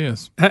 there it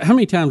is. How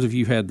many times have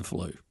you had the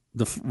flu?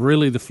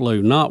 Really the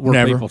flu, not where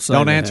Never. people say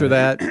Don't they answer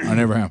had that. I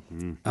never have.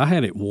 I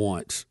had it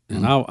once,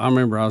 and I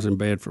remember I was in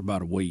bed for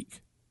about a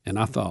week, and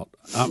I thought,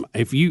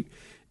 if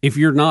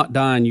you're not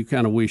dying, you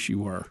kind of wish you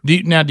were. Do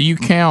you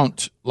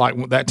count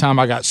like that time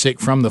I got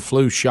sick from the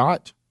flu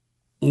shot?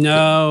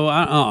 No,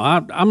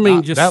 I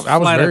mean just I was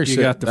flat very up you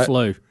sick. got the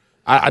flu.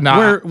 I've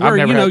Where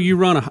never had- you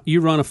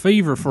run a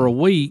fever for a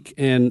week,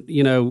 and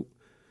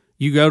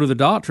you go to the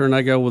doctor and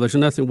they go, well, there's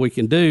nothing we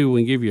can do.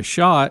 We can give you a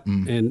shot,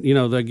 and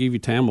they give you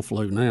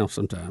Tamiflu now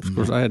sometimes. Of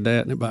course, I had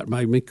that, and it about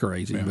made me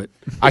crazy. But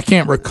I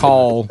can't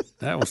recall.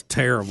 that was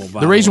terrible.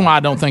 The reason why I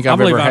don't think I I've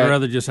believe ever I'd had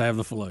rather just have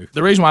the flu.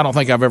 the reason why I don't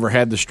think I've ever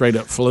had the straight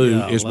up flu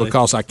Yeah, is like-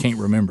 because I can't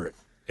remember it.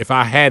 If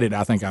I had it,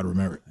 I think I'd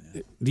remember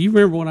it. Do you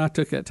remember when I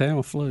took that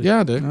Tamiflu? Yeah,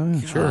 I do.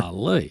 Sure.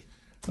 Golly.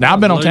 Now I've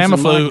been on Losing my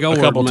Tamiflu a gourd,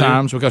 couple man.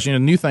 times because the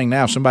new thing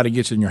now, if somebody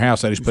gets in your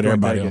house, they just put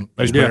everybody on.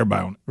 They just put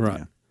everybody on it.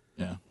 Right.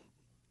 Yeah.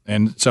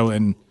 And so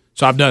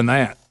I've done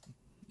that.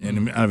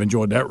 and I've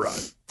enjoyed that ride.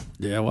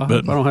 Yeah, well,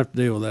 But- I don't have to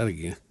deal with that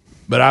again.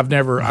 But I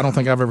don't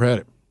think I've ever had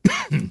it.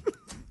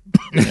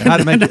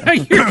 I'd make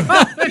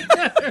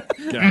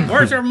it.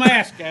 Where's her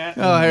mask at?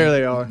 Oh, here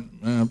they are.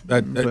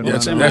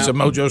 That's a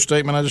Mojo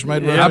statement I just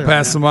made. Right I there.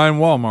 passed somebody in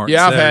Walmart.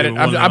 Yeah, I've had Saturday it. with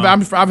one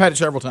of them. I've had it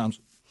several times.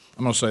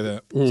 I'm gonna say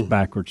that. It's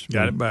backwards.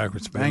 Got it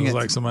backwards. But Dang it was it.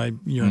 like somebody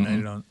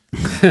urinated on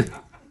it.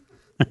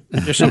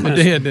 There's something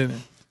did, didn't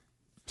it?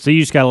 So you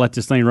just got to let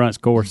this thing run its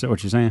course. Is that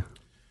what you're saying?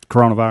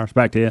 Coronavirus,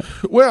 back to it.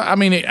 Well, I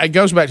mean, it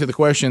goes back to the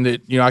question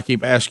that I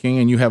keep asking,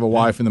 and you have a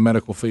wife in the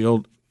medical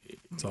field.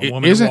 a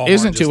woman in Isn't Walmart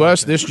isn't just to like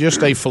us this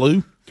just a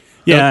flu?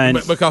 Yeah, and-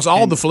 because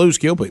all the flus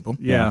kill people.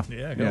 Yeah.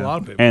 Yeah, got a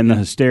lot of people. And the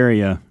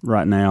hysteria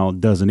right now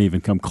doesn't even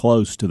come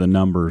close to the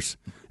numbers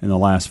in the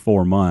last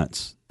 4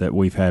 months that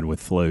we've had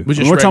with flu. Which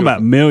is We're talking regular.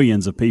 about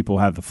millions of people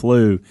have the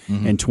flu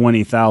and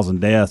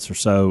 20,000 deaths or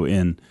so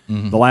in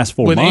the last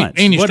 4 With months.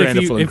 any But strand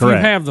if of flu. you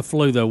Correct. have the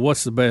flu, though,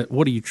 what's the best?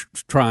 What are you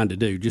trying to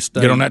do? Just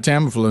stay, Get on that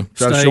Tamiflu.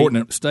 Try to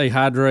shorten it. Stay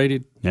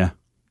hydrated. Yeah.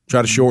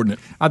 Try to shorten it.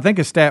 I think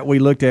a stat we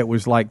looked at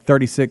was like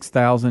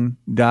 36,000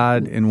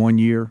 died in 1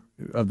 year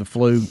of the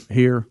flu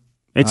here.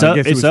 It's I up.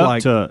 guess it It's was up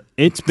like- to.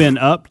 It's been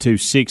up to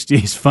 60.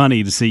 It's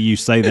funny to see you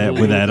say that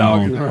with that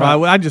on.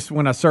 Well, I just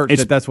when I searched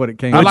it, that's what it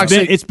came. It's up.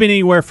 it's been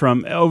anywhere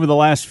from over the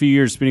last few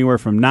years. It's been anywhere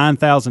from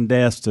 9,000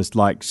 deaths to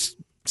like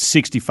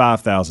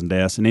 65,000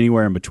 deaths, and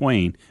anywhere in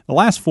between. The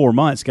last 4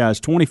 months,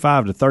 guys,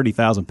 25 to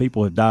 30,000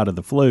 people have died of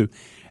the flu,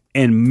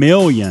 and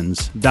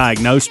millions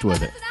diagnosed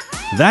with it.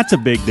 That's a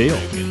big deal.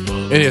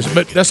 It is,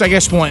 but that's I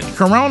guess the point.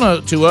 Corona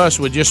to us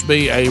would just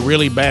be a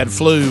really bad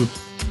flu,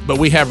 but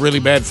we have really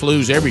bad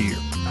flus every year.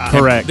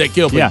 Correct. That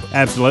kill people. Yeah,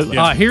 absolutely.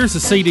 Here's the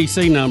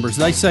CDC numbers.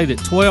 They say that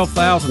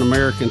 12,000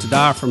 Americans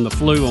die from the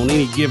flu on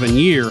any given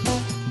year,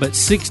 but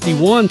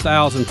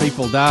 61,000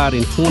 people died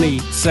in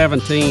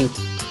 2017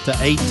 to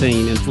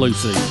 18 in flu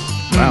season.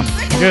 Wow.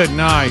 Good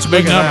night. It's a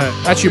big Look at number.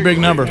 that. That's your big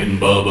number. Rick and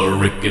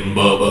Bubba, Rick and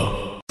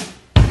Bubba.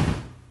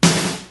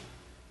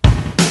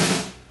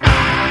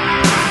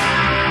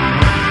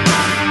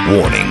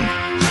 Warning.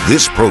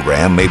 This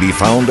program may be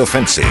found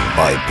offensive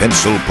by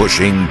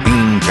pencil-pushing,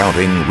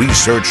 bean-counting,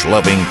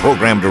 research-loving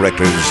program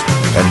directors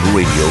and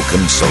radio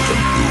consultant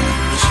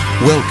gurus.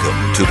 Welcome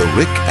to the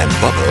Rick and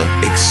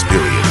Bubba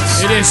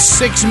Experience. It is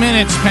 6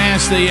 minutes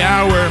past the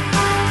hour.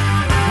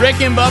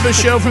 Rick and Bubba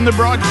show from the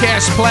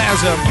Broadcast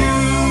Plaza.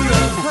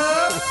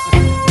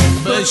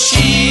 But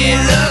she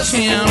loves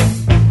him,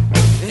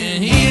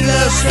 and he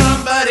loves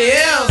somebody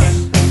else.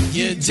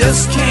 You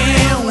just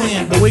can't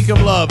win. The Week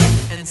of Love.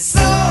 And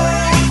so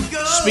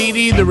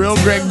Speedy, the real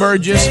Greg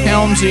Burgess,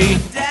 Helmsy,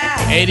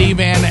 Eddie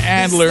Van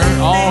Adler,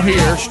 all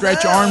here.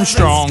 Stretch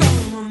Armstrong,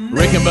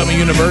 Rick and Bubba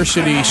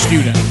University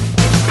student.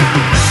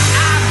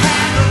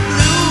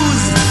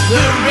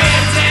 The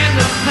reds and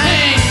the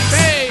pinks.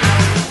 Hey.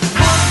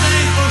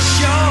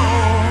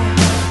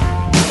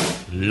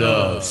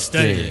 Love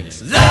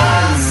stinks.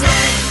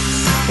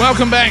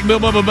 Welcome back, Bill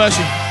Bubba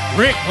Bussy.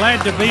 Rick,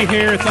 glad to be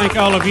here. Thank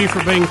all of you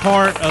for being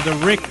part of the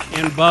Rick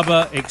and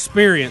Bubba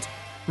experience.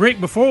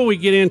 Rick, before we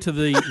get into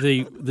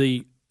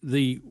the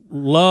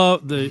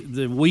love,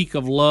 the week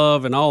of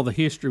love and all the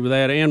history with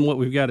that and what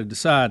we've got to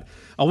decide,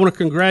 I want to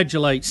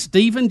congratulate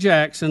Stephen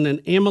Jackson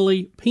and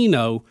Emily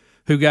Pino,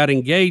 who got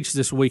engaged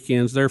this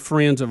weekend. They're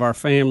friends of our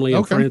family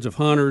and friends of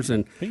Hunters,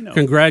 and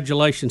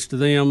congratulations to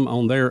them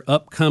on their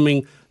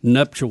upcoming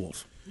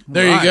nuptials.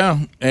 There you go.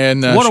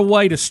 And what a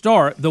way to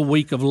start the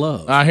week of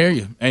love. I hear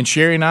you. And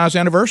Sherry and I's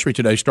anniversary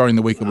today, starting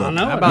the week of love.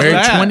 know. How about Married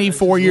that?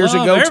 24 years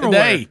Love ago everywhere.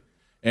 today.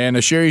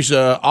 And Sherry's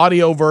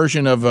audio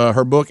version of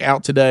her book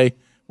out today,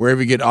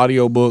 wherever you get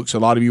audio books. A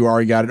lot of you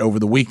already got it over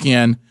the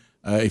weekend.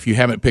 If you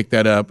haven't picked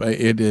that up,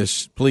 it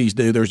is, please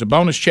do. There's a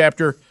bonus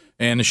chapter,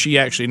 and she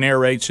actually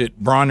narrates it.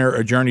 Bronner,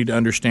 A Journey to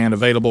Understand,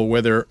 available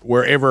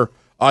wherever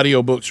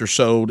audiobooks are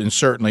sold, and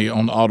certainly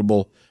on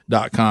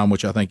Audible.com,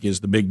 which I think is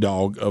the big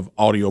dog of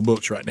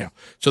audiobooks right now.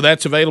 So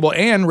that's available,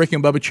 and Rick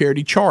and Bubba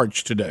Charity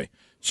Charge today.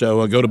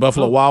 So go to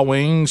Buffalo Wild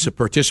Wings,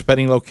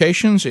 participating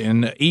locations,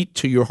 and eat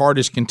to your heart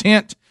is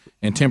content.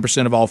 And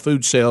 10% of all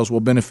food sales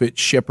will benefit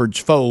Shepherd's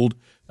Fold.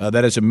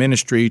 That is a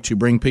ministry to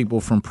bring people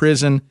from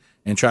prison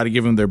and try to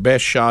give them their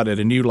best shot at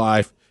a new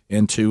life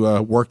and to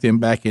work them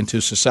back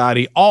into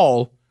society,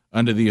 all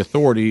under the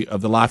authority of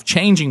the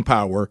life-changing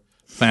power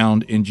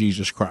found in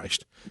Jesus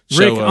Christ.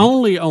 Rick,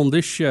 only on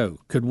this show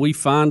could we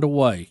find a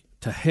way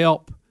to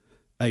help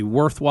a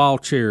worthwhile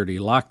charity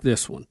like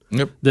this one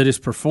that is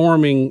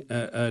performing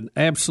an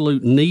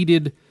absolute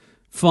needed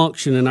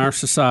function in our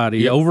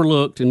society,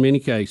 overlooked in many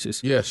cases.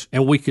 Yes.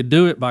 And we could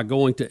do it by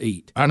going to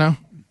eat. I know.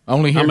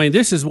 Only here. I mean,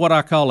 this is what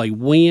I call a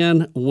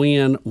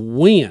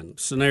win-win-win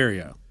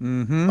scenario.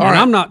 Mm-hmm. And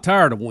I'm not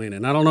tired of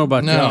winning. I don't know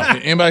about No. y'all.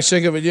 Anybody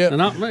sick of it yet?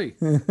 Not me.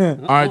 All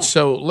right,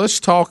 so let's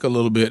talk a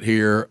little bit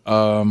here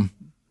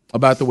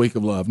about the Week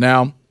of Love.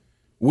 Now,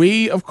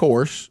 we, of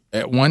course,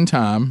 at one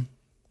time,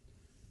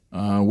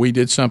 we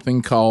did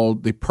something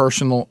called the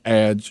Personal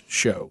Ads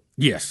Show.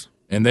 Yes.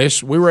 And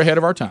we were ahead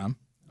of our time.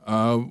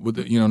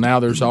 Now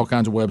there's all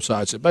kinds of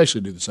websites that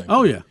basically do the same.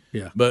 Oh thing.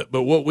 yeah. But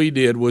what we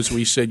did was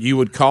we said you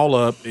would call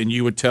up and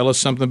you would tell us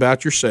something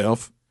about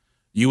yourself.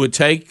 You would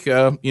take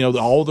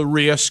all the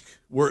risk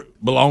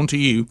belonged to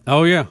you.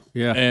 Oh yeah.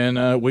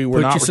 And we were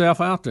Put not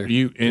yourself out there.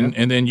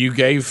 And then you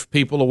gave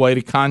people a way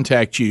to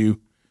contact you,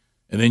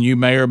 and then you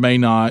may or may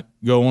not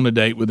go on a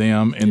date with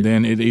them, and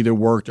then it either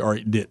worked or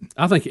it didn't.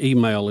 I think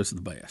email is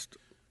the best.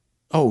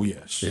 Oh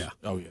yes. Yeah.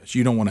 Oh yes.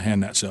 You don't want to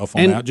hand that cell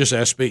phone out. Just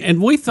ask speak. And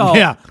we thought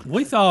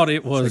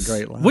it was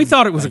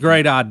a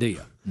great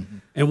idea,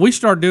 and we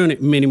started doing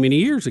it many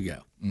years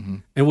ago,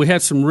 and we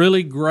had some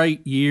really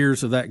great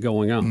years of that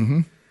going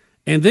on,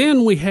 and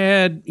then we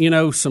had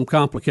some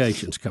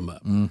complications come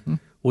up.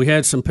 We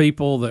had some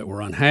people that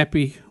were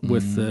unhappy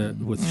with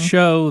the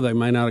show. They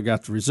may not have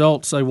got the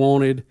results they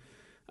wanted.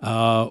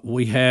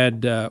 We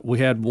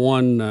had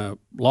one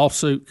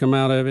lawsuit come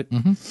out of it.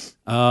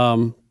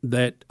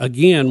 That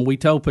again, we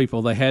told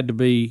people they had to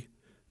be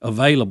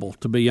available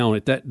to be on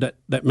it.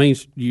 That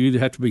means you either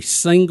have to be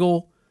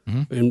single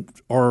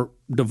or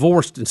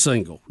divorced and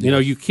single.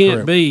 Yes, you can't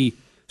correct. be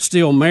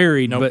still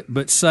married,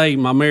 but say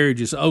my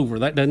marriage is over.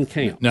 That doesn't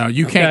count. No,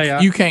 you Okay,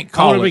 can't. You can't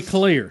call I want it. to be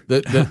clear.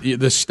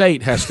 The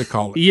state has to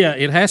call it. Yeah,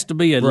 it has to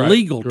be a Right,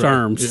 legal right,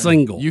 term, yeah.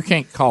 single. You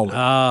can't call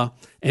it.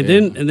 And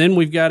then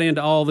we've got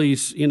into all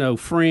these,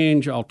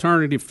 fringe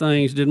alternative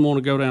things. Didn't want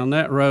to go down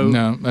that road.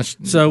 No,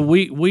 so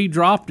we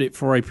dropped it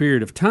for a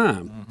period of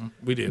time.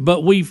 We did.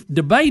 But we've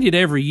debated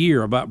every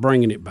year about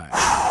bringing it back,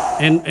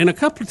 and a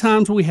couple of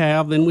times we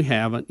have, then we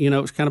haven't.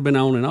 It's kind of been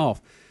on and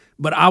off.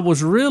 But I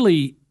was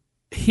really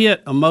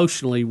hit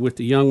emotionally with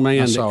the young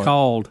man that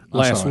called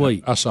last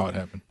week. I saw it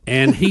happen.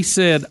 And he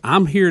said,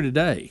 "I'm here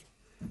today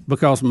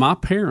because my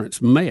parents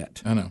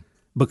met." I know.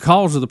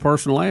 Because of the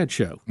personal ad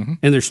show.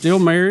 And they're still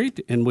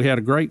married, and we had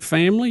a great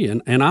family,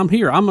 and I'm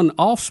here. I'm an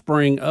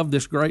offspring of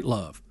this great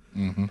love.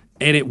 And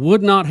it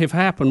would not have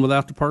happened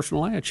without the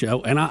personal ad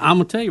show. And I'm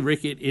going to tell you,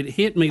 Rick, it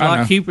hit me I like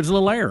know. Cupid's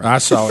little arrow. I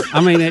saw it. I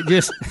mean, it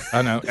just...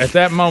 I know. At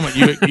that moment,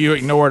 you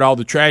ignored all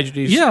the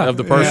tragedies of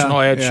the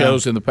personal ad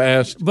shows in the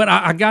past. But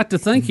I got to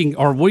thinking,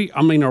 are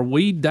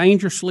we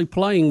dangerously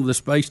playing the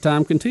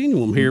space-time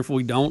continuum here if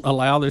we don't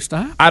allow this to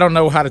happen? I don't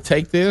know how to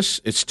take this.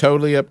 It's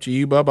totally up to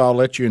you, Bubba. I'll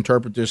let you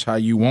interpret this how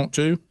you want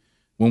to.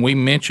 When we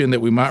mentioned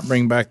that we might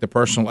bring back the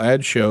personal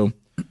ad show,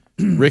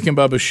 Rick and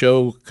Bubba's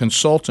show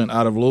consultant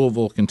out of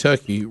Louisville,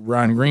 Kentucky,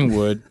 Ryan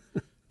Greenwood,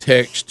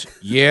 text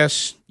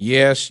yes,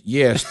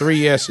 3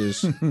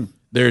 yeses.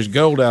 There's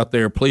gold out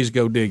there. Please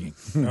go digging.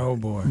 Oh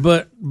boy!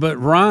 But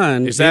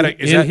Ryan, Is that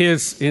in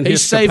his safe in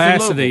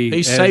capacity Louisville.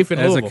 He's as, safe in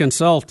as a Louisville.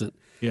 consultant,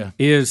 Yeah.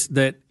 is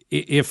that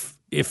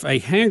if a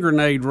hand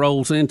grenade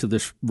rolls into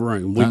this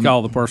room, we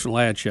call the personal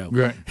ad show.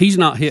 Right. He's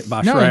not hit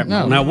by No,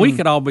 shrapnel. no. Now we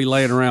could all be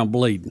laying around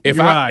bleeding. If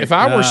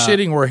I were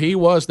sitting where he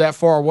was that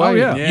far away,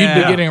 yeah.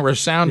 you'd be getting a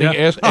resounding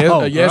Yeah.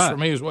 a yes right. from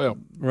me as well.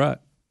 Right.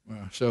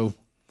 So,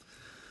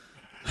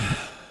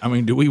 I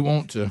mean, do we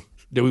want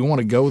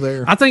to go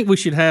there? I think we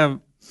should have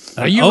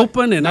an you-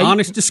 open and now you-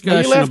 honest now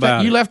discussion you left about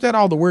that, it. You left out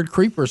all the weird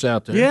creepers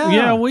out there.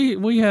 Yeah,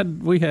 we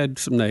had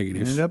some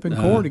negatives. Ended up in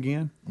court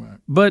again.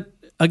 But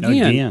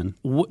again,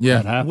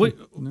 That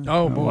happened?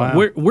 Oh boy,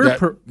 Wow. we're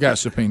got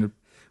subpoenaed.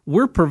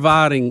 we're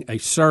providing a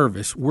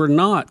service. We're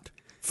not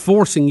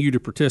forcing you to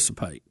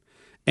participate.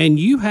 And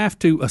you have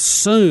to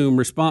assume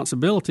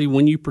responsibility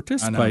when you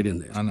participate in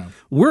this. I know.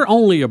 We're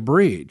only a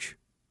bridge,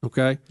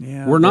 okay?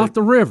 Yeah, we're not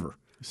the river.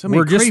 so many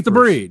We're just the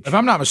creepers. bridge. If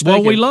I'm not mistaken,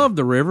 Well, we love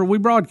the river. We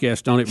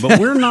broadcast on it, but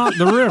we're not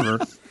the river.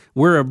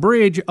 We're a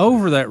bridge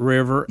over that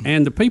river,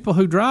 and the people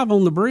who drive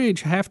on the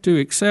bridge have to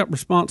accept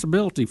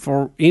responsibility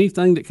for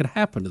anything that could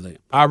happen to them.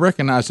 I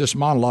recognize this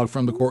monologue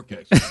from the court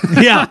case.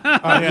 Yeah.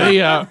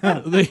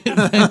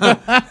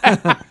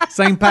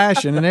 Same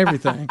passion and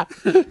everything.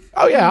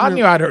 Oh yeah, I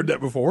knew I'd heard that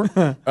before.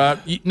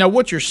 Now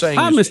what you're saying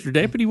Hi, is, Mr.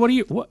 Deputy. What are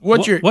you?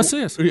 What's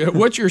this?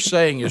 What you're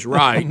saying is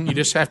right. You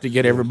just have to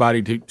get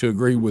everybody to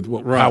agree with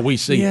how we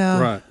see Yeah.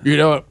 it. Right. You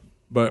know,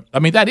 but I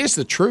mean that is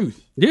the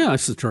truth. Yeah,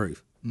 it's the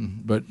truth.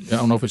 But I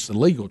don't know if it's the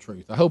legal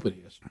truth. I hope it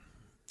is.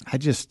 I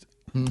just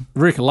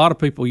Rick, a lot of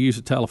people use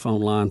a telephone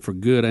line for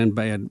good and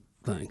bad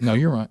things. No,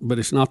 you're right. But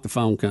it's not the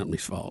phone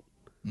company's fault.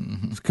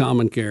 It's a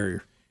common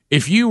carrier.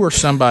 If you were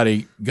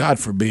somebody, God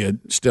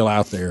forbid, still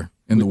out there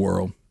in the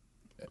world,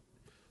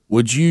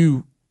 would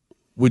you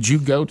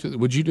go to?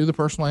 Would you do the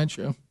personal ad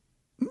show?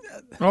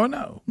 Oh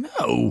no,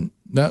 no.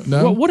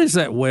 Well, what is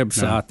that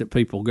website that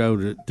people go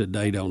to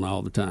date on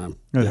all the time?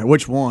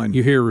 which one?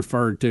 You hear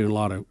referred to in a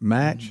lot of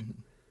Match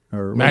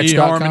or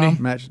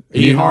Match.com? Match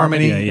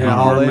eHarmony. and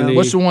all that. eHarmony.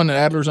 What's the one that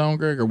Adler's on,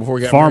 Greg? Or before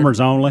he got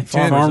Farmers only.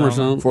 Farmers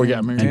Only. before he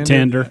got married? And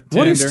Tinder.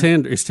 What is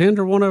Tinder? Is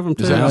Tinder one of them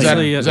too? Is that- I is that-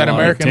 see it is that a lot.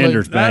 American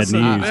Tinder's League? bad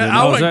news.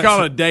 I wouldn't that's-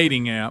 call it a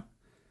dating app.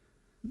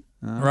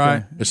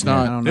 Right? It's I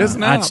not. don't know. It's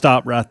not. I'd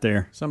stop right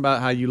there. Something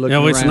about how you look.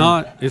 No, around. it's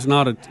not. It's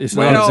not a. It's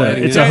Well, not a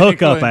dating it's a app.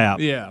 hookup technically, app.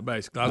 Yeah,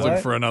 basically. I was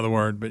looking for another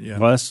word, but yeah.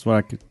 Well, that's what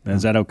I could,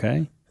 is that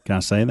okay? Can I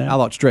say that? I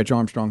thought Stretch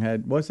Armstrong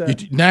had. What's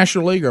that?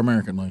 National League or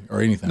American League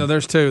or anything? No,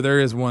 there's two. There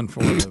is one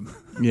for them.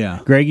 Yeah.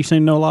 Greg, you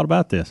seem to know a lot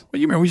about this. Well,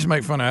 you remember we used to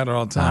make fun of it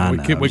all the time.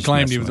 We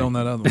claimed he was on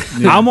that other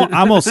one.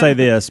 I'm gonna say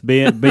this,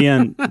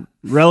 being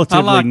relatively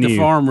I like new. the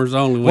Farmers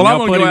Only. When Well, I'm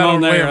y'all gonna put go him out on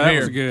on a there, limb that here.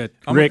 was good.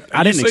 Rick,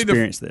 I didn't you see the-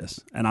 experience this,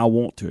 and I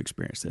want to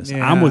experience this.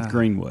 Yeah. I'm with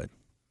Greenwood,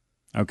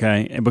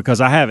 okay, and because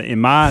I haven't in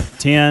my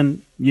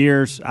 10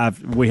 years,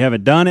 we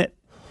haven't done it,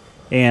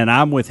 and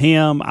I'm with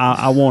him.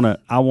 I want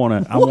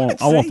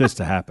this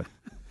to happen.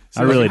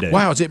 I really do.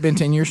 Wow, has it been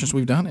 10 years since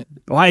we've done it?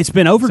 Well, it's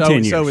been over 10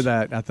 years. So with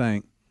that, I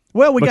think.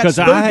 Well, we Because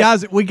got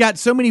guys. We got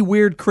so many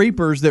weird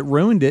creepers that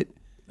ruined it.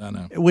 I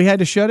know. We had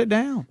to shut it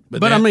down.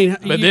 But I mean,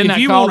 but then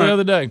that call the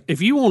other day.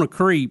 If you want to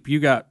creep, you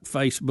got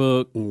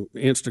Facebook and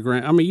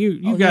Instagram. I mean,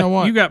 you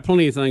got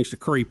plenty of things to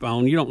creep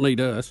on. You don't need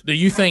us. Do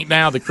you think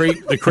now the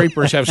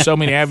creepers have so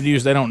many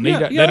avenues they don't need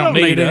it? They don't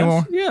need it us.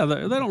 anymore. Yeah,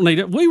 they don't need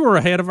it. We were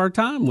ahead of our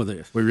time with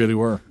this. We really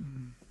were.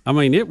 I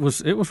mean, it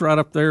was right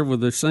up there with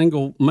the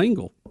single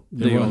mingle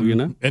deal. You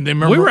know, and then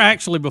remember, we were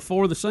actually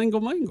before the single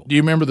mingle. Do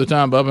you remember the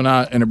time Bubba and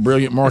I, in a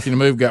brilliant marketing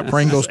move, got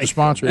Pringles to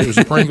sponsor it? It was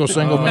a Pringles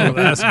single mingle.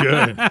 That's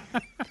good.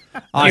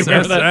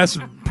 That's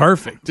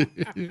perfect.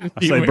 I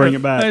say bring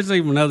it back. There's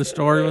even another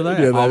story with that.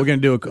 Are we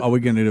going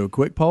to do a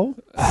quick poll?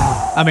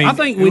 I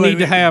think we need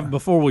to have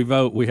before we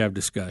vote. We have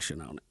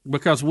discussion on it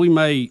because we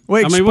may.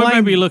 we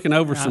may be looking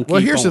over some. Well,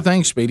 key here's the points.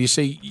 thing, Speedy.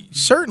 See,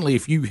 certainly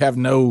if you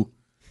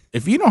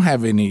don't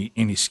have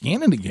any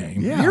skin in the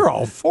game, you're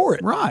all for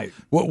it, right?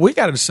 What we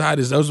got to decide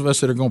is those of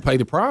us that are going to pay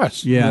the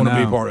price. Want to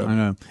be a part of it. I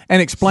know,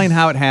 and explain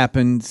how it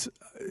happens.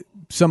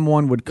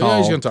 Someone would call. Yeah,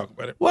 he's going to talk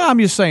about it. Well, I'm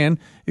just saying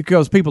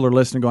because people are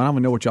listening, going, "I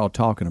don't know what y'all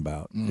talking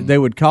about." They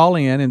would call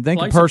in and think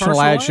a Place a personal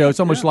personal ad show. It's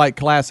ad, almost like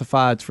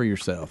classifieds for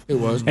yourself. It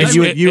was. And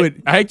you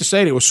would. I hate to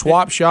say it was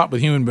swap shop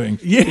with human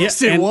beings.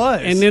 Yes, it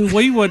was. And then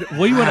we would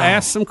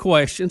ask some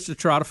questions to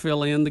try to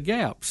fill in the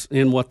gaps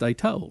in what they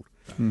told.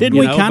 Didn't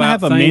we kind of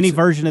have a mini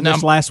version of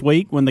this last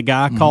week when the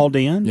guy called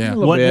in? Yeah, a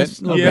little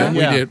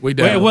bit. We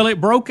did. Well,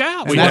 it broke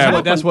out.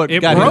 That's what it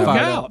got broke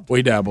fired out. up.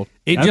 We dabbled.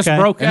 It just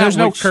broke And out. there's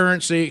no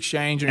currency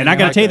exchange. And I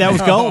got to tell you, that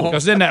was gold.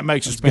 Because then that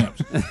makes us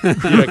pimps.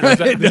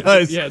 It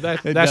does. Yeah,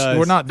 It does.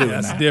 we're not doing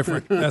That's that.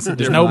 different. That's a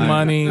There's different. no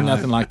money,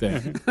 nothing like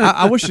that.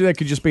 I wish that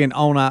could just be an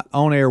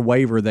on-air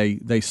waiver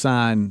they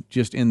sign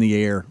just in the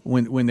air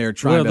when they're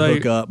trying to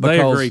hook up. They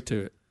Because, agree to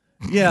it.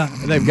 Yeah,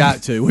 they've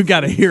got to. We've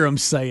got to hear them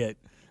say it.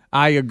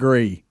 I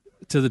agree.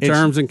 To the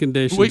terms and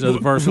conditions of the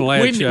personal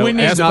ad show, we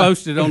need as not-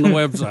 posted on the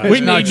website.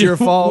 It's not your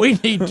fault. We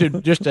need to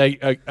just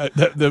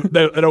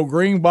an old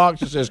green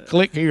box that says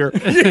 "click here."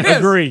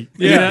 Agree.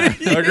 Yeah,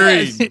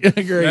 agreed.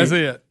 Agree. That's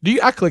it.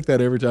 I click that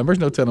every time. There's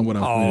no telling what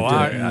I'm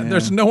going to do.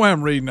 There's no way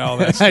I'm reading all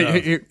that stuff.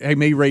 Hey,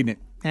 me reading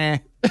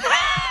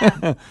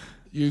it.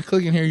 You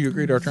click in here, you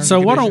agree to our terms. So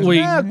and why don't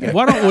we? conditions.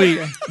 Why don't we?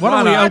 Why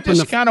don't we I open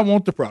just the? kind of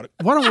want the product.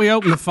 Why don't we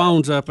open the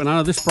phones up? And I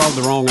know this is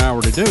probably the wrong hour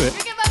to do it.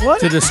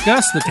 To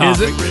discuss the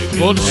topic.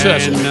 We'll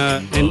discuss it.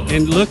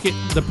 And look at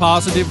the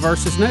positive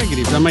versus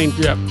negatives. I mean,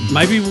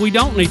 maybe we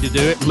don't need to do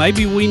it.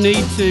 Maybe we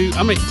need to.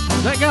 I mean,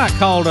 that guy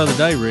called the other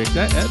day, Rick.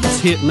 That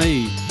just hit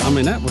me. I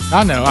mean, that was.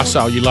 I know. I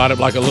saw you light up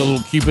like a little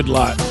Cupid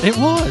light. It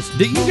was.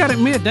 You got to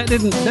admit that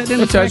didn't touch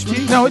affect me.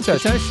 you. No, it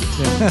touched me.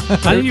 you.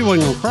 I knew you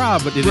wasn't gonna cry,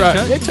 but did it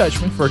touch? It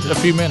touched me for a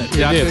few minutes.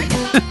 Yeah, It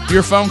did.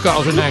 Your phone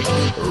calls are next.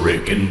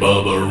 Rick and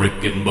Bubba,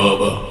 Rick and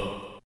Bubba.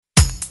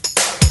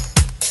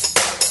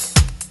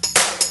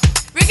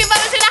 Rick and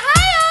Bubba's in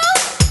Ohio.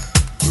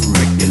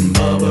 Rick and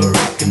Bubba,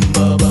 Rick and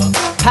Bubba.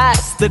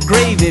 Pass the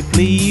gravy,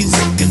 please.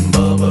 Rick and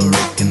Bubba,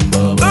 Rick and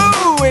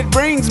Bubba. Ooh, it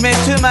brings me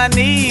to my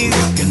knees.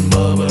 Rick and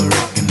Bubba,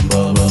 Rick and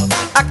Bubba.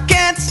 I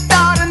can't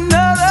start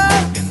another.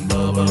 Rick and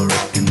Bubba,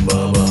 Rick and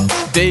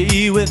Bubba.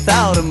 Day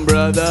without 'em,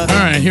 brother. All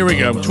right, here we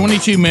go.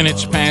 22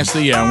 minutes past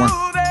the hour.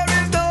 All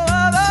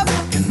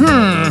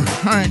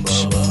right.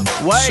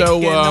 So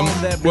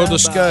we'll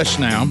discuss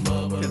now.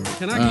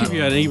 Can I give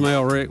you an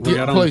email, Rick? We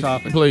got on the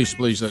topic. Please.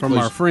 From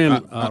our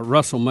friend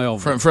Russell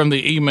Melvin. From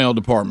the email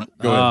department.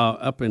 Go ahead.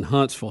 Up in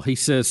Huntsville. He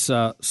says,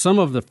 some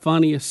of the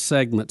funniest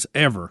segments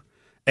ever, !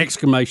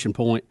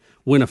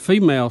 When a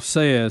female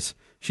says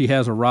she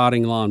has a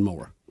riding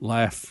lawnmower.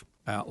 Laugh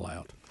out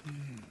loud.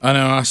 I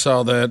know. I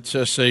saw that.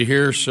 Let's see.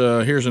 Here's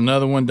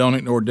another one. Don't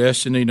ignore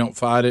destiny. Don't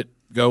fight it.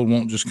 Gold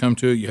won't just come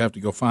to you. You have to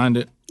go find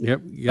it.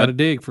 Yep. You got to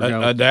dig for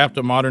gold. Adapt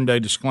a modern-day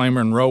disclaimer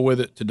and roll with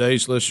it.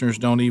 Today's listeners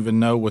don't even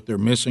know what they're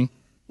missing.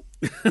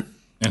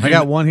 I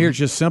got one here. It's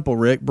just simple,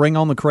 Rick. Bring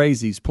on the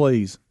crazies,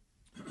 please.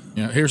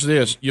 Yeah, here's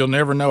this. You'll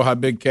never know how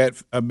big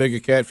a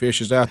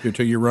catfish is out there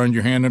until you run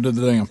your hand under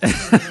the dam.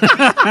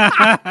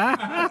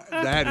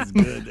 That is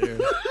good there.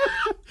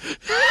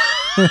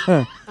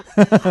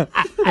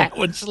 That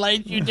would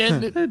slate you,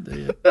 didn't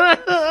it?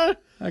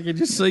 I could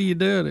just see you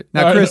doing it.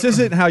 Now, Chris, this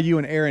isn't how you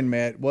and Aaron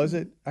met, was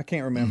it? I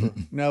can't remember.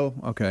 No?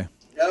 Okay.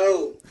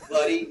 No,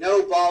 buddy.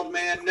 No, bald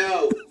man,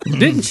 no.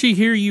 Didn't she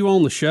hear you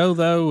on the show,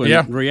 though,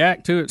 and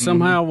react to it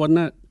somehow? Wasn't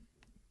that?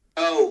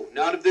 Oh,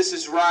 none of this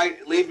is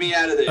right. Leave me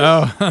out of this.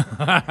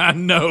 Oh,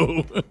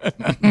 no.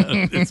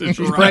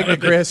 She's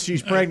pregnant, Chris.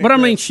 She's pregnant. But I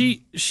mean,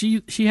 she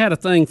had a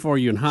thing for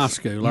you in high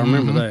school. I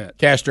remember that.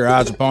 Cast her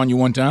eyes upon you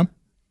one time.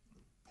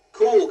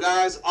 Cool,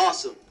 guys.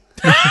 Awesome.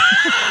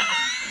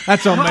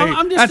 That's on me.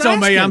 I'm just That's on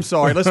me. asking. I'm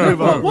sorry. Let's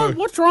move on.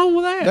 What's wrong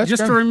with that? That's just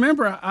great. to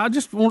remember, I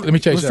just Let me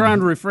tell you was something. trying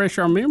to refresh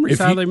our memories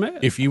how they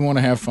met. If you want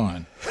to have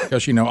fun,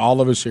 because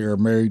all of us here are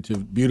married to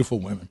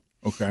beautiful women.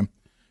 Okay,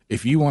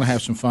 if you want to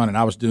have some fun, and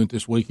I was doing it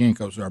this weekend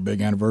because it's our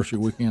big anniversary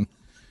weekend,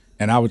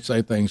 and I would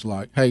say things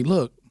like, "Hey,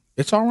 look,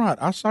 it's all right.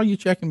 I saw you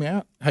checking me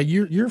out. Hey,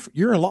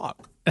 you're a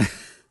lock."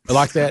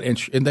 Like that,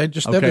 and they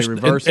just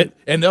reverse it,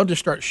 and they'll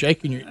just start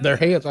shaking their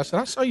heads. I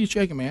said, "I saw you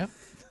checking me out."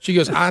 She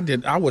goes, I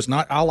did. I was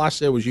not. All I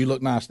said was, "You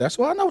look nice." That's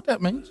I know what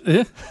that means.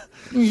 Yeah.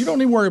 You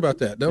don't even worry about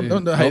that.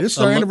 Don't, hey, this is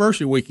our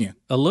anniversary weekend.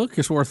 A look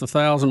is worth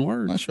 1,000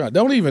 words. That's right.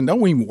 Don't even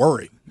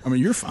worry. I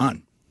mean, you're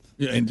fine.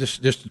 Yeah, and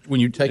just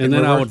when you take it. And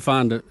then I would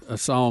find a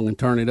song and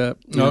turn it up.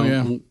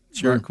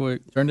 Sure. Right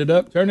quick. Turn it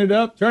up. Turn it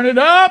up. Turn it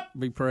up.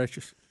 Be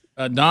precious.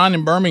 Don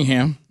in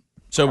Birmingham.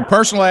 So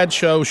personal ad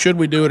show. Should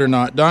we do it or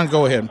not? Don,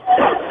 go ahead.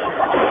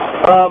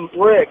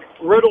 Rick,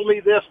 riddle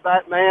me this,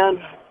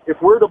 Batman. If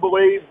we're to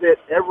believe that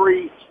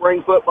every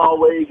spring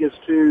football league is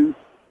to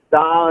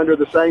die under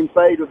the same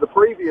fate of the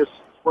previous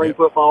spring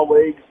football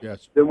leagues,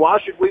 then why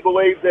should we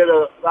believe that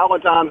a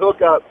Valentine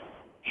hookup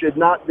should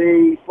not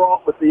be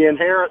fraught with the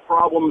inherent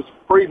problems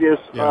previous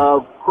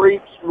of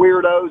creeps,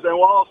 weirdos, and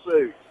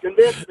lawsuits?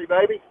 Convince me,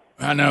 baby.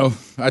 I know.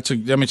 It's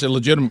a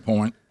legitimate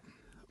point.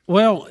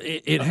 Well,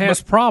 it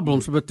has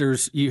problems, but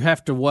you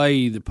have to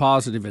weigh the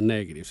positive and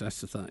negatives. That's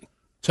the thing.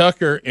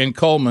 Tucker and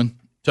Coleman.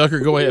 Tucker,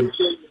 go ahead.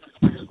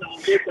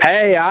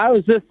 Hey, I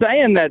was just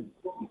saying that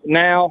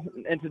now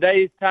in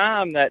today's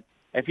time that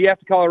if you have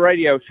to call a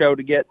radio show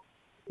to get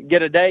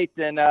a date,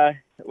 then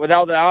with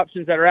all the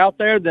options that are out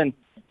there, then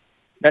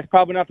that's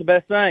probably not the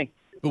best thing.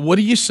 But what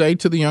do you say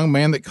to the young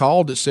man that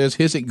called that says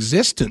his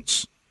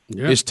existence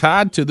is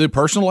tied to the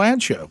personal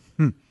ad show?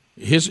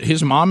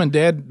 His mom and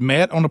dad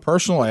met on a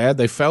personal ad.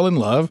 They fell in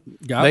love,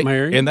 got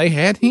married, and they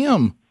had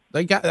him.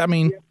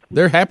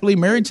 They're happily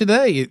married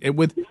today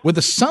with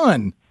a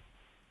son.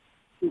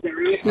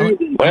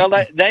 Well,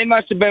 they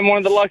must have been one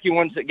of the lucky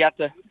ones that got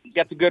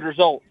the good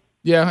result.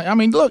 Yeah, I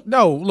mean, look.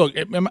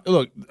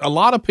 A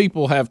lot of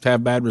people have to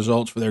have bad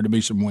results for there to be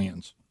some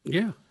wins.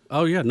 Yeah.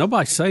 Oh, yeah.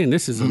 Nobody's saying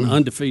this is an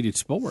undefeated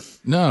sport.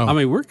 No. I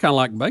mean, we're kind of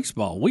like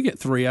baseball. We get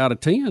 3 out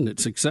of 10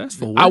 that's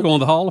successful. We're going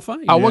to the Hall of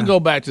Fame. I will go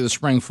back to the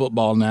spring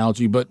football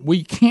analogy, but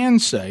we can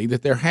say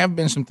that there have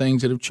been some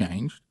things that have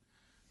changed.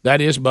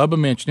 That is, Bubba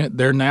mentioned it.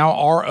 There now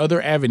are other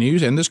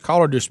avenues, and this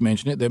caller just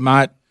mentioned it, that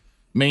might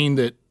mean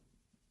that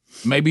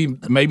maybe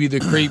the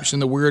creeps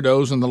and the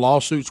weirdos and the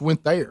lawsuits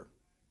went there.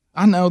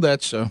 I know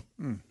that's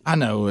I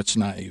know it's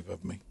naive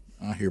of me.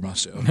 I hear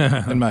myself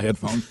in my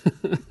headphones.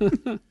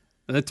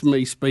 That's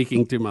me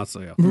speaking to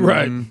myself.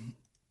 Right.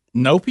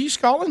 Nope's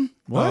calling?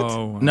 What?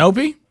 Oh.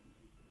 Nope?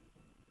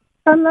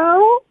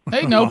 Hello?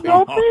 Hey, Nope.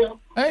 Nope.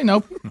 Hey,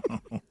 Nope.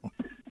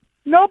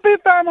 Nope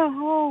found a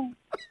home.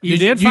 You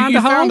did find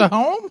a home? Found a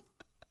home?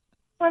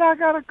 But I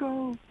gotta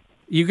go.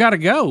 You gotta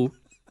go?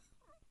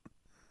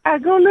 I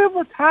go live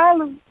with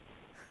Tyler.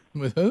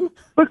 With who?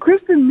 With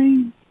Kristen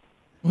me.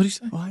 What do you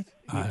say? What?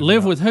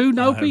 Live with who,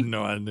 Nope? I have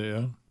no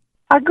idea.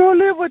 I go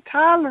live with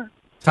Tyler.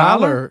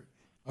 Tyler?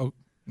 Oh.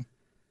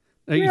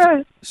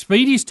 Yes.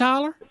 Speedy's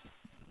Tyler?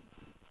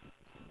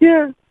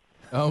 Yes.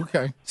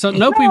 Okay. So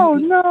Nope.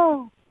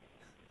 No.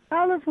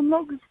 Tyler from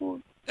Locust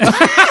Fork.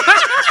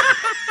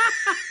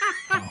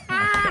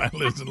 I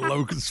lives in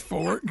Locust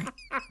Fork.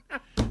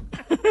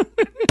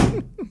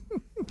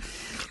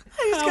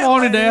 I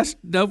wanted to ask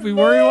Dopey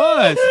where he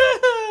was.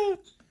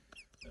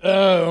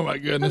 Oh, my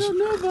goodness. I don't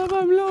know, Bob,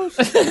 I'm lost.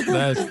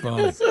 That's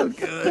funny. So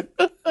good.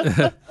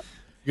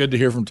 Good to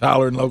hear from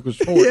Tyler and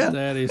Locust Fork. Yeah.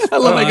 That is I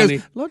love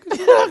funny.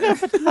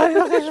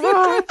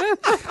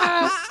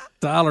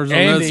 Tyler's on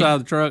the other side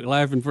of the truck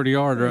laughing pretty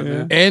hard right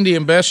now. Andy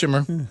and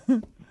Bessemer.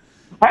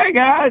 Hey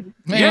guys,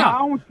 Yeah.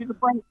 I want you to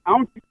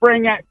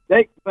bring that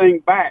date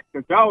thing back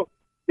because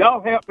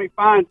y'all helped me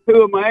find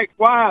 2 of my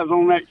ex-wives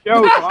on that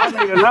show, so I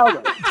need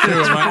another. 2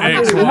 of my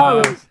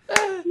ex-wives.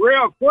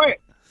 Real quick.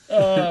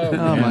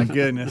 Oh my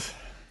goodness.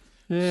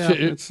 Yeah,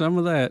 it's some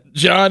of that.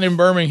 John in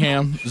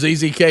Birmingham,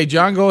 ZZK.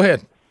 John, go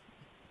ahead.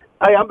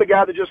 Hey, I'm the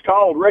guy that just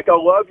called. Rick, I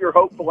love your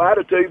hopeful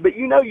attitude, but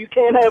you know you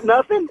can't have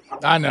nothing.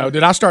 I know.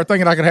 Did I start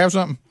thinking I could have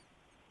something?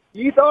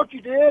 You thought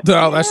you did?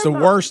 No, that's the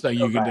worst thing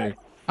you can do.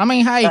 I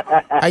mean, hey,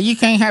 you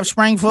can't have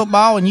spring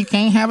football and you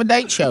can't have a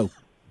date show.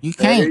 You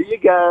can't. There you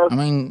go. I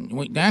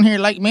mean, down here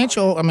at Lake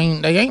Mitchell, I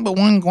mean, they ain't but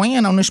one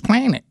Gwen on this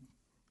planet.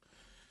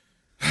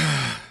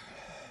 I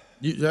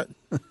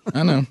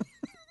know.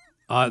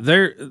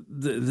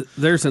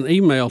 There's an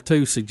email,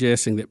 too,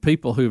 suggesting that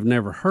people who have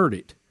never heard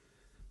it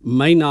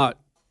may not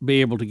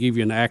be able to give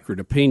you an accurate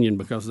opinion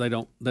because they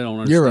don't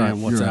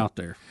understand what's out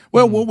there.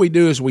 Well, what we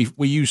do is we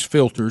use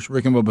filters,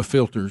 Rick and Bubba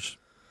filters.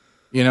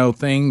 You know,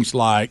 things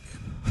like,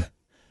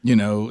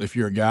 if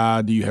you're a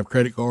guy, do you have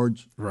credit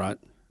cards? Right.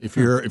 If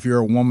you're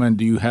a woman,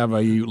 do you have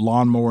a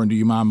lawnmower and do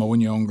you mind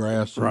mowing your own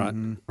grass? Right,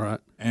 right.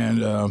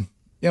 And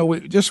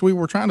we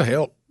were trying to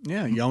help.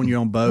 Yeah, you own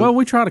your own boat. Well,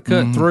 we try to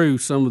cut through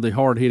some of the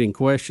hard-hitting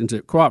questions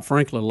that, quite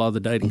frankly, a lot of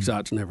the dating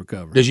sites never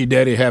cover. Does your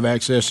daddy have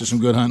access to some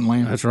good hunting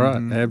land? That's right.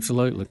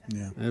 Absolutely.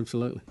 Yeah.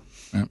 Absolutely.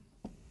 Yeah.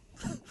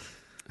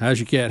 How's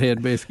your cat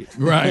head biscuits?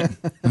 Right.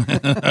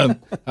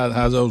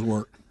 How's those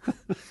work?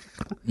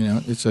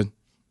 Let's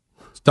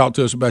talk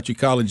to us about your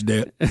college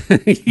debt.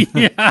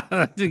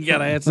 Yeah, you got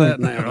to answer that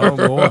now. Oh,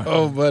 boy.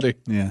 Oh, buddy.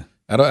 Yeah.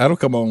 That'll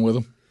come on with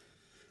them.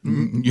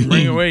 Bring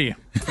it with you.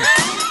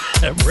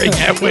 Bring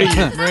that with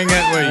you. Bring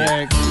that with you.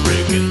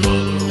 Rick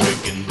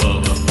and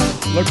Bubba.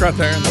 Look right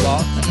there in the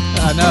box.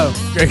 I know.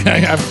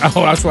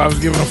 That's why I was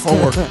giving a 4.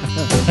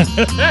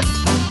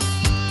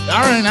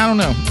 All right, I don't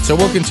know. So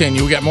we'll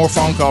continue. We got more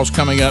phone calls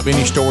coming up.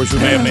 Any stories we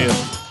may have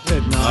missed?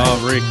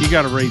 Oh, Rick, you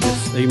got to read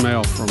this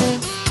email from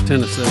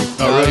Tennessee.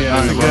 Oh, really?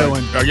 That's a good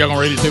one. Are y'all going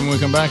to read it to me when we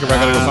come back, or I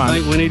got to go find it? I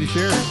think we need to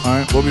share it. All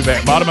right, we'll be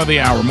back. Bottom of the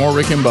hour. More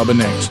Rick and Bubba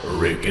next.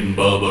 Rick and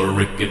Bubba,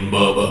 Rick and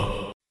Bubba.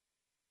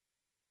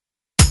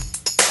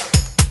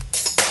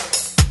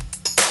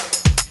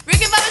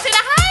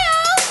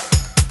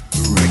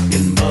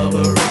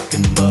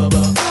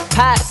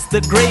 Pass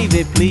the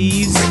gravy,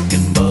 please. Rick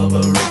and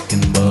Bubba, Rick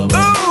and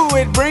Bubba. Ooh,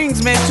 it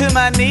brings me to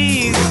my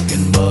knees. Rick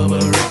and Bubba,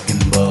 Rick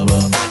and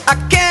Bubba. I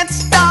can't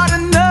start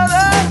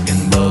another. Rick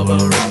and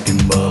Bubba, Rick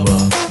and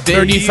Bubba.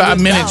 35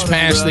 minutes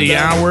past the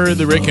hour.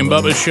 The Rick and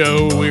Bubba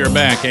Show. We are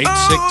back.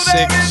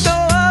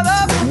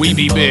 866. We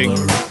be big.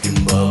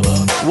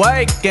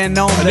 Waking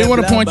on I do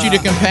want to point you to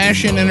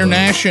Compassion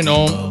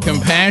International.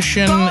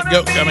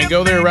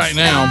 Go there right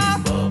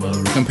now.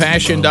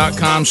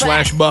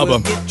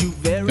 Compassion.com/Bubba.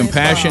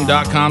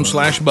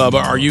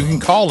 Compassion.com/Bubba, or you can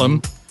call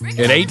them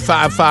at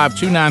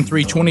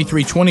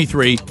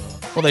 855-293-2323.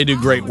 Well, they do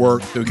great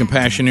work through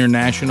Compassion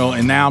International,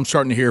 and now I'm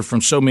starting to hear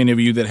from so many of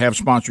you that have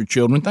sponsored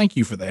children. Thank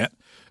you for that.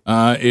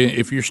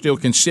 If you're still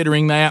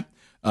considering that,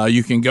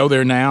 you can go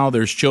there now.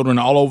 There's children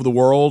all over the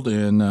world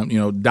in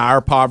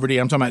dire poverty.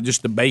 I'm talking about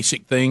just the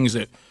basic things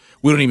that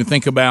we don't even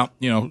think about.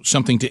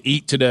 Something to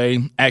eat today,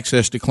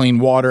 access to clean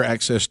water,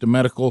 access to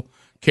medical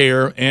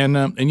care,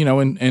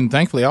 and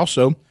thankfully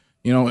also.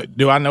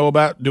 Do I know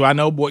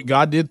what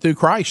God did through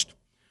Christ?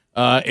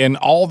 And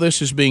all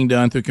this is being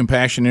done through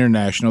Compassion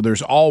International.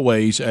 There's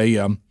always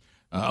a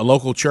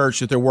local church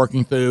that they're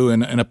working through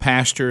and a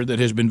pastor that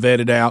has been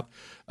vetted out.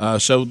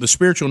 So the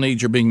spiritual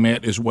needs are being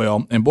met as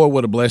well. And boy,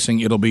 what a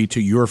blessing it'll be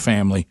to your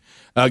family.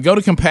 Go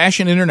to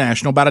Compassion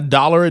International. About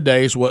 $1 a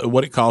day is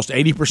what it costs.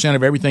 80%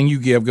 of everything you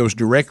give goes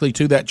directly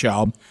to that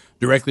child,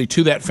 directly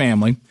to that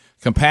family.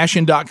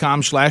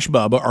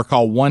 Compassion.com/Bubba, or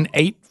call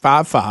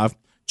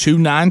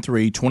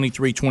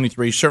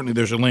 1-855-293-2323. Certainly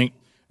there's a link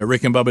at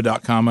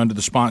rickandbubba.com under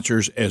the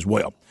sponsors as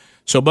well.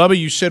 So, Bubba,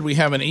 you said we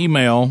have an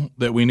email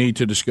that we need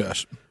to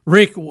discuss.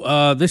 Rick,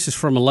 this is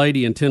from a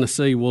lady in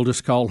Tennessee. We'll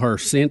just call her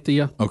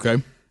Cynthia.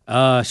 Okay.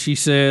 She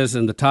says,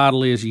 and the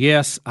title is,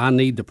 Yes, I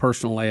Need the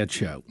Personal Ad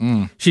Show.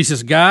 She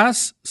says,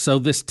 guys, so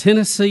this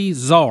Tennessee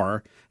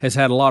czar has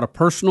had a lot of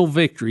personal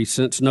victories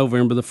since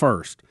November the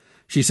 1st.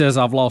 She says,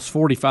 I've lost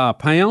 45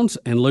 pounds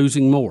and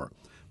losing more.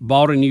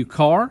 Bought a new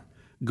car,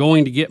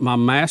 going to get my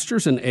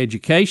master's in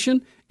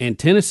education, and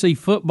Tennessee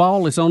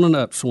football is on an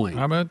upswing.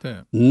 How about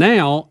that?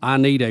 Now I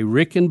need a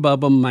Rick and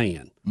Bubba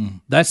man.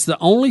 That's the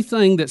only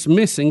thing that's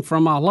missing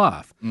from my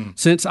life.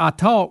 Since I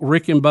talk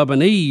Rick and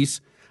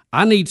Bubbanese,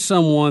 I need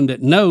someone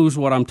that knows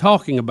what I'm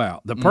talking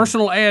about. The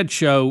personal ad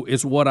show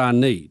is what I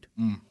need.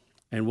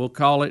 And we'll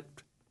call it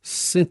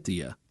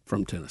Cynthia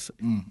from Tennessee.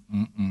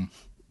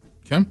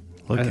 Okay.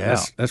 Look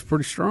out. That's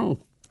pretty strong.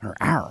 Her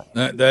owl.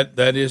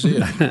 That is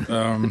it.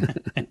 I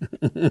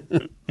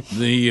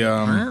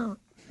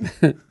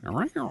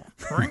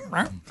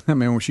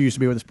mean, when she used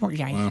to be with us.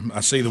 I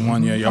see the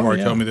one. Yeah, y'all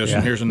already told me this,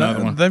 and here's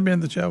another one. They've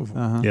been to the show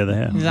before. Yeah, they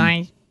have.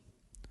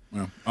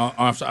 Well,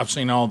 I've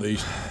seen all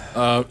these.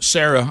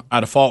 Sarah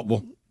out of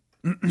Faultville.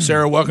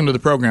 Sarah, welcome to the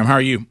program. How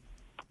are you?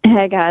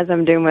 Hey guys,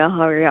 I'm doing well.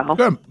 How are y'all?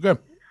 Good.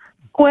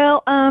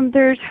 Well,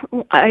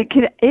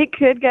 it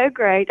could go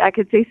great. I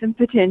could see some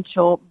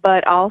potential,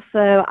 but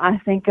also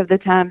I think of the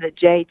time that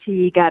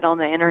JT got on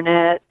the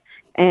internet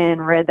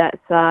and read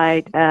that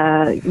site,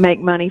 Make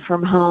Money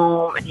from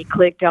Home, and he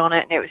clicked on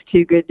it, and it was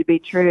too good to be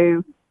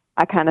true.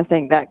 I kind of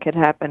think that could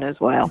happen as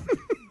well.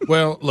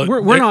 Well, look,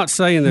 we're not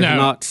saying there's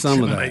not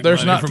some of that.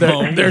 There's not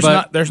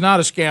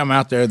a scam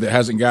out there that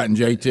hasn't gotten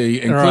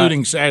JT,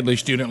 including sadly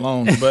student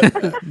loans. But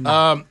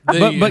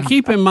but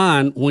keep in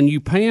mind when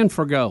you pan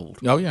for gold.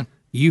 Oh yeah.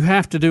 You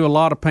have to do a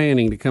lot of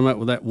panning to come up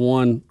with that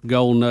one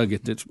gold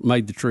nugget that's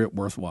made the trip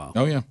worthwhile.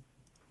 Oh, yeah.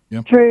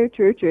 Yeah. True.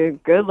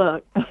 Good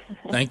luck.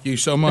 Thank you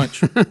so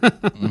much. Look,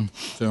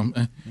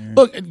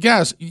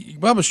 guys,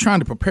 Bubba's trying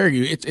to prepare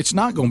you. It's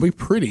not going to be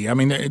pretty. I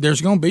mean, there's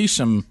going to be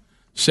some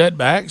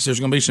setbacks. There's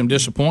going to be some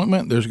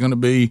disappointment. There's going to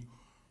be,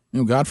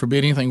 God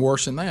forbid, anything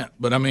worse than that.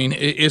 But, I mean,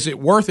 is it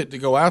worth it to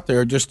go out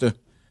there just to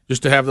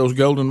have those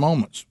golden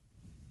moments?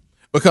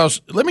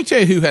 Because let me tell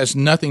you who has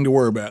nothing to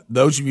worry about.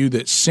 Those of you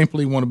that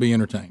simply want to be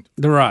entertained.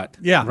 Right.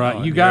 Yeah.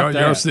 Right. You got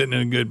that. You're sitting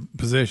in a good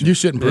position. You're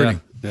sitting pretty,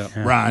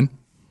 Ryan.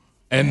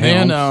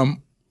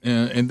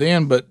 And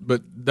then, but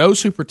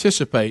those who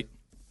participate,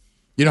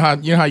 you know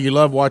how you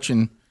love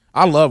watching.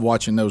 I love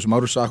watching those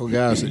motorcycle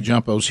guys that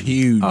jump those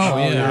huge.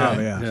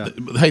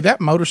 Hey, that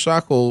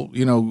motorcycle,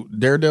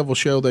 Daredevil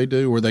show they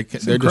do where they're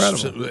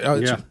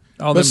incredible. Just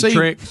all them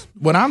tricks.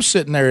 When I'm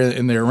sitting there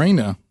in the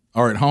arena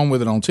or at home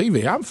with it on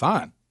TV, I'm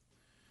fine.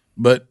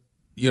 But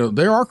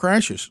there are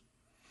crashes,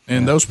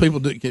 and those people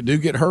do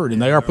get hurt,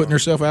 and they are putting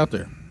themselves out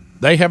there.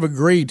 They have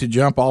agreed to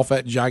jump off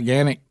that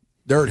gigantic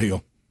dirt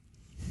hill.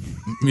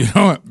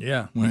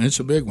 Yeah, well, it's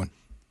a big one,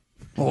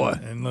 boy.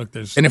 And look,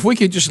 and if we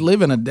could just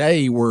live in a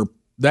day where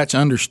that's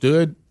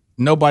understood,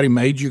 nobody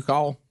made you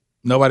call,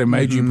 nobody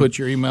made you put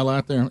your email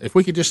out there. If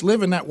we could just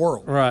live in that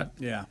world, right?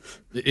 Yeah,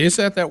 is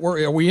that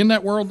world? Are we in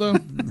that world though?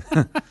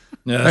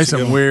 There's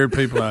some weird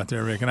people out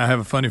there, Rick, and I have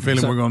a funny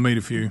feeling we're going to meet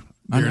a few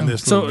during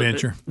this little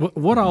venture.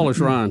 What all is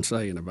Ryan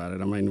saying about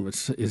it? I mean,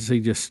 is he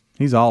just?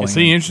 He's all in. Is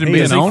he interested in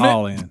being on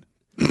all it? In.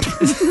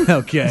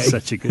 Okay,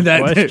 such a good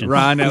question.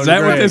 Ryan, is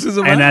that what this is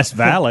about? And that's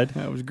valid.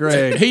 That was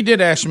great. He did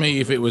ask me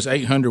if it was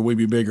 800, we'd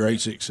be bigger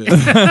 866.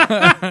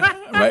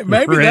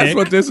 Maybe Rick. That's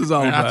what this is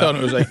all about. I thought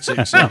it was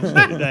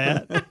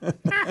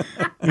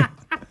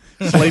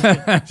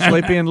 866.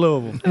 Sleepy in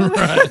Louisville.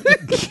 Right.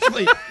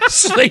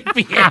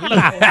 Sleepy in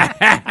Louisville.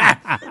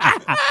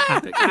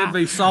 It could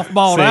be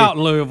softballed out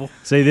in Louisville.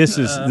 See, this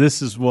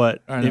is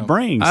what it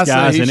brings, I say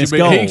guys, and it's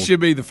gold. He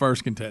should be the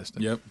first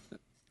contestant. Yep.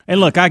 And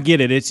look, I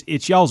get it.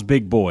 It's y'all's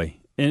big boy,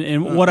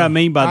 and what I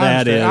mean by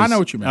that is, I know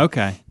what you mean.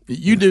 Okay,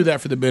 you do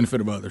that for the benefit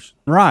of others,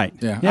 right?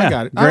 Yeah, I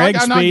got it. Greg,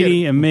 I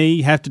Speedy, and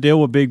me have to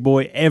deal with Big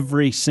Boy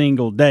every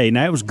single day.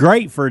 Now it was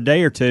great for a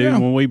day or two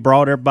when we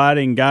brought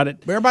everybody and got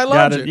it. Everybody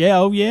loves it. Yeah,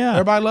 oh yeah.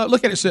 Everybody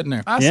look at it sitting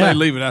there. I say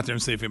leave it out there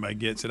and see if anybody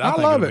gets it. I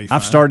think love it'll it. be fine.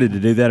 I've started to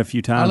do that a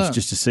few times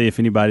just to see if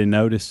anybody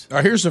noticed.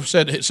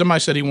 Somebody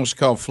said he wants to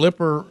call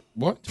Flipper.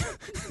 What?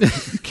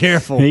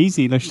 Careful,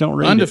 easy. Let's don't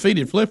read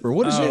Undefeated Flipper.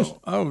 What is this?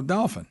 Oh,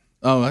 Dolphin.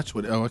 Oh, that's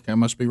what. Oh, okay. I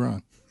must be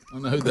wrong. I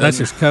don't know who that That's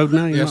is. his code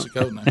name. Yes, the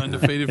code name.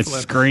 Undefeated Flipper.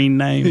 Screen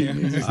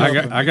name.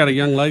 I got a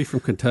young lady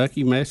from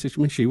Kentucky message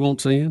me. She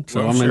wants in.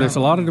 So Well, sure. there's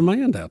a lot of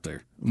demand out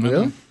there.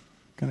 Really?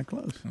 Kind of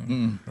close.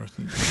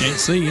 Can't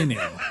see any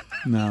of them.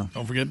 No,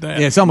 don't forget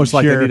that. Yeah, it's almost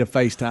like they need a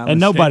FaceTime. And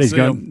nobody's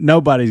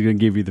gonna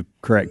give you the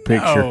correct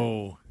picture.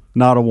 No.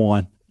 Not a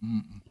one.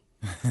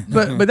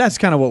 But that's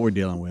kind of what we're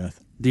dealing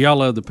with. Do y'all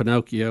love the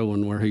Pinocchio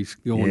one where he's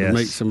going to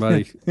meet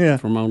somebody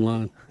from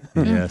online?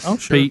 Yes. Oh,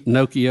 sure. Pete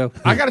Pinocchio.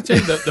 I got to tell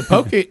you,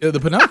 the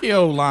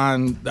Pinocchio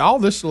line, all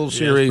this little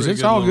series,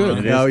 it's all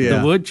good. Oh, yeah.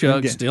 The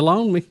woodchuck's still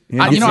on me.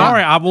 Yeah. I'm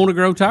sorry, I want to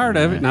grow tired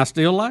of it, and I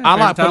still laugh. I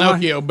like every time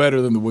Pinocchio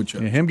better than the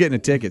woodchuck. Yeah, him getting a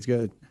ticket's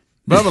good.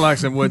 Bubba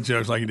likes them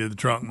woodchucks like he did the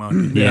trunk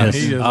monkey. Yes.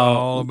 He is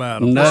all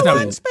about them.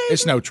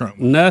 It's no trunk.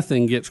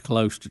 Nothing gets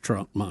close to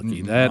Trunk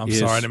Monkey. I'm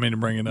sorry, I didn't mean to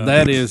bring it up.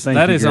 That is Thank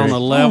you, on Greg. a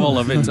level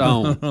of its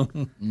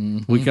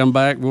own. We come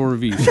back, we'll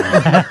review some.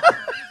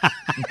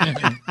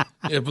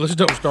 Yeah, but let's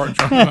don't start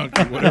Trunk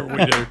Monkey, whatever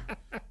we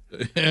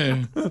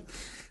do.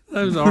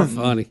 Those are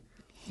funny.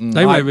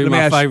 They may be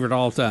my favorite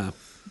all time.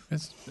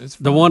 It's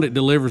the one that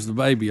delivers the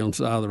baby on the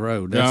side of the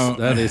road.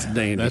 That is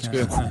dandy. That's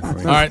good. All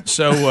right,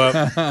 so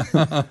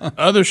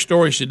other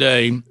stories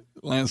today.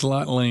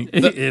 Lancelot Link.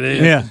 It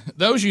is. Yeah.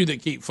 Those of you that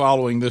keep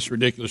following this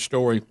ridiculous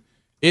story,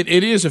 it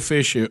is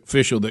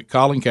official that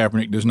Colin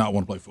Kaepernick does not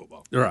want to play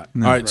football. Right.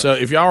 All right, so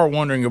if y'all are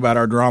wondering about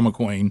our drama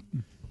queen,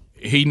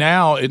 it's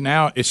now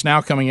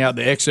coming out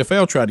the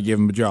XFL tried to give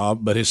him a job,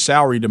 but his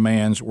salary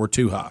demands were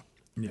too high.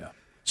 Yeah.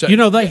 So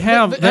they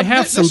have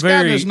some this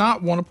very guy does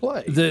not want to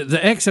play. The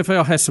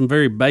XFL has some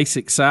very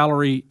basic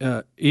salary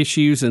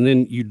issues, and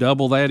then you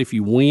double that if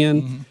you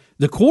win. Mm-hmm.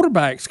 The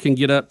quarterbacks can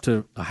get up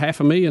to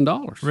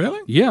 $500,000.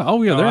 Really? Yeah.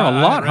 Oh, yeah. They're a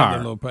lot higher.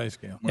 Little pay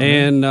scale.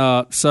 And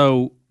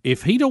so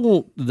if he don't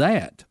want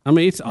that, I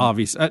mean, it's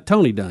obvious.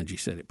 Tony Dungy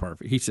said it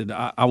perfect. He said,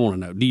 I want to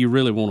know, do you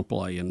really want to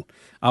play? And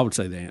I would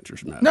say the answer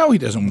is no. No, he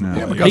doesn't want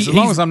to play. Because as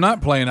long as I'm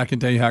not playing, I can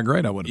tell you how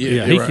great I would have been.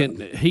 Yeah, he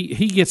can.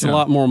 He gets a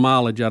lot more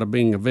mileage out of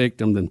being a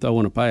victim than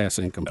throwing a pass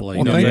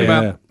incomplete. Well, think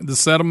about the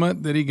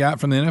settlement that he got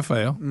from the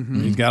NFL.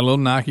 Mm-hmm. He's got a little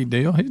Nike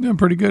deal. He's doing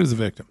pretty good as a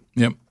victim.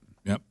 Yep.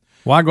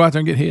 Why go out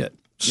there and get hit?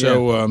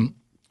 So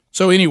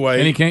anyway,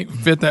 and he can't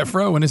fit that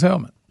fro in his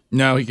helmet.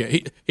 No, he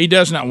can't. He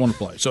does not want to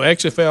play. So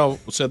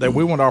XFL said that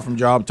we want to offer him a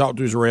job. Talked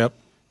to his rep.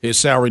 His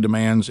salary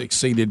demands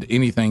exceeded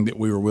anything that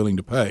we were willing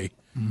to pay.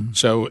 Mm-hmm.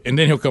 So, and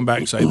then he'll come back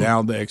and say,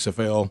 now the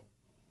XFL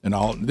and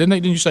all.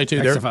 Didn't you say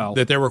too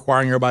that they're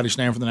requiring everybody to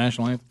stand for the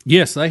national anthem?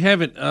 Yes, they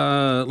have it.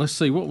 Let's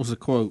see, what was the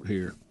quote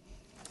here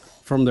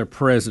from their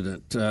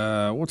president?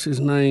 What's his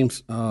name?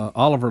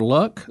 Oliver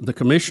Luck, the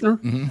commissioner.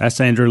 Mm-hmm. That's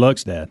Andrew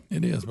Luck's dad.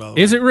 It is, by the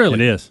way. Is it really?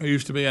 It is. He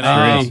used to be an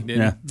AD,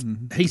 yeah.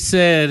 Mm-hmm. He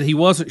said he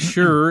wasn't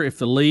sure if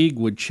the league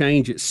would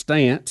change its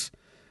stance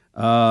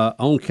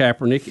on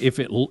Kaepernick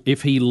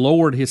if he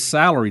lowered his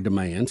salary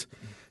demands.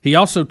 He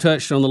also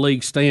touched on the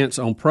league's stance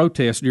on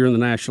protests during the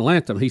national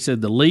anthem. He said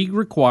the league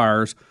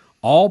requires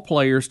all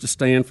players to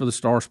stand for the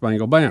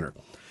Star-Spangled Banner.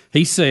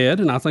 He said,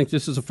 and I think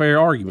this is a fair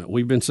argument,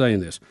 we've been saying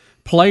this,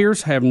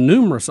 players have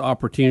numerous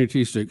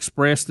opportunities to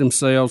express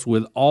themselves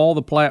with all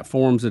the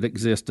platforms that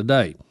exist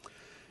today.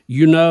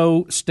 You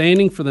know,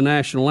 standing for the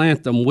national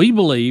anthem, we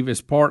believe,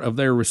 is part of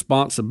their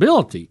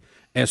responsibility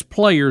as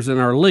players in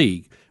our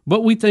league.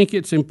 But we think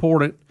it's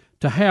important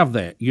to have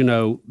that,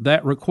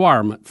 that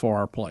requirement for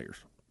our players.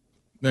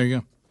 There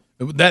you go.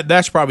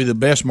 That's probably the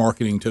best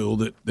marketing tool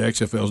that the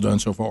XFL's done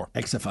so far.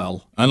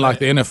 XFL. Unlike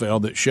the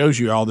NFL that shows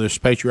you all this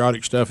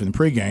patriotic stuff in the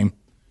pregame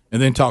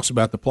and then talks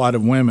about the plight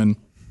of women,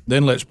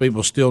 then lets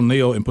people still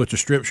kneel and puts a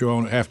strip show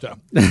on at halftime.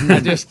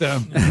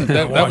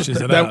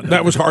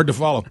 That was hard to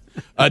follow.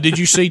 Did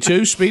you see,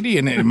 too, Speedy,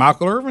 and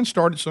Michael Irvin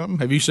started something?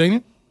 Have you seen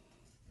it?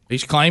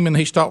 He's claiming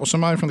he's talked with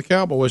somebody from the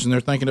Cowboys, and they're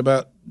thinking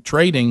about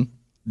trading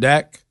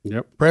Dak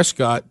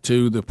Prescott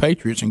to the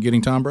Patriots and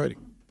getting Tom Brady.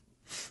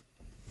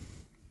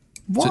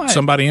 Why?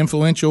 Somebody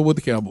influential with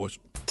the Cowboys.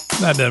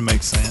 That doesn't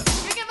make sense.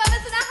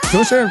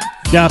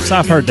 Yeah,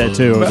 I've heard that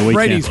too over the weekend.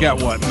 Brady's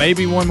got what?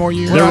 Maybe one more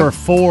year. There were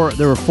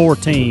four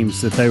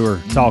teams that they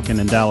were talking,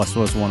 and Dallas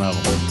was one of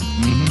them.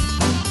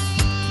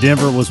 Mm-hmm.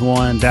 Denver was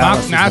one.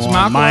 Dallas was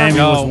one. Miami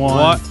was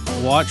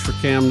one. Watch for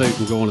Cam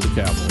Newton going to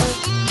the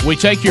Cowboys. We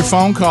take your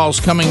phone calls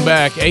coming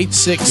back.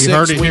 866. You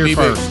heard it here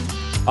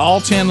first. All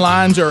 10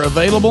 lines are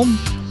available.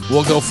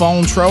 We'll go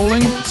phone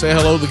trolling. Say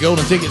hello to the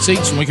Golden Ticket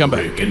Seats when we come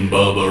back. Rick and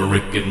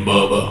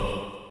Bubba.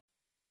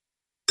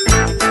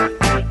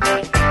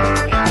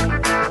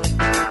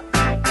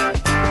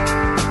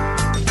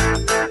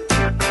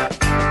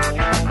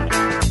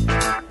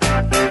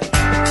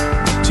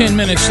 10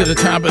 minutes to the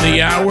top of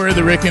the hour,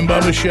 the Rick and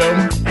Bubba Show.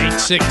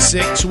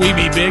 866, we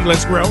be big,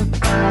 let's grow.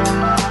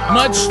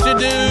 Much to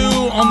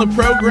do on the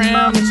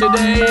program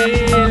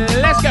today.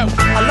 Let's go.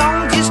 A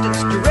long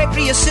distance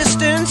directory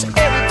assistance,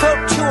 every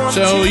quote 212.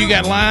 So you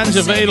got lines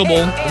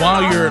available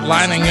while you're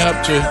lining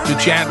up to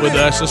chat with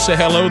us. Let's say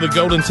hello to the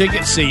Golden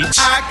Ticket Seats.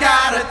 I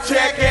got a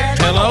ticket.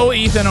 Hello,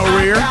 Ethan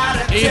O'Rear.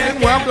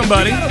 Ethan, welcome,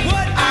 buddy.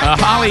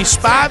 Holly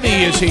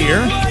Spivey is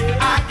here.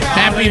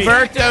 Happy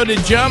birthday to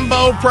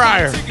Jumbo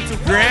Pryor.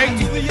 Greg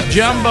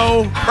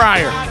Jumbo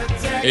Pryor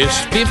is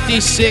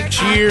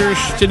 56 years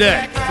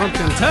today. From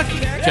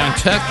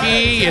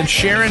Kentucky. And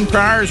Sharon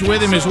Pryor is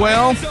with him as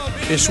well,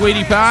 his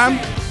sweetie pie.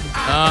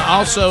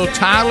 Also,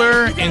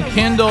 Tyler and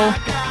Kendall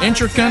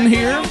Intrican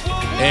here.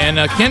 And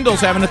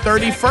Kendall's having a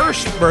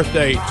 31st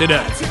birthday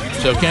today.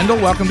 So, Kendall,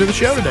 welcome to the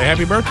show today.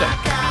 Happy birthday.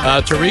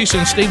 Teresa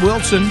and Steve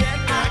Wilson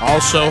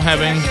also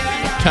having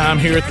time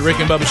here at the Rick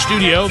and Bubba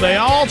studio. They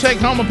all take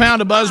home a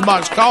pound of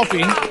BuzzBox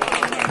coffee.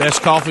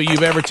 Best coffee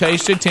you've ever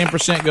tasted.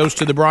 10% goes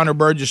to the Bronner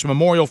Burgess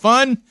Memorial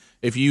Fund.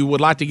 If you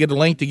would like to get a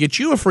link to get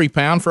you a free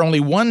pound for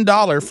only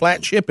 $1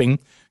 flat shipping,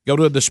 go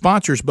to the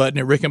sponsors button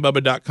at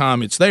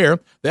rickandbubba.com. It's there.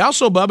 They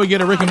also, Bubba,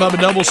 get a Rick and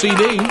Bubba double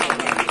CD.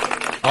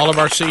 All of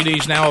our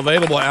CDs now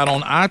available out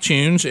on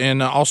iTunes,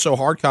 and also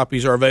hard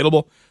copies are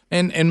available.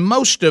 And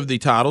most of the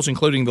titles,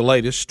 including the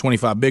latest,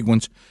 25 big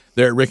ones,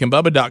 they're at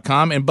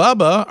rickandbubba.com. And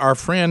Bubba, our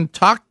friend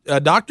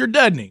Dr.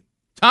 Dudney,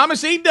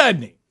 Thomas E.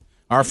 Dudney,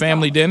 our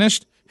family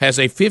dentist, has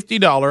a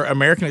 $50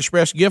 American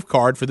Express gift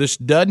card for this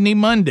Dudney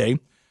Monday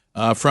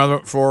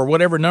for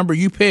whatever number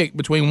you pick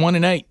between 1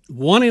 and 8.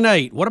 1 and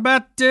 8. What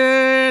about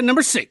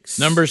number 6?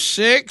 Number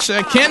 6,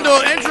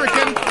 Kendall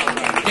Intrican.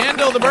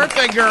 Kendall, the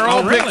birthday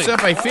girl, picks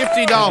up a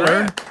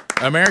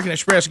 $50 American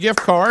Express gift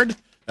card.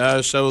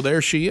 So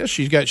there she is.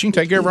 She can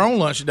take care of her own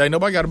lunch today.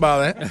 Nobody got to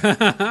buy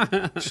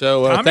that.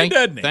 So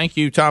thank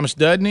you, Thomas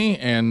Dudney.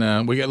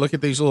 And we got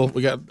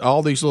we got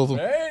all these little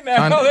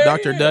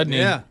Dr.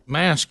 Dudney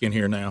mask in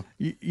here now.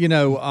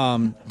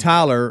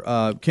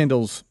 Tyler,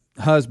 Kendall's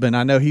husband,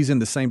 I know he's in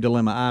the same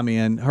dilemma I'm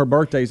in. Her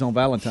birthday's on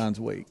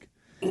Valentine's week.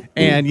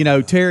 And,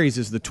 Terry's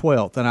is the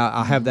 12th, and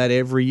I have that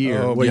every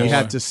year where you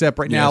have to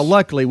separate. Now,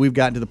 luckily, we've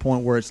gotten to the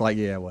point where it's like,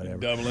 whatever.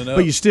 Doubling up.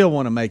 But you still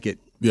want to make it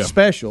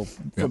special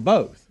for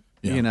both.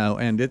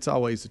 And it's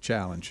always a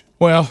challenge.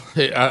 Well,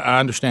 I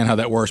understand how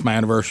that works, my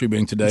anniversary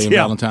being today and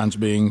Valentine's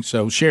being.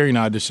 So Sherry and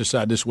I just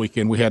decided this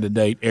weekend we had a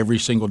date every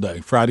single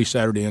day, Friday,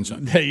 Saturday, and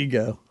Sunday. There you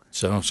go.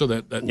 So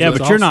that but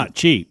awesome. You're not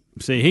cheap.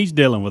 See, he's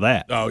dealing with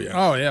that. Oh,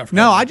 yeah.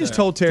 No, I just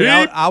told Terry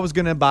I was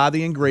going to buy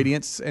the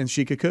ingredients and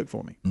she could cook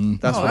for me.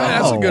 That's what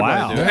that's a good way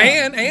to do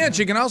it. And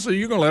she can also,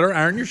 you're going to let her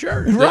iron your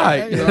shirt.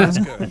 Right. Yeah, that's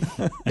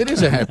good. It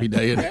is a happy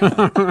day.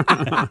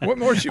 What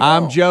more she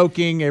want? I'm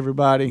joking,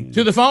 everybody.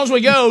 To the phones we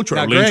go.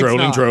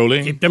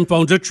 Trolling. Keep them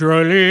phones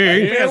a-trolling.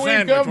 Here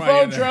we come,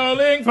 phone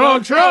trolling.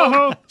 Phone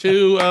troll.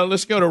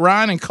 Let's go to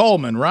Ryan and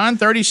Coleman. Ryan,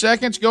 30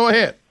 seconds. Go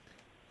ahead.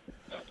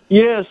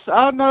 Yes,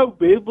 I know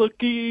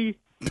biblically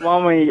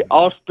when we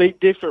all speak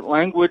different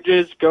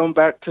languages, going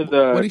back to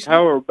the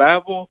Tower of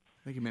Babel.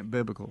 I think he meant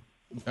biblical.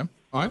 Okay.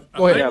 All right.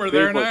 Go ahead. We're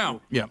there now.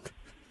 Yeah.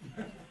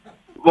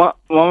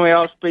 When we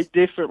all speak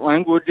different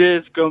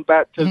languages, going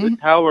back to the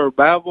Tower of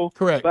Babel.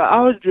 Correct. But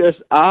I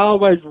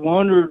always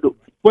wondered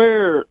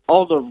where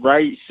all the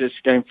races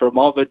came from,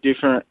 all the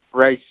different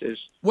races.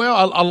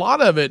 Well, a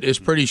lot of it is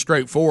pretty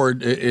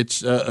straightforward.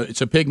 It's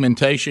a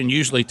pigmentation,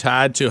 usually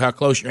tied to how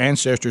close your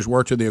ancestors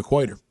were to the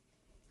equator.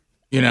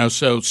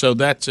 So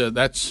that's.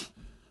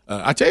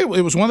 I tell you,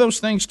 it was one of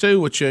those things too,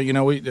 which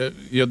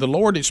the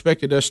Lord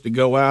expected us to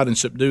go out and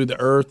subdue the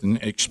earth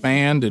and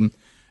expand,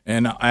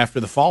 and after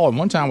the fall, and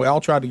one time we all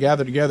tried to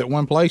gather together at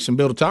one place and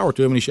build a tower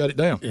to him, and he shut it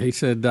down. He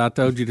said, "I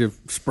told you to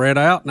spread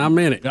out, and I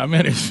meant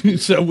it."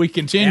 So we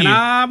continue. And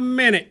I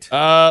meant it.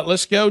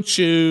 Let's go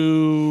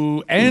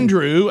to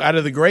Andrew out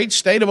of the great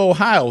state of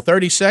Ohio.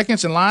 30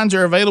 seconds, and lines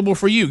are available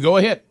for you. Go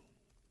ahead.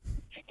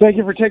 Thank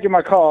you for taking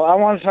my call. I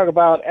want to talk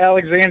about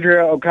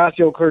Alexandria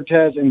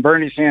Ocasio-Cortez and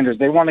Bernie Sanders.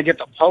 They want to get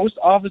the post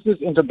offices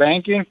into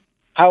banking.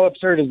 How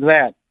absurd is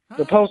that?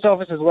 The post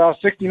office has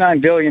lost $69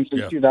 billion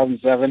since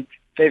 2007.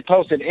 They've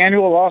posted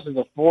annual losses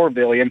of $4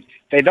 billion.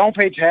 They don't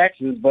pay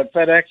taxes, but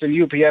FedEx and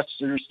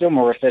UPS are still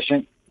more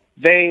efficient.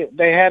 They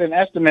had an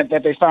estimate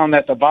that they found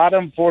that the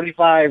bottom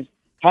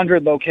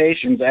 4,500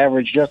 locations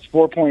average just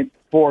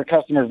 4.4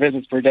 customer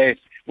visits per day.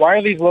 Why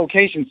are these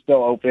locations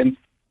still open?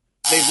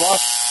 They've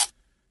lost.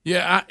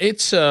 Yeah,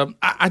 it's.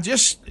 I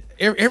just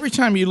every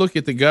time you look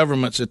at the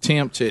government's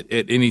attempts at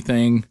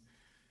anything,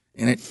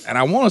 and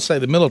I want to say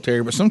the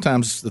military, but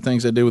sometimes the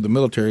things they do with the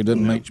military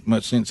doesn't make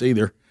much sense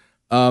either.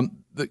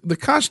 The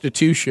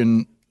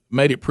Constitution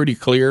made it pretty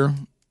clear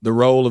the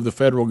role of the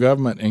federal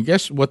government, and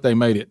guess what they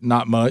made it?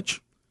 Not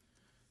much.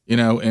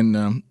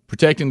 And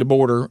protecting the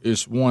border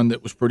is one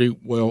that was pretty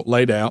well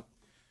laid out.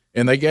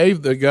 And they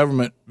gave the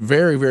government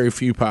very, very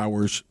few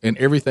powers, and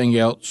everything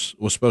else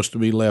was supposed to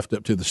be left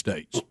up to the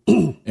states.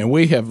 And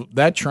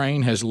that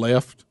train has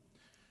left.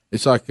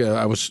 It's like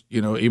I was,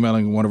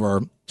 emailing one of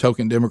our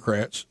token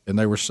Democrats, and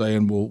they were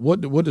saying, well,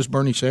 what does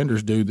Bernie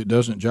Sanders do that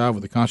doesn't jive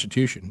with the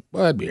Constitution?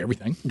 Well, that'd be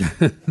everything.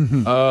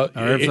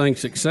 Everything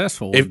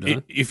successful.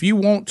 If you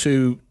want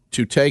to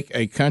take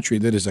a country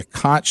that is a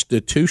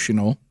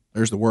constitutional,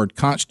 there's the word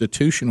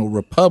constitutional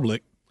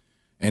republic,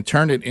 and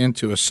turn it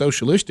into a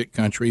socialistic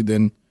country,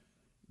 then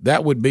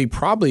that would be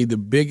probably the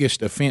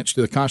biggest offense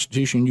to the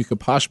Constitution you could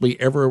possibly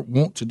ever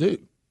want to do.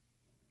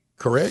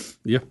 Correct?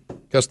 Yeah.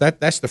 Because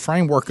that's the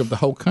framework of the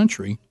whole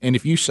country. And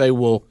if you say,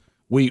 well,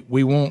 we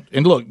won't –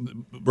 and look,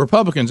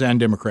 Republicans and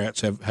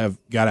Democrats have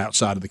got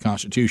outside of the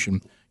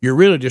Constitution. You're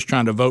really just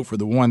trying to vote for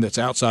the one that's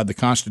outside the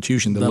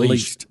Constitution the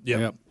least.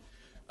 Yep.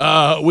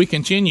 We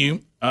continue.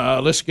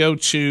 Let's go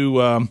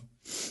to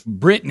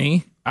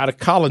Brittany out of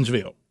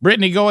Collinsville.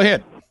 Brittany, go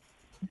ahead.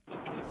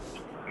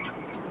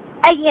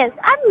 Yes,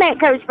 I've met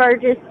Coach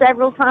Burgess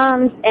several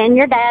times, and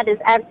your dad is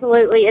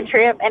absolutely a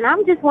trip, and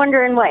I'm just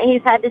wondering what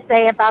he's had to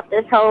say about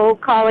this whole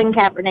Colin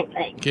Kaepernick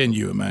thing. Can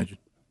you imagine?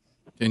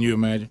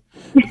 The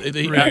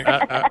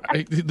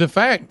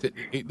fact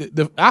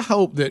that I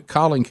hope that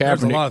Colin Kaepernick.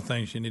 There's a lot of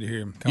things you need to hear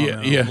him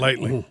comment on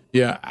lately.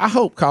 Yeah, I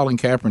hope Colin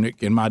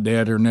Kaepernick and my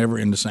dad are never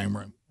in the same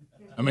room.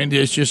 I mean,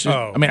 it's just.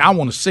 I mean, I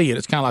want to see it.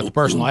 It's kind of like the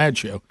personal ad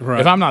show. Right.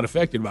 If I'm not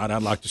affected by it,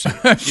 I'd like to see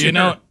it.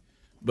 Sure.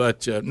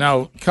 But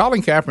no,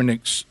 Colin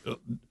Kaepernick's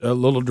a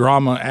little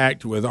drama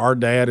act with our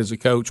dad as a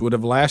coach would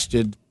have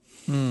lasted.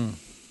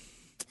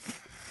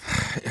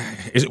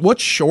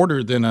 What's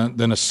shorter than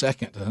a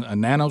second? A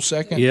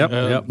nanosecond? Yep.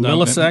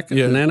 Millisecond,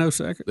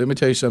 nanosecond. Let me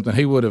tell you something.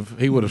 He would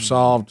have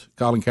solved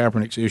Colin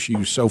Kaepernick's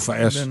issues so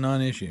fast. It's been a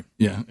non-issue.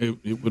 Yeah,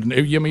 it would.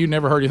 I mean, you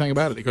never heard anything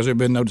about it because there had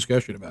been no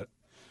discussion about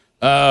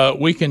it.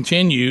 We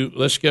continue.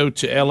 Let's go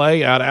to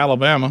L.A. out of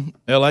Alabama.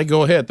 L.A.,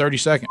 go ahead. 30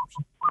 seconds.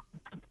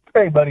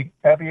 Hey, buddy.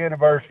 Happy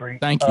anniversary.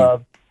 Thank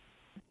you.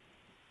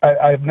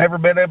 I've never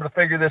been able to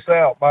figure this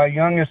out. My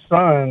youngest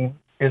son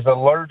is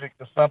allergic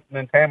to something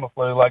in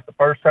Tamiflu. Like the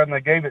first time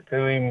they gave it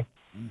to him,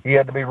 he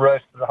had to be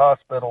rushed to the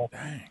hospital.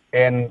 Dang.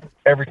 And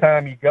every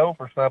time you go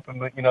for something,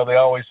 they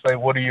always say,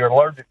 what are you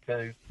allergic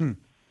to?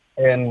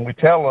 And we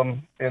tell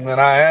them, and then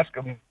I ask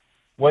them,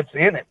 what's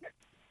in it?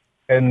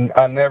 And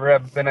I never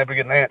have been able to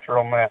get an answer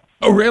on that.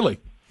 Oh,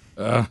 really?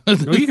 Well,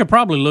 you could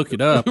probably look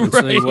it up and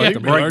see what the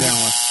breakdown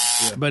was.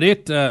 Yeah. But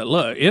it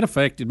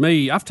affected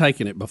me. I've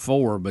taken it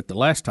before, but the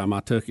last time I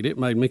took it, it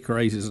made me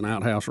crazy as an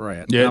outhouse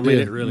rat. Yeah, I mean,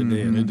 it really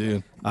did. It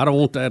did. I don't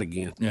want that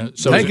again. Yeah.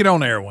 So take it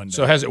on air one day.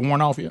 So has it worn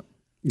off yet?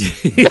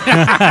 You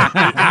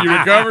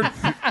recovered?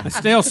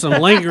 Still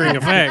some lingering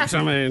effects. I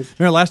mean,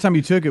 remember last time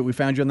you took it, we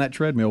found you on that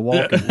treadmill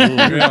walking.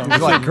 It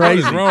was like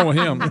crazy. What is wrong with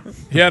him?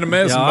 He had a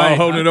medicine ball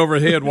holding it over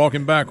his head,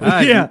 walking backwards.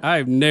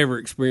 I've never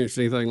experienced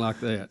anything like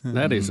that.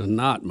 That is a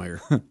nightmare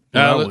that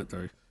I went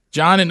through.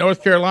 John in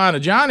North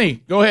Carolina.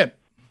 Johnny, go ahead.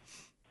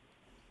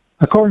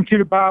 According to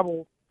the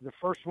Bible, the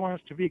first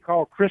ones to be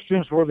called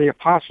Christians were the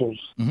apostles.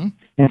 Mm-hmm.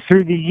 And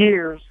through the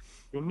years,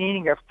 the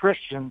meaning of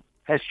Christian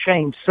has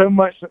changed so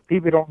much that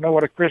people don't know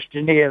what a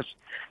Christian is.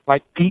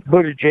 Like Pete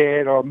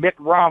Buttigieg or Mitt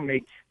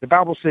Romney, the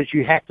Bible says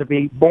you have to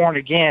be born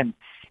again.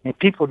 And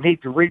people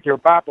need to read their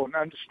Bible and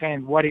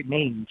understand what it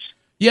means.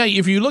 Yeah,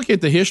 if you look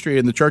at the history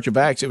in the Church of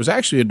Acts, it was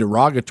actually a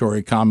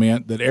derogatory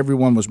comment that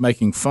everyone was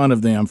making fun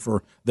of them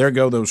for, there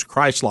go those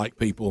Christ-like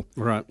people.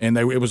 Right. And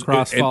it was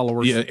Christ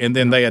followers. Yeah, and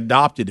then they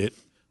adopted it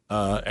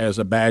as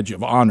a badge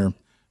of honor.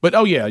 But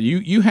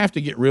you have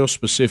to get real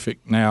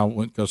specific now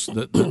because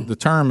the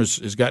term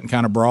has gotten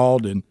kind of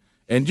broad and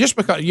just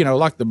because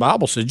like the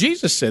Bible says,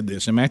 Jesus said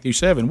this in Matthew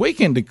 7, we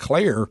can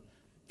declare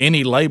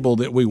any label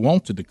that we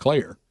want to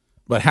declare,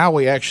 but how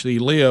we actually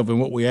live and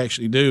what we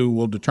actually do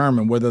will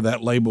determine whether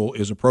that label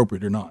is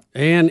appropriate or not.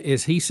 And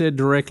as he said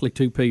directly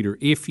to Peter,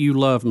 if you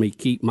love me,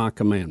 keep my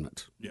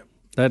commandments. Yep.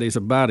 That is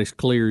about as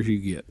clear as you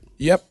get.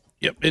 Yep,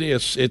 it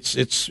is. It's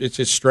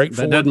as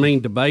straightforward. That doesn't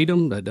mean debate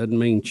them. That doesn't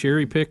mean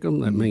cherry pick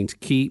them. That means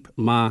keep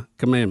my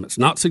commandments,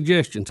 not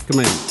suggestions,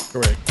 commandments.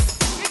 Correct.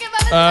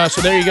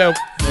 So there you go,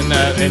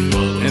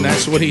 and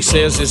that's what he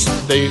says is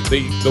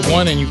the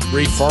one, and you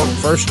read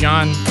 1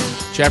 John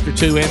chapter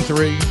 2 and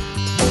 3,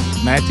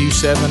 Matthew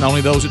 7.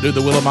 Only those that do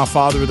the will of my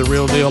Father are the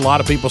real deal. A lot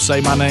of people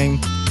say my name.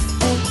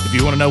 If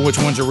you want to know which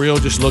ones are real,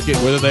 just look at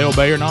whether they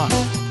obey or not.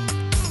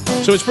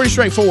 So it's pretty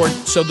straightforward.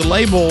 So the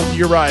label,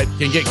 you're right,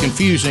 can get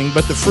confusing,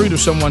 but the fruit of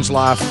someone's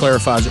life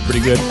clarifies it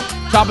pretty good.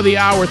 Top of the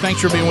hour.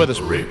 Thanks for being with us.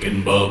 Rick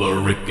and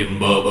Bubba, Rick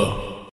and Bubba.